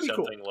you do Could be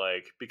cool. something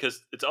like,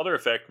 because its other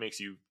effect makes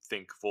you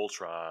think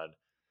Voltron.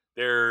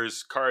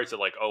 There's cards that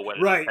like, when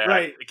it Right, attacks,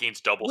 right. it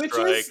gains double Which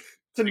strike. is, to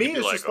So you me, could be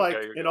it's like, just like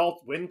okay, you're an good.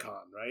 alt win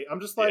con, right? I'm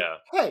just like, Yeah.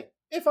 hey,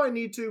 if I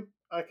need to,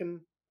 I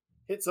can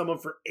hit someone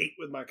for 8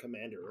 with my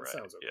commander. That Right,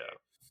 sounds okay.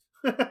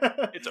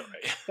 yeah. It's all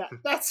right.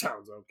 that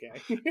sounds okay.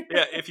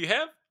 Yeah, if you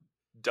have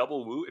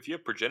double woo, if you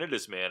have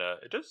Progenitus mana,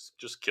 it does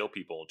just kill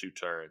people in 2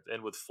 turns.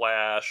 And with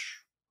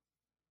Flash,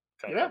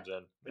 kind of Yeah. comes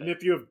in. And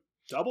if you have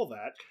double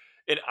that,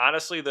 And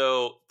honestly,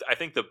 though, I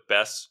think the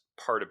best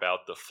part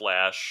about the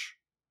Flash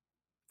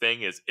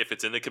thing is if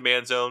it's in the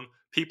command zone,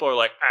 people are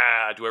like,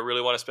 do I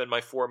really want to spend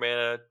my 4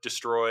 mana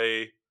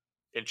destroy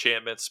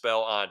enchantment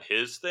spell on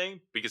his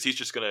thing? Because he's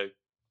just going to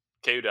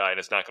KO die and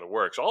it's not going to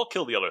work. So I'll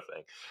kill the other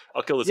thing.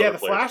 I'll kill this yeah, other the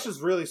player. Flash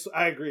is really,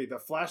 I agree. The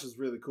Flash is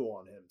really cool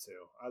on him,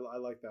 too. I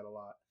like that a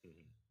lot. Mhm.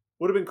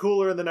 Would have been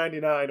cooler in the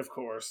 99, of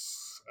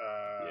course.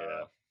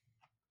 Yeah.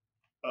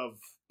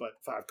 But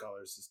 5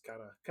 colors is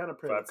kind of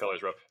pretty. 5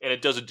 colors row. And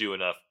it doesn't do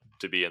enough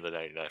to be in the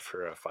 99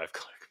 for a 5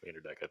 color commander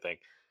deck, I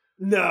think.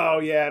 No,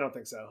 yeah, I don't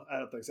think so.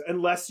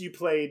 Unless you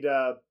played,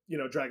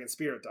 Dragon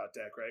Spirit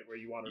deck, right, where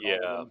you wanted all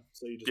of them.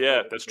 So you just Yeah,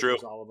 play it that's because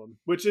true. all of them,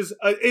 which is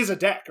a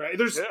deck, right?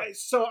 Yeah.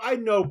 So I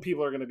know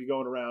people are going to be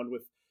going around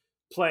with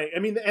playing. I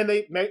mean, and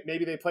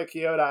maybe they play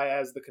Kyodai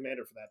as the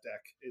commander for that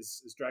deck.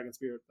 Is Dragon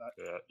Spirit?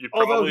 Yeah, you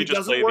Although probably he just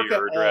doesn't play work the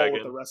at Ur all Dragon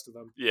with the rest of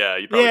them. Yeah,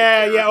 you probably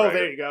Yeah. just play Ur Oh, Dragon.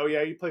 there you go.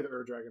 Yeah, you play the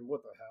Ur Dragon.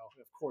 What the hell?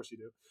 Of course you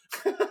do.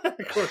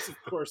 Of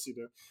course you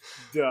do.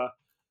 Duh.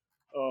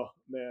 Oh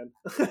man,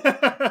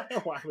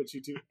 why would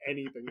you do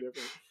anything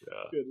different?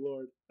 Yeah. Good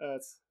lord,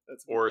 that's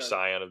Or incredible.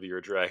 Scion of the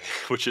Ur Dragon,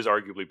 which is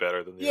arguably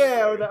better than the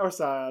Yeah, Ur Dragon. or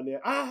Scion.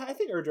 Yeah, I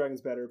think Ur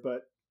Dragon's better,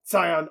 but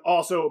Scion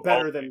also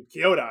better than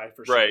Kyodai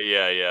for sure. Right?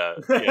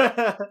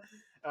 Yeah.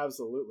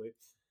 Absolutely.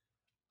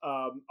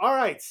 All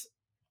right.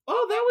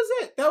 Oh, that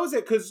was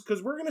it.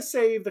 Because we're gonna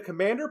save the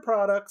Commander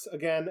products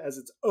again as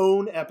its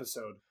own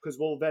episode. Because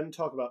we'll then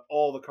talk about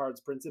all the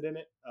cards printed in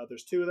it.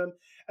 There's 2 of them,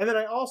 and then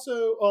I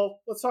also. Oh,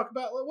 let's talk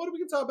about what are we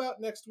gonna talk about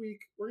next week.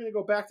 We're gonna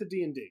go back to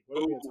D&D. What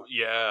are we gonna talk?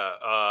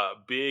 Yeah.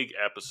 Big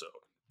episode.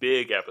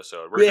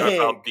 We're talking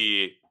about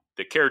the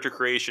character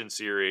creation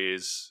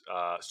series,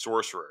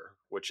 Sorcerer,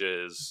 which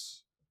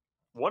is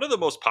one of the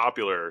most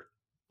popular.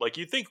 Like,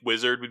 you think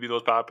Wizard would be the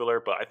most popular,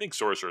 but I think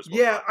Sorcerer is most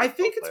popular. I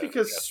think it's play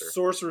because caster.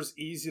 Sorcerer's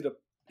easier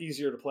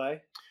to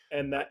play,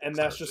 and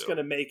that's just going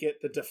to make it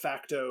the de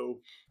facto.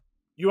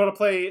 You want to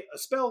play a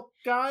spell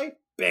guy?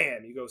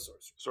 Bam, you go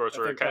Sorcerer.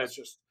 Sorcerer I think kind that's of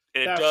just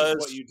and it that's does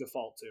just what you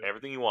default to.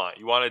 everything you want.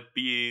 You want to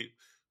be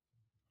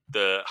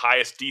the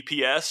highest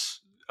DPS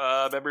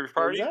member of your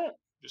party? What is that?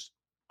 Just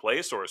play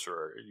a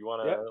Sorcerer. You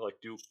want to like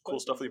do cool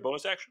stuff with your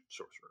bonus action?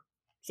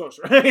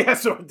 Sorcerer. Yeah,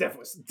 so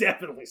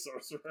definitely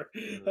Sorcerer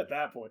at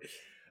that point.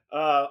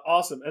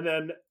 Awesome. And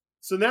then,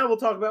 so now we'll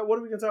talk about what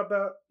are we going to talk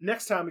about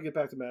next time we get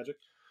back to Magic?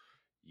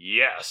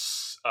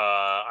 Yes,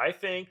 I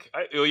think.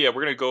 We're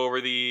gonna go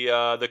over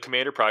the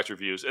Commander products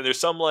reviews, and there's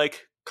some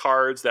like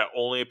cards that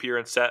only appear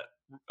in set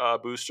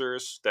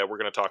boosters that we're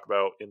gonna talk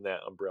about in that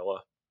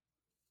umbrella.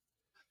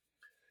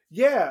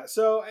 Yeah.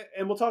 So,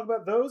 and we'll talk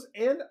about those,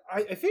 and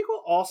I think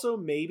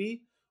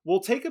we'll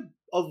take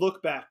a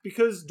look back,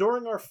 because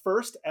during our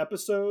first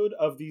episode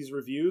of these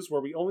reviews,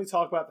 where we only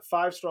talk about the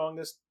 5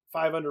 strongest,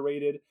 5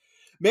 underrated,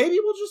 maybe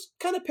we'll just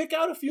kind of pick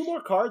out a few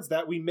more cards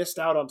that we missed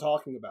out on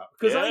talking about.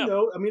 Because I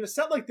know, a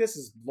set like this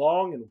is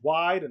long and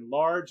wide and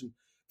large, and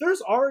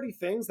there's already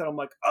things that I'm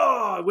like,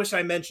 oh, I wish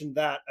I mentioned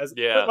that.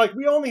 But like,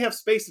 we only have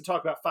space to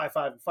talk about 5,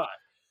 5, and 5.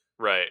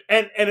 Right.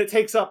 And it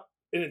takes up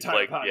an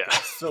entire podcast. Yeah.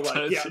 So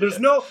there's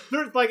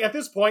like, at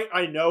this point,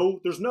 I know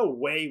there's no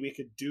way we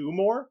could do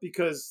more,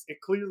 because it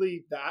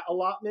clearly, that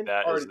allotment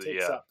already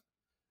takes up.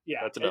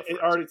 Yeah, that's enough. It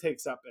already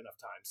takes up enough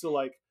time. So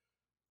like,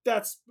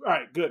 that's all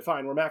right, good,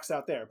 fine, we're maxed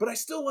out there. But I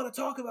still want to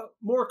talk about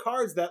more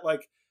cards that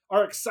like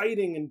are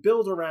exciting and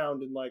build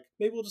around, and like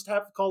maybe we'll just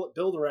have to call it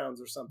build arounds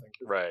or something.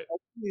 Right.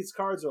 These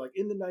cards are like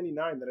in the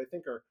 99 that I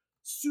think are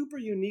super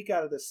unique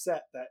out of this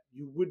set that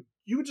you would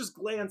just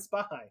glance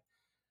by.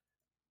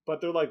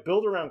 But they're like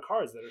build around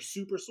cards that are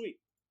super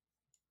sweet.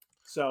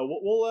 So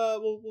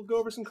we'll go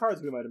over some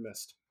cards we might have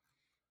missed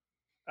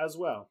as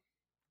well.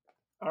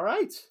 All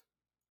right.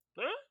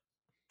 Huh?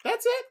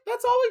 That's it.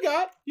 That's all we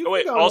got.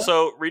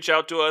 Also reach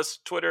out to us,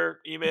 Twitter,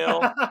 email,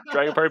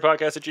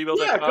 dragonpartypodcast@gmail.com.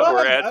 Yeah, go ahead.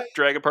 We're at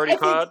Dragon Party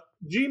Pod.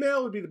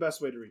 Gmail would be the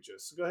best way to reach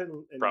us. So go ahead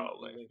and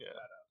Probably. link that out.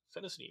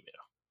 Send us an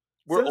email.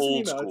 We're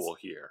old school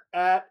here.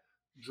 It's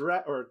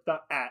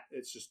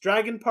just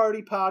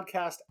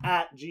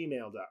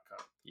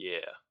dragonpartypodcast@gmail.com.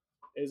 Yeah.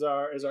 Is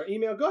our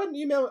email. Go ahead and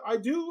email. I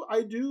do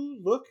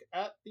look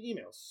at the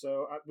emails.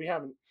 So we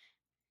haven't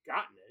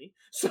gotten any.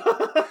 So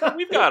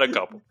we've got a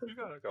couple. We've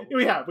gotten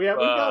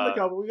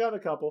a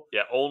couple.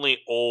 Yeah,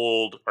 only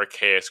old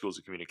archaic schools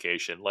of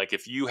communication. Like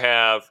if you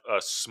have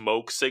a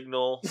smoke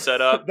signal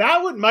set up,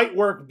 that might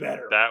work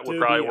better. That would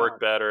probably work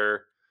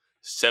better.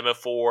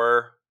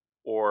 Semaphore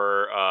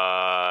or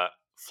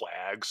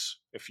flags.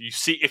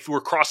 If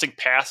we're crossing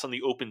paths on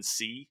the open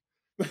sea,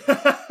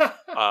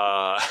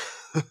 All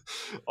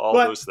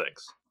But those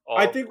things. All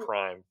I think,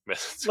 prime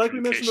methods. like we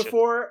mentioned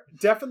before,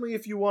 definitely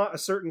if you want a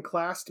certain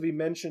class to be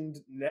mentioned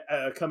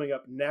coming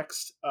up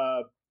next,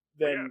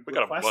 then we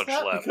got a request bunch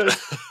that left.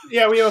 because we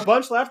have a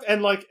bunch left,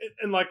 and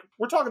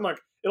we're talking like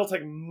it'll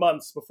take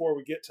months before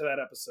we get to that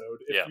episode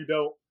if you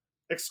don't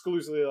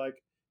exclusively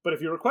But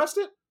if you request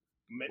it,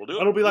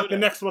 it'll be like the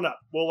next one up.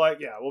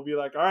 We'll be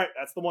like, all right,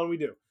 that's the one we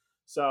do.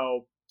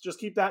 So just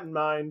keep that in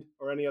mind,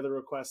 or any other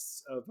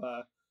requests of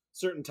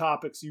certain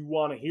topics you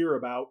want to hear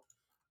about.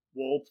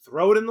 We'll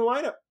throw it in the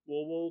lineup.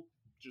 We'll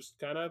just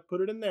kind of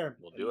put it in there.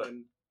 We'll do it.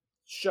 And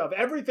shove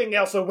everything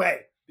else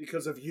away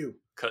because of you.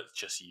 Because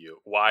just you.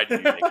 Why do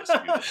you make us do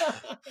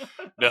that?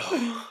 No.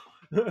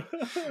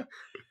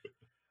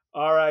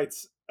 All right.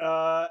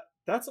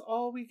 That's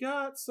all we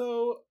got.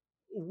 So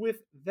with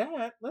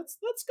that, let's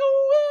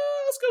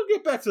go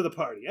get back to the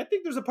party. I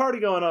think there's a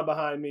party going on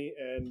behind me,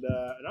 and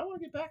I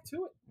want to get back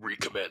to it.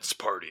 Recommence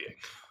partying.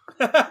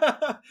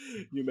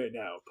 You may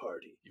now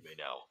party. You may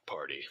now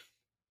party.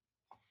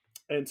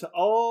 And to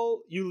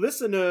all you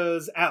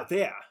listeners out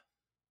there,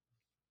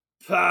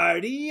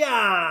 party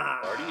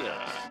on! Party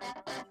on.